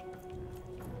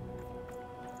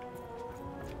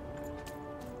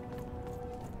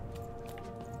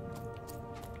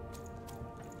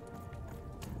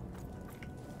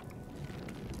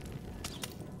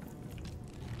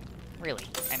 Really?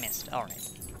 I missed. Alright.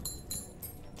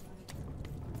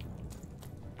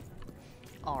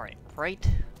 Alright, right.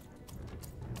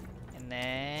 And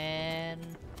then...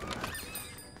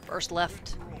 first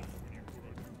left.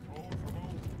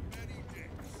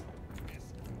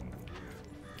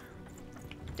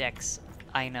 Dex,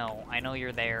 I know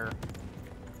you're there.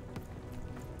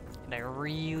 And I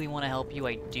really want to help you,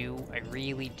 I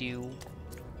really do.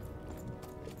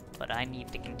 But I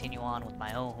need to continue on with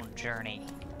my own journey.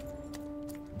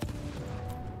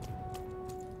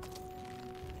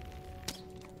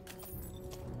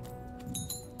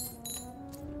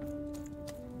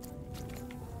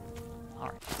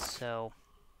 Alright, so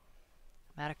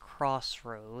I'm at a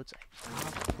crossroads. I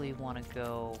probably want to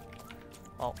go...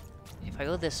 well, if I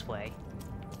go this way...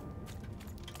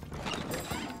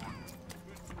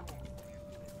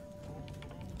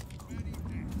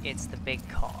 it's the big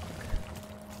cog.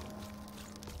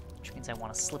 Which means I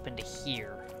want to slip into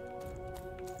here.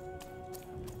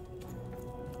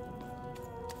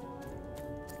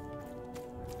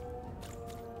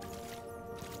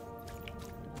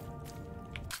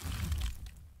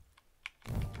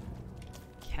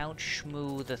 Count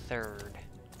Shmoo the Third.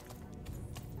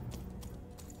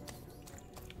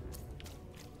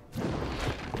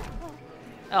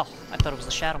 Oh, I thought it was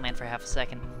the Shadow Man for half a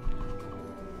second.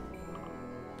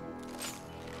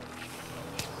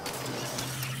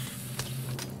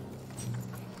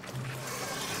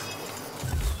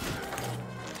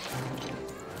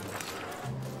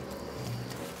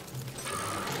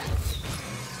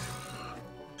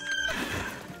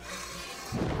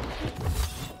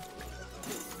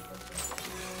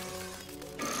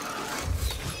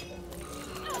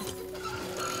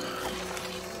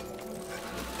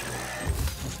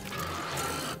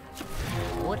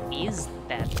 What is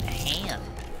that hand?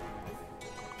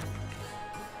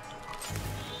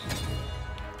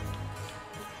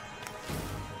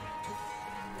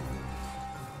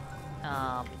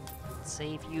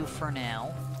 Save you for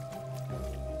now.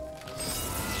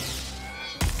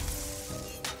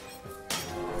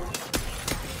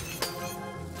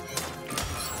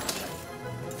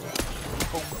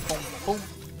 Boom, boom, boom.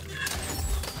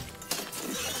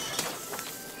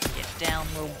 Get down,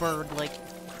 little bird-like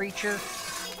creature.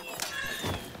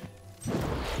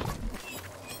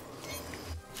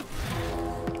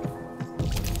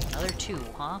 Another 2,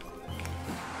 huh?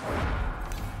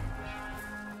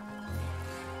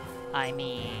 I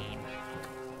mean,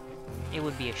 it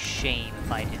would be a shame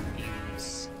if I didn't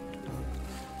use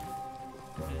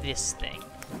this thing.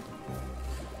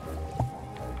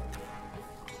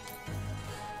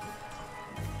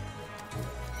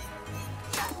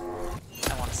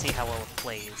 see how well it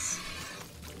plays.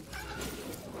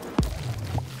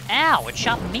 Ow! It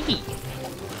shot me!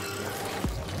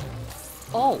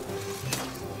 Oh!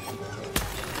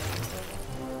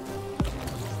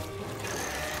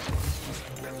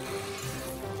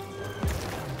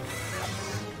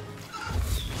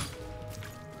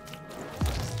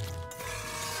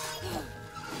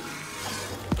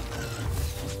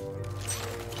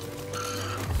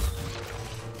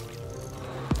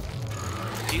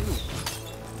 Dude.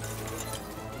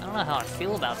 I don't know how I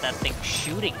feel about that thing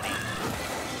shooting me.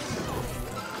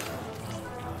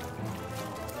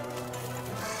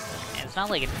 And it's not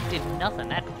like it did nothing.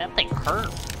 That thing hurt.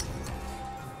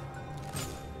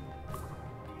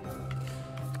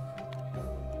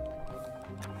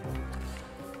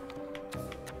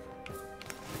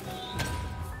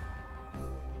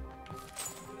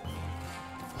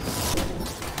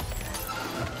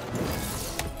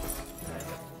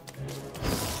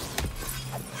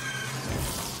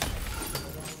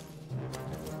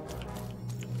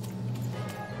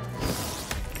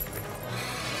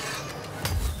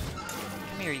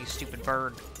 Come here, you stupid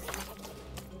bird.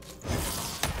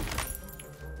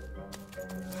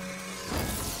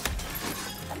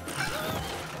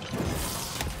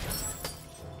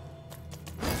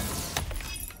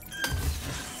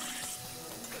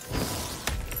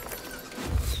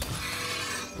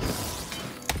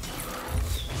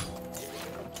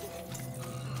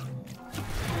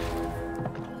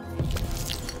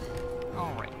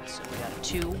 Alright, so we got a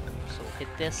 2, so we'll hit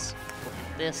this, we'll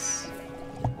hit this.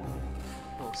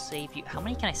 We'll save you. How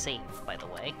many can I save, by the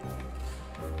way?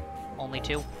 Only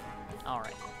 2?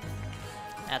 Alright.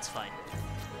 That's fine.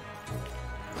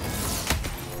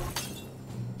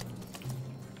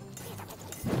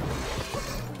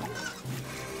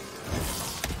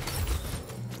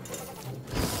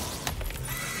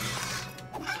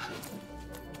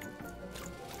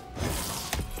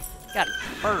 God,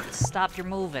 birds, stop your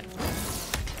moving.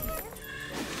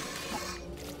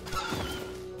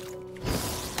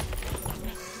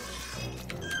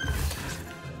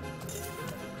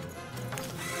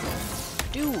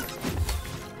 Dude,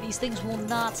 these things will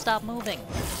not stop moving.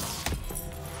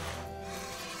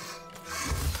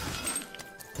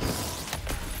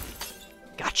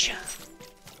 Gotcha.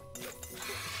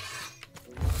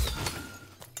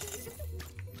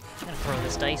 I'm gonna throw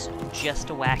this dice just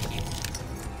to whack you.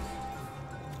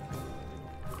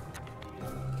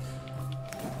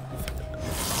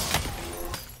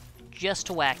 Just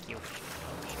to whack you.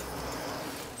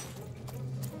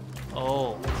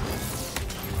 Oh.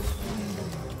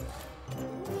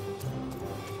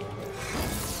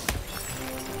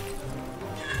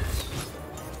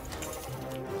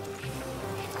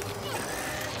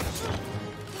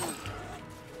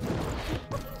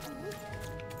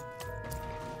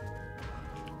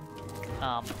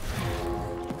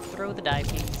 Throw the die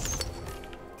piece.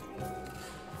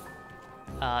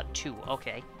 2,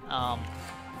 okay.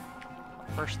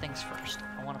 First things first.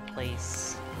 I want to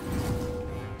place...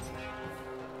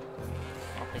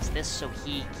 I'll place this so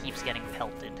he keeps getting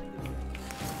pelted.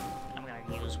 I'm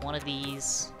gonna use one of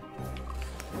these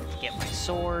to get my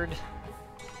sword.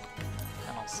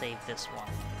 And I'll save this one.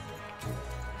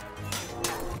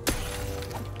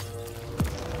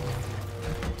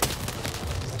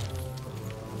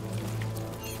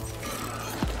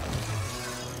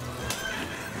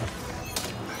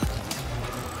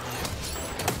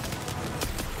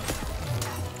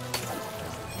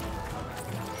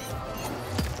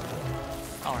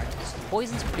 Alright, so the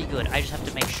poison's pretty good. I just have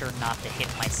to make sure not to hit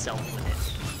myself with it.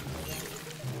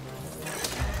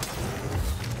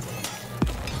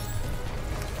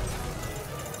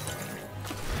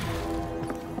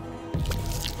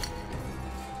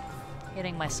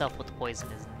 Hitting myself with the poison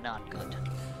is not good.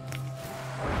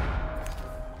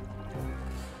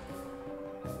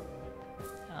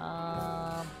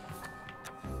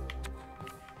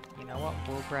 You know what?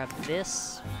 We'll grab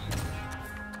this.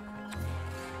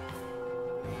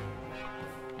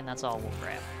 And that's all we'll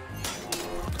grab.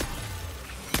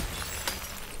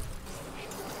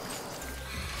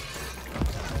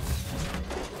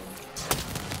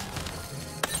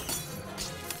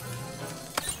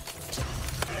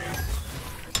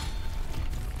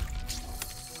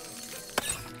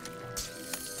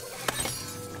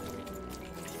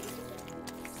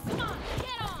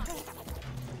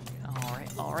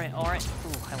 Alright.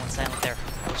 Ooh, I went silent there.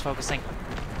 I was focusing.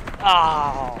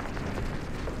 Oh!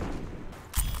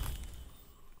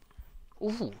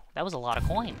 Ooh, that was a lot of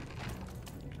coin.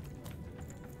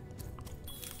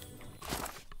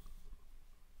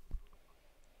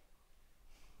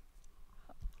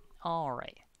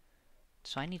 Alright.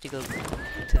 So I need to go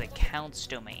to the Count's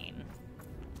domain.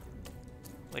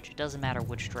 which it doesn't matter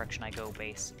which direction I go,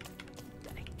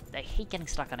 I hate getting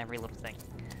stuck on every little thing.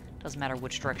 Doesn't matter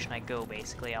which direction I go,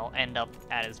 basically, I'll end up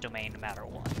at his domain no matter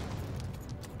what.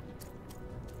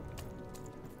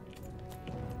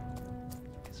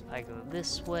 So if I go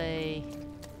this way...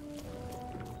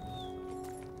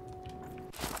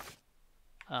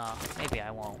 maybe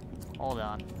I won't. Hold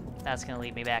on. That's gonna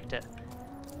lead me back to...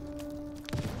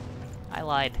 I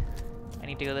lied. I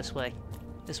need to go this way.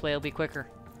 This way will be quicker.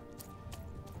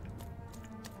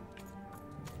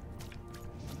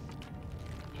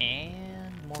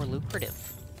 And more lucrative.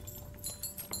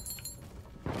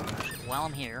 While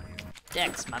I'm here,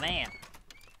 Dex, my man.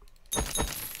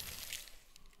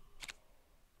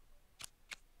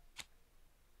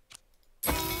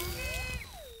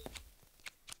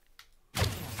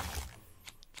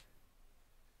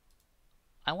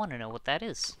 I want to know what that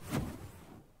is.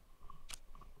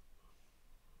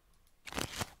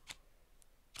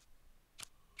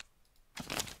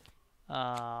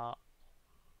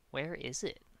 Where is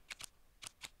it?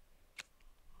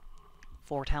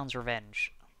 Four Towns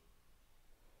Revenge.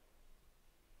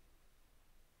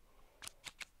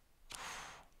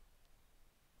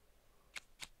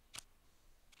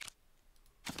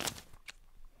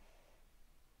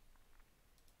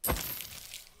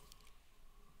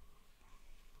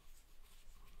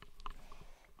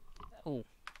 Oh,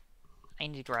 I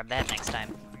need to grab that next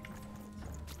time.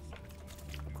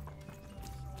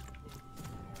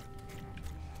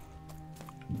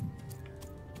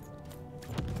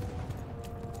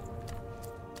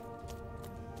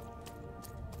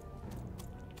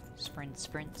 Sprint,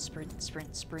 sprint, sprint,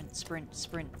 sprint, sprint, sprint,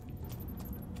 sprint.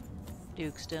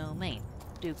 Duke's domain,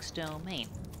 Duke's domain.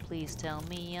 Please tell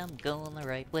me I'm going the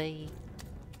right way.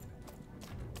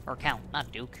 Or Count,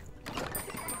 not Duke.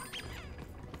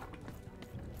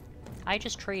 I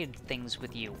just traded things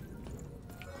with you.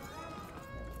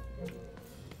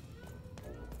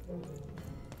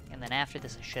 And then after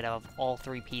this I should have all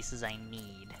 3 pieces I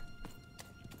need.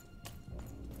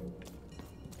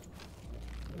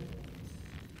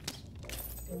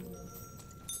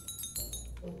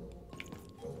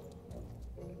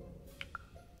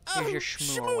 Here's your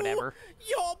shmoo or whatever.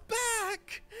 You're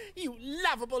back! You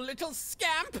lovable little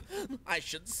scamp! I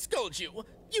should scold you.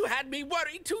 You had me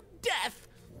worried to death.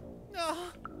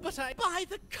 But I by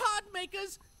the card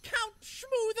makers, Count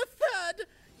Shmoo the Third.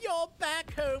 You're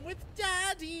back home with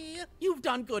Daddy. You've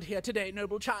done good here today,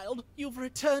 noble child. You've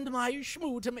returned my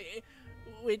Shmoo to me,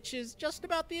 which is just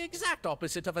about the exact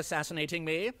opposite of assassinating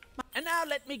me. And now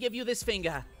let me give you this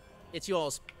finger. It's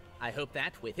yours. I hope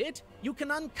that, with it, you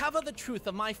can uncover the truth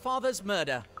of my father's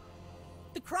murder.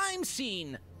 The crime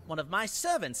scene. One of my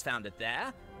servants found it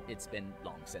there. It's been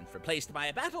long since replaced by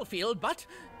a battlefield, but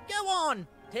go on,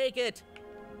 take it.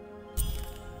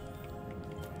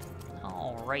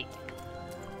 All right.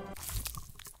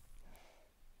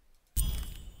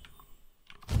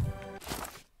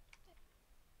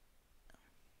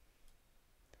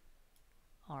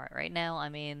 All right, right now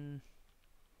I'm in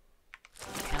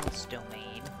Count's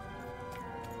domain.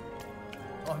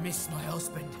 I miss my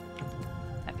husband.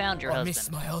 I found your husband. I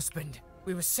miss my husband.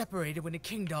 We were separated when the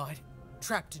king died,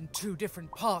 trapped in 2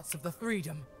 different parts of the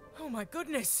Threedom. Oh my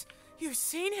goodness, you've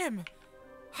seen him.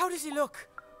 How does he look?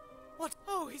 What?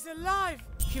 Oh, he's alive.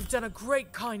 You've done a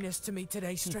great kindness to me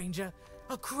today, stranger.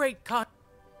 A great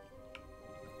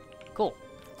Cool.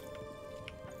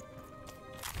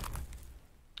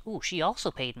 Ooh, she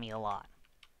also paid me a lot.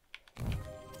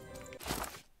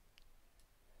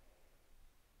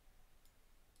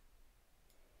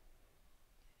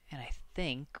 And I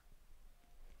think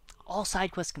all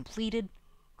side quests completed.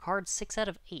 Card 6 out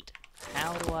of 8.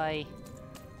 How do I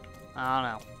don't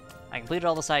know. I completed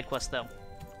all the side quests though.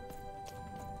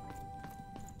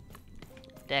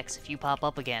 Dex, if you pop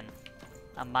up again,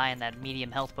 I'm buying that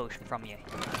medium health potion from you.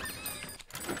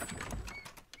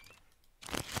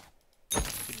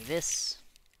 Give me this.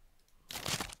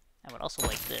 I would also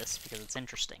like this because it's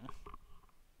interesting.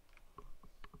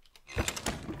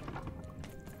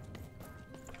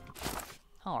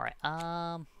 Alright,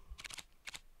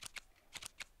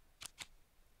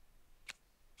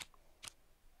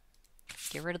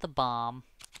 get rid of the bomb.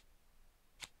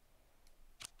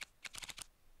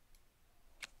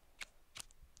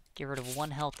 Get rid of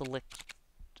 1 health elixir.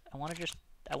 I want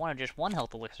just 1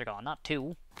 health elixir gone, not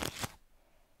 2.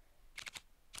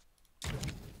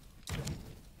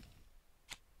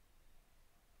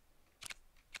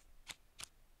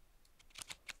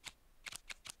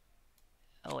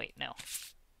 Oh wait, no.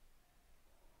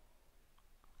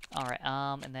 Alright,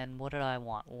 and then what did I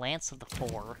want? Lance of the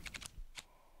 4.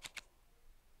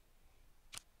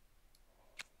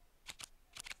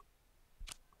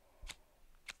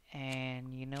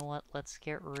 what? Let's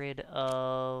get rid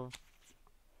of...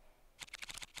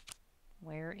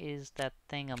 Where is that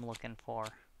thing I'm looking for?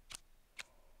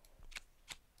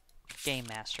 Game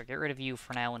Master. Get rid of you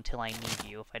for now until I need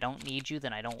you. If I don't need you,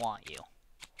 then I don't want you.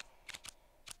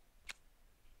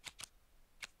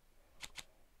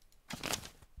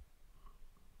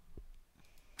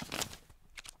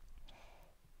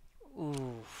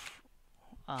 Oof.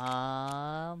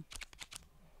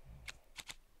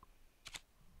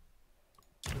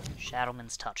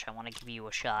 Shadowman's Touch. I want to give you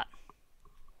a shot.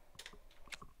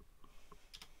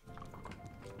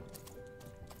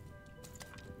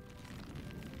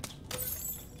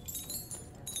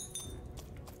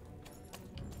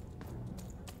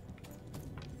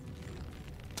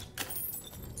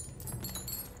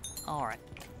 Alright.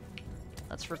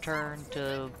 Let's return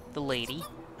to the lady.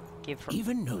 Give her...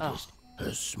 Even noticed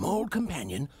her small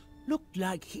companion looked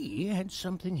like he had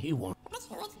something he wanted.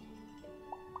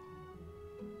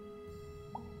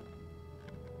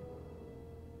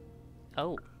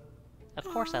 Oh. Of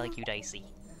course I like you, Dicey.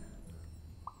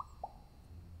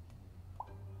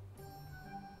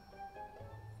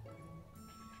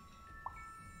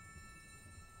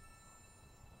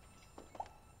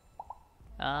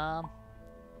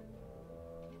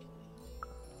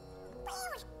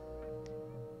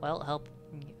 Well, help...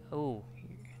 Oh.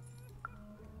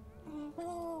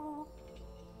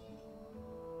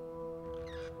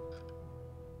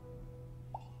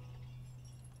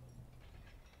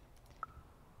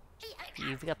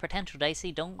 You've got potential,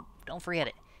 Dicey. Don't forget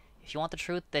it. If you want the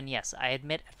truth, then yes. I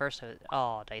admit at first.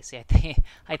 Oh, Dicey,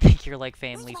 I think you're like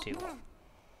family too.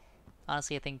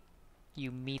 Honestly, I think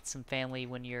you meet some family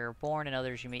when you're born, and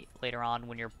others you meet later on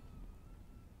when you're.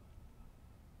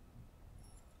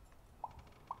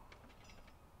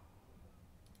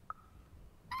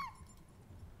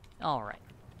 All right.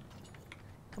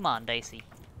 Come on, Dicey.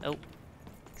 Oh,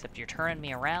 except you're turning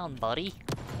me around, buddy.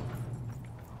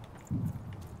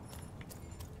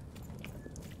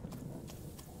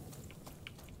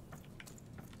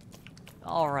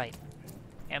 Alright.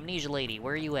 Amnesia Lady,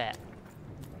 where are you at?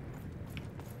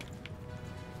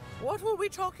 What were we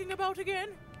talking about again?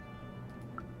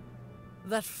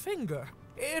 That finger.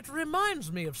 It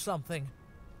reminds me of something.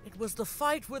 It was the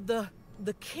fight with the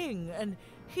king, and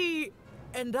he,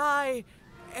 and I,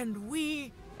 and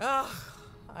we...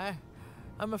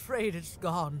 I'm afraid it's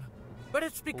gone. But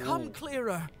it's become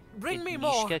clearer. Bring me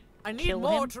more. I need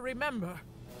more to remember.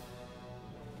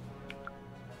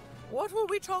 What were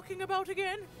we talking about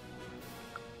again?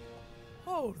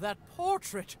 Oh, that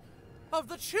portrait of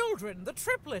the children, the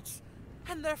triplets,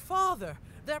 and their father,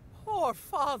 their poor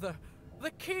father,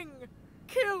 the king,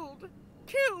 killed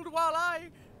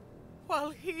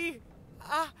while he,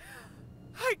 I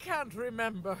can't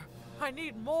remember. I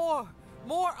need more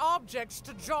objects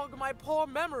to jog my poor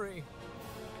memory.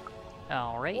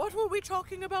 All right. What were we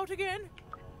talking about again?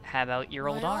 How about your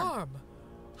old arm?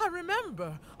 I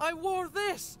remember. I wore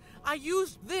this. I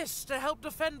used this to help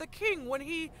defend the king when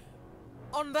he...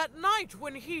 on that night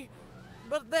when he...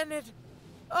 But then it...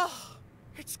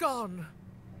 it's gone.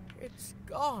 It's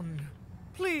gone.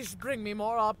 Please bring me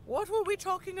more up. What were we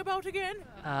talking about again?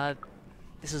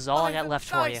 This is all I got left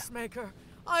for you. Dice Maker.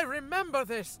 I remember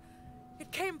this.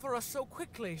 It came for us so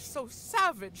quickly, so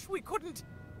savage. We couldn't...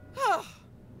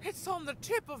 It's on the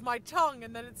tip of my tongue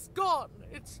and then it's gone.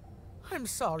 I'm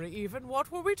sorry, Even.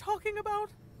 What were we talking about?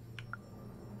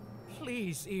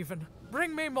 Please, Even,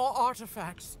 bring me more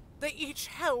artifacts. They each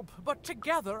help, but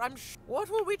together What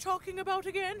were we talking about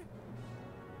again?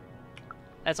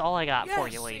 That's all I got yes, for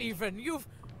you, lady. Even, you've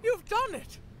done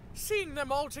it. Seeing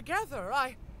them all together,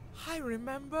 I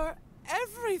remember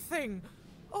everything.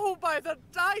 Oh, by the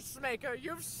Dice Maker,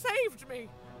 you've saved me.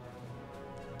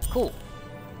 Cool.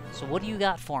 So what do you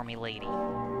got for me, lady?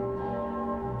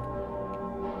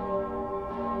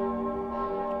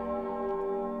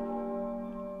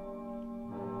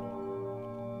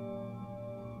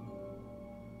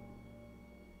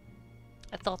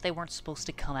 I thought they weren't supposed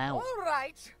to come out. All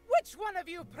right. Which one of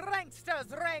you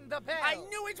pranksters rang the bell? I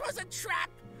knew it was a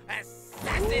trap!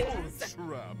 Assassins!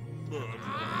 Trap,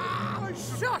 murderer.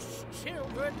 Shush,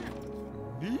 children!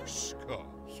 Nishka!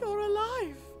 You're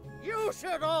alive! You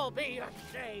should all be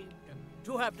ashamed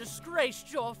to have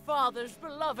disgraced your father's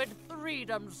beloved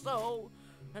Threedom so,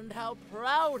 and how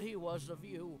proud he was of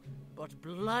you. But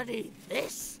bloody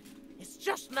this is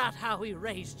just not how he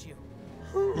raised you.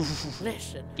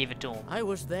 Listen. Give it to him. I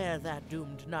was there that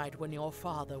doomed night when your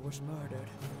father was murdered.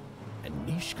 And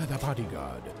Nishka the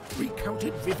bodyguard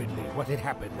recounted vividly what had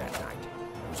happened that night.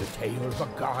 It was a tale of a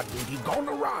god lady gone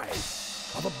awry,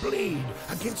 of a blade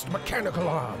against mechanical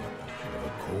arm, and of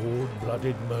a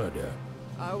cold-blooded murder.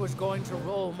 I was going to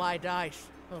roll my dice.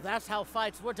 Well, that's how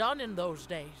fights were done in those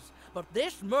days. But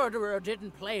this murderer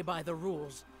didn't play by the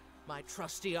rules. My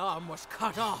trusty arm was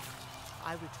cut off.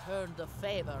 I returned the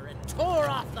favor and tore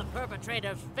off the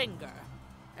perpetrator's finger.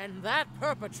 And that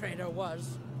perpetrator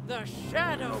was the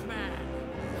Shadow Man.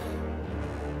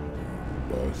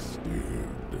 Busted.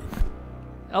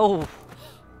 Oh.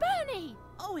 Bernie!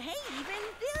 Oh, hey, Even,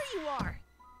 there you are.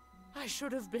 I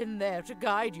should have been there to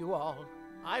guide you all.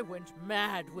 I went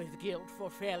mad with guilt for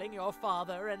failing your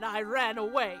father, and I ran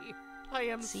away. I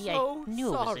am See, so I knew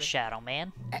sorry. it was the Shadow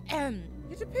Man.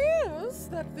 It appears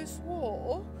that this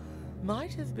war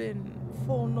might have been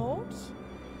for naught.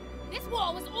 This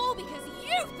war was all because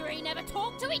you three never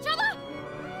talked to each other!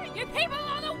 You people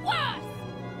are the worst!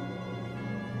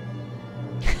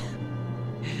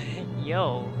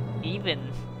 Yo,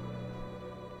 Even.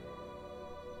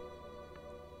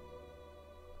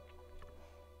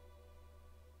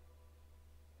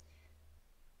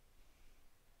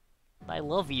 I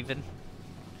love Even.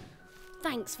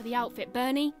 Thanks for the outfit,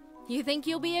 Bernie. You think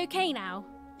you'll be okay now?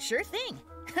 Sure thing.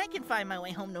 I can find my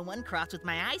way home to One Cross with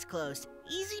my eyes closed.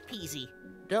 Easy peasy.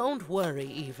 Don't worry,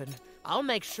 Even. I'll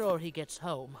make sure he gets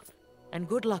home. And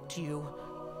good luck to you.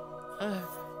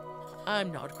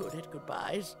 I'm not good at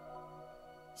goodbyes.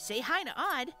 Say hi to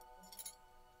Odd.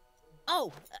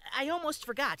 Oh, I almost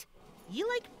forgot. You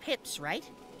like pips, right?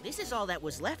 This is all that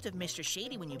was left of Mr.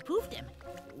 Shady when you poofed him.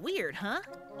 Weird, huh?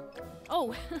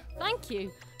 Oh, thank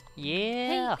you.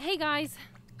 Yeah. Hey guys.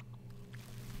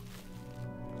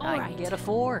 I can get a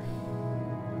 4.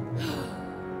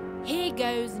 Here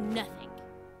goes nothing.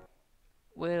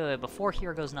 Wait, before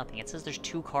here goes nothing. It says there's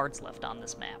 2 cards left on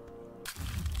this map.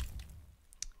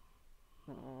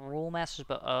 Rule Masters,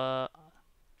 but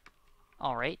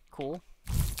alright, cool.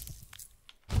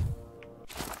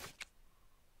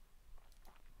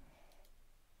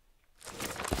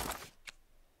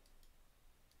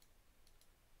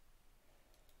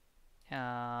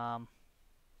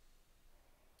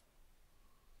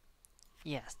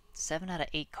 Yeah, 7 out of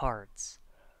 8 cards.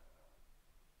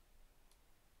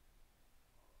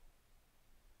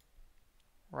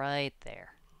 Right there.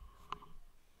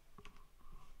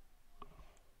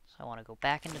 So I want to go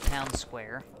back into town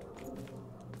square.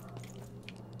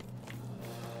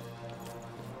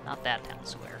 Not that town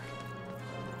square.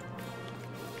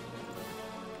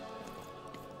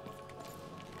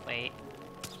 Wait.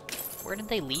 Where did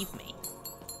they leave me?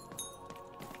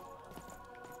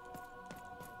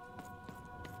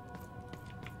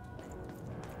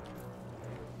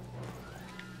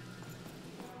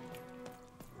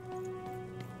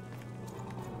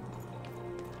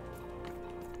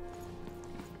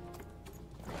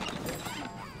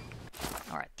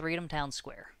 Alright, Threedom Town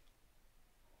Square.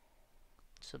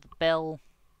 So the bell...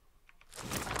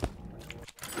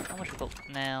 How much gold?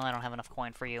 No, I don't have enough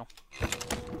coin for you.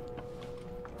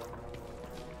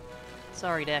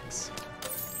 Sorry, Dex.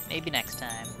 Maybe next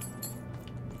time.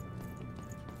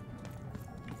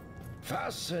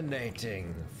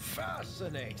 Fascinating.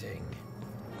 Fascinating.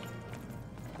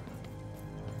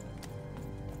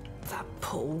 That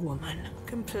poor woman.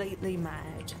 Completely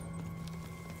mad.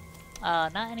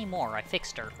 Not anymore. I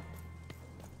fixed her.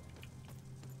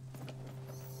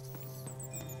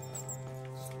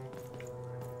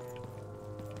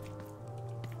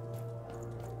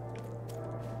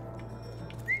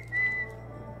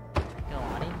 Go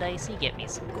on in, Dicey. Get me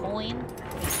some coin.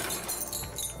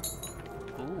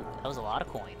 Ooh, that was a lot of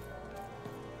coin.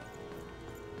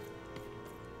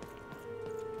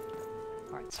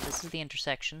 Alright, so this is the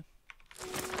intersection.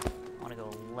 I want to go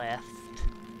left.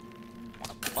 I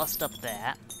want to bust up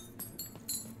that.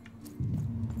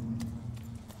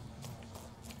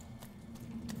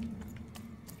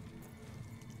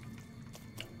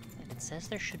 And it says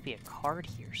there should be a card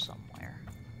here somewhere.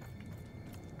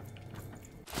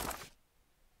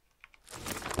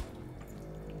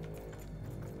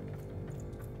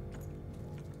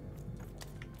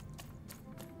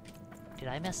 Did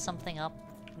I mess something up?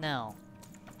 No.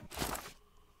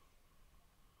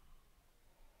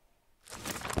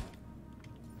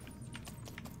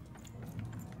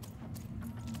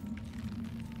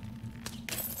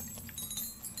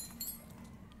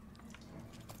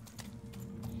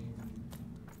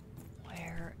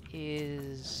 Where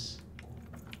is...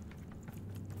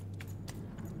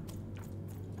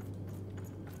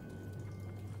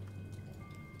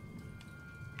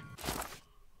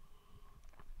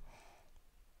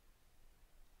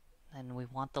 And we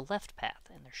want the left path,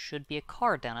 and there should be a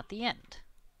card down at the end.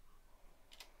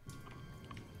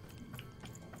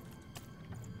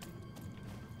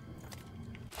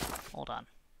 Hold on.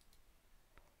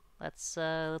 Let's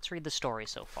read the story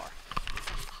so far.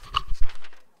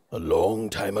 A long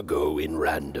time ago in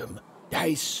Random,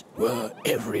 dice were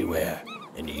everywhere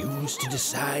and used to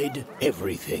decide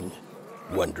everything.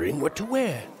 Wondering what to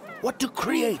wear, what to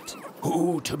create,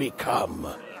 who to become.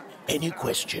 Any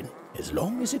question, as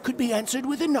long as it could be answered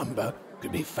with a number,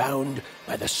 could be found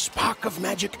by the spark of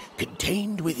magic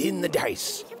contained within the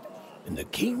dice. And the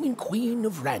king and queen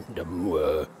of Random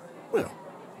were, well,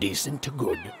 decent to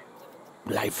good.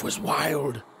 Life was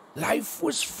wild. Life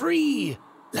was free.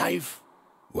 Life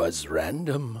was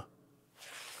random.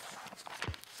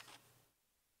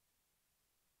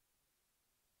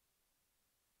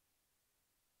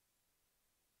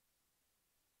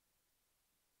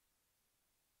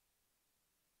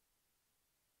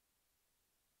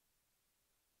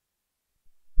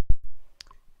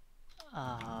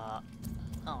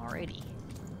 Alrighty.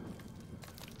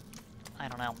 I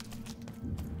don't know.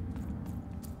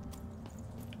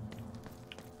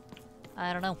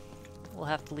 I don't know. We'll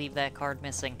have to leave that card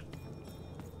missing.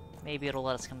 Maybe it'll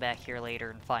let us come back here later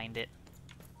and find it.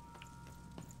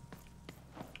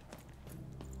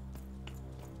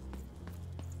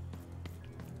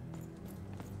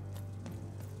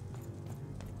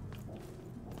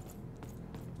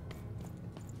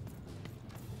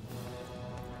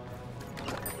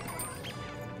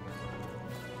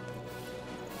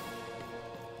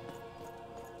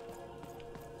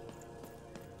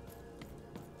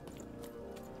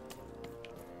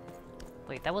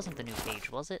 Wait, that wasn't the new page,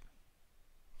 was it?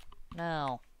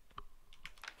 No.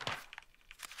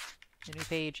 The new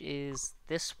page is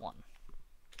this one.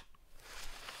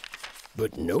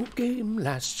 But no game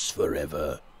lasts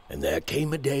forever, and there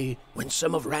came a day when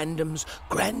some of Random's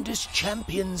grandest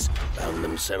champions found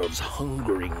themselves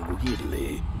hungering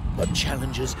greedily for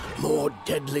challenges more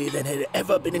deadly than had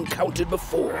ever been encountered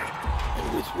before,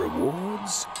 and with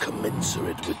rewards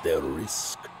commensurate with their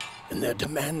risk. And their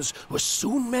demands were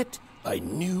soon met by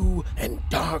new and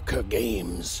darker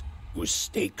games, whose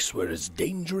stakes were as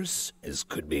dangerous as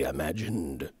could be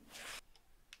imagined.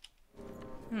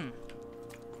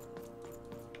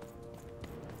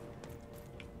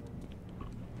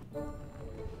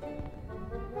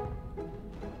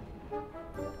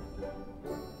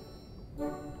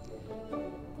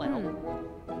 Well...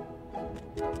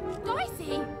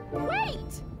 Dicey!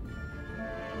 Wait!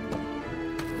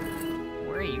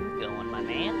 Where are you going, my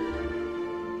man?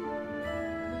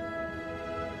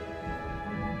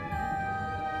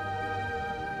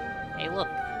 Hey, look,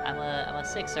 I'm a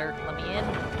sixer. Let me in.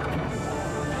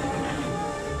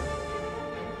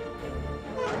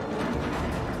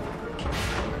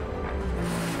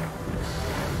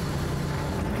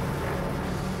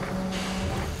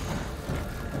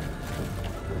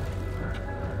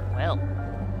 Well,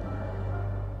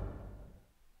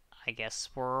 I guess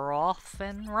we're off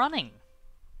and running.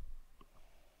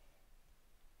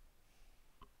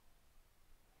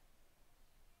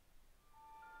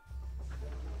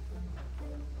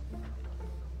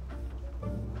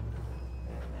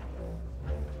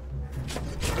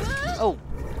 Oh,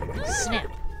 snap.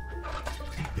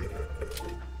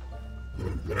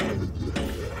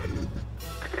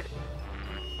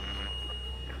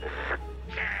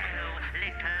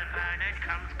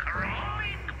 Comes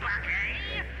crawling back,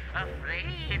 eh?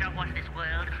 Afraid of what this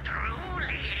world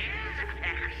truly is?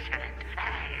 Excellent,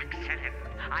 excellent.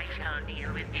 I shall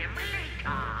deal with him later.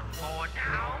 For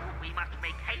now, we must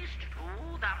make haste to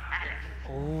the palace.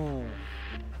 Oh.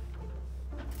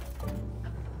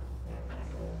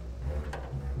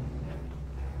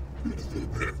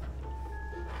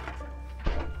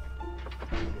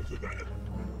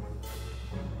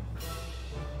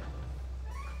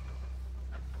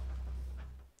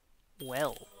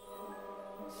 Well,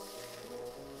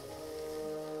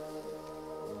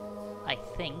 I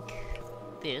think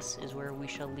this is where we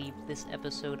shall leave this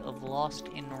episode of Lost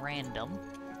in Random.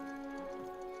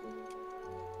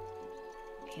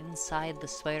 Inside the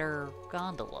spider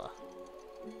gondola.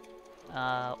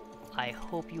 I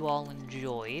hope you all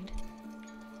enjoyed.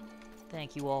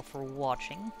 Thank you all for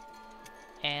watching.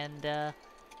 And,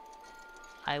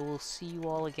 I will see you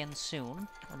all again soon.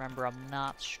 Remember, I'm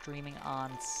not streaming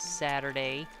on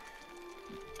Saturday.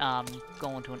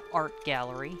 Going to an art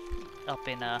gallery up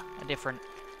in a different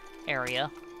area.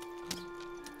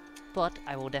 But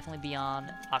I will definitely be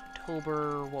on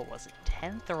October, what was it,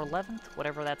 10th or 11th?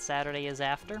 Whatever that Saturday is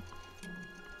after.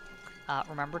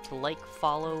 Remember to like,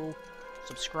 follow,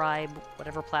 subscribe,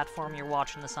 whatever platform you're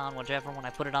watching this on, whichever one I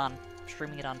put it on. I'm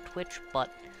streaming it on Twitch,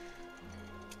 but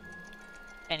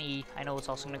I know it's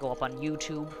also going to go up on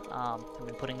YouTube. I've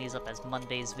been putting these up as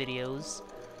Monday's videos.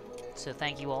 So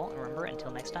thank you all, and remember,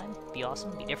 until next time, be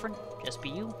awesome, be different, just be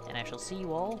you, and I shall see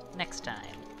you all next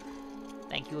time.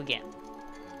 Thank you again.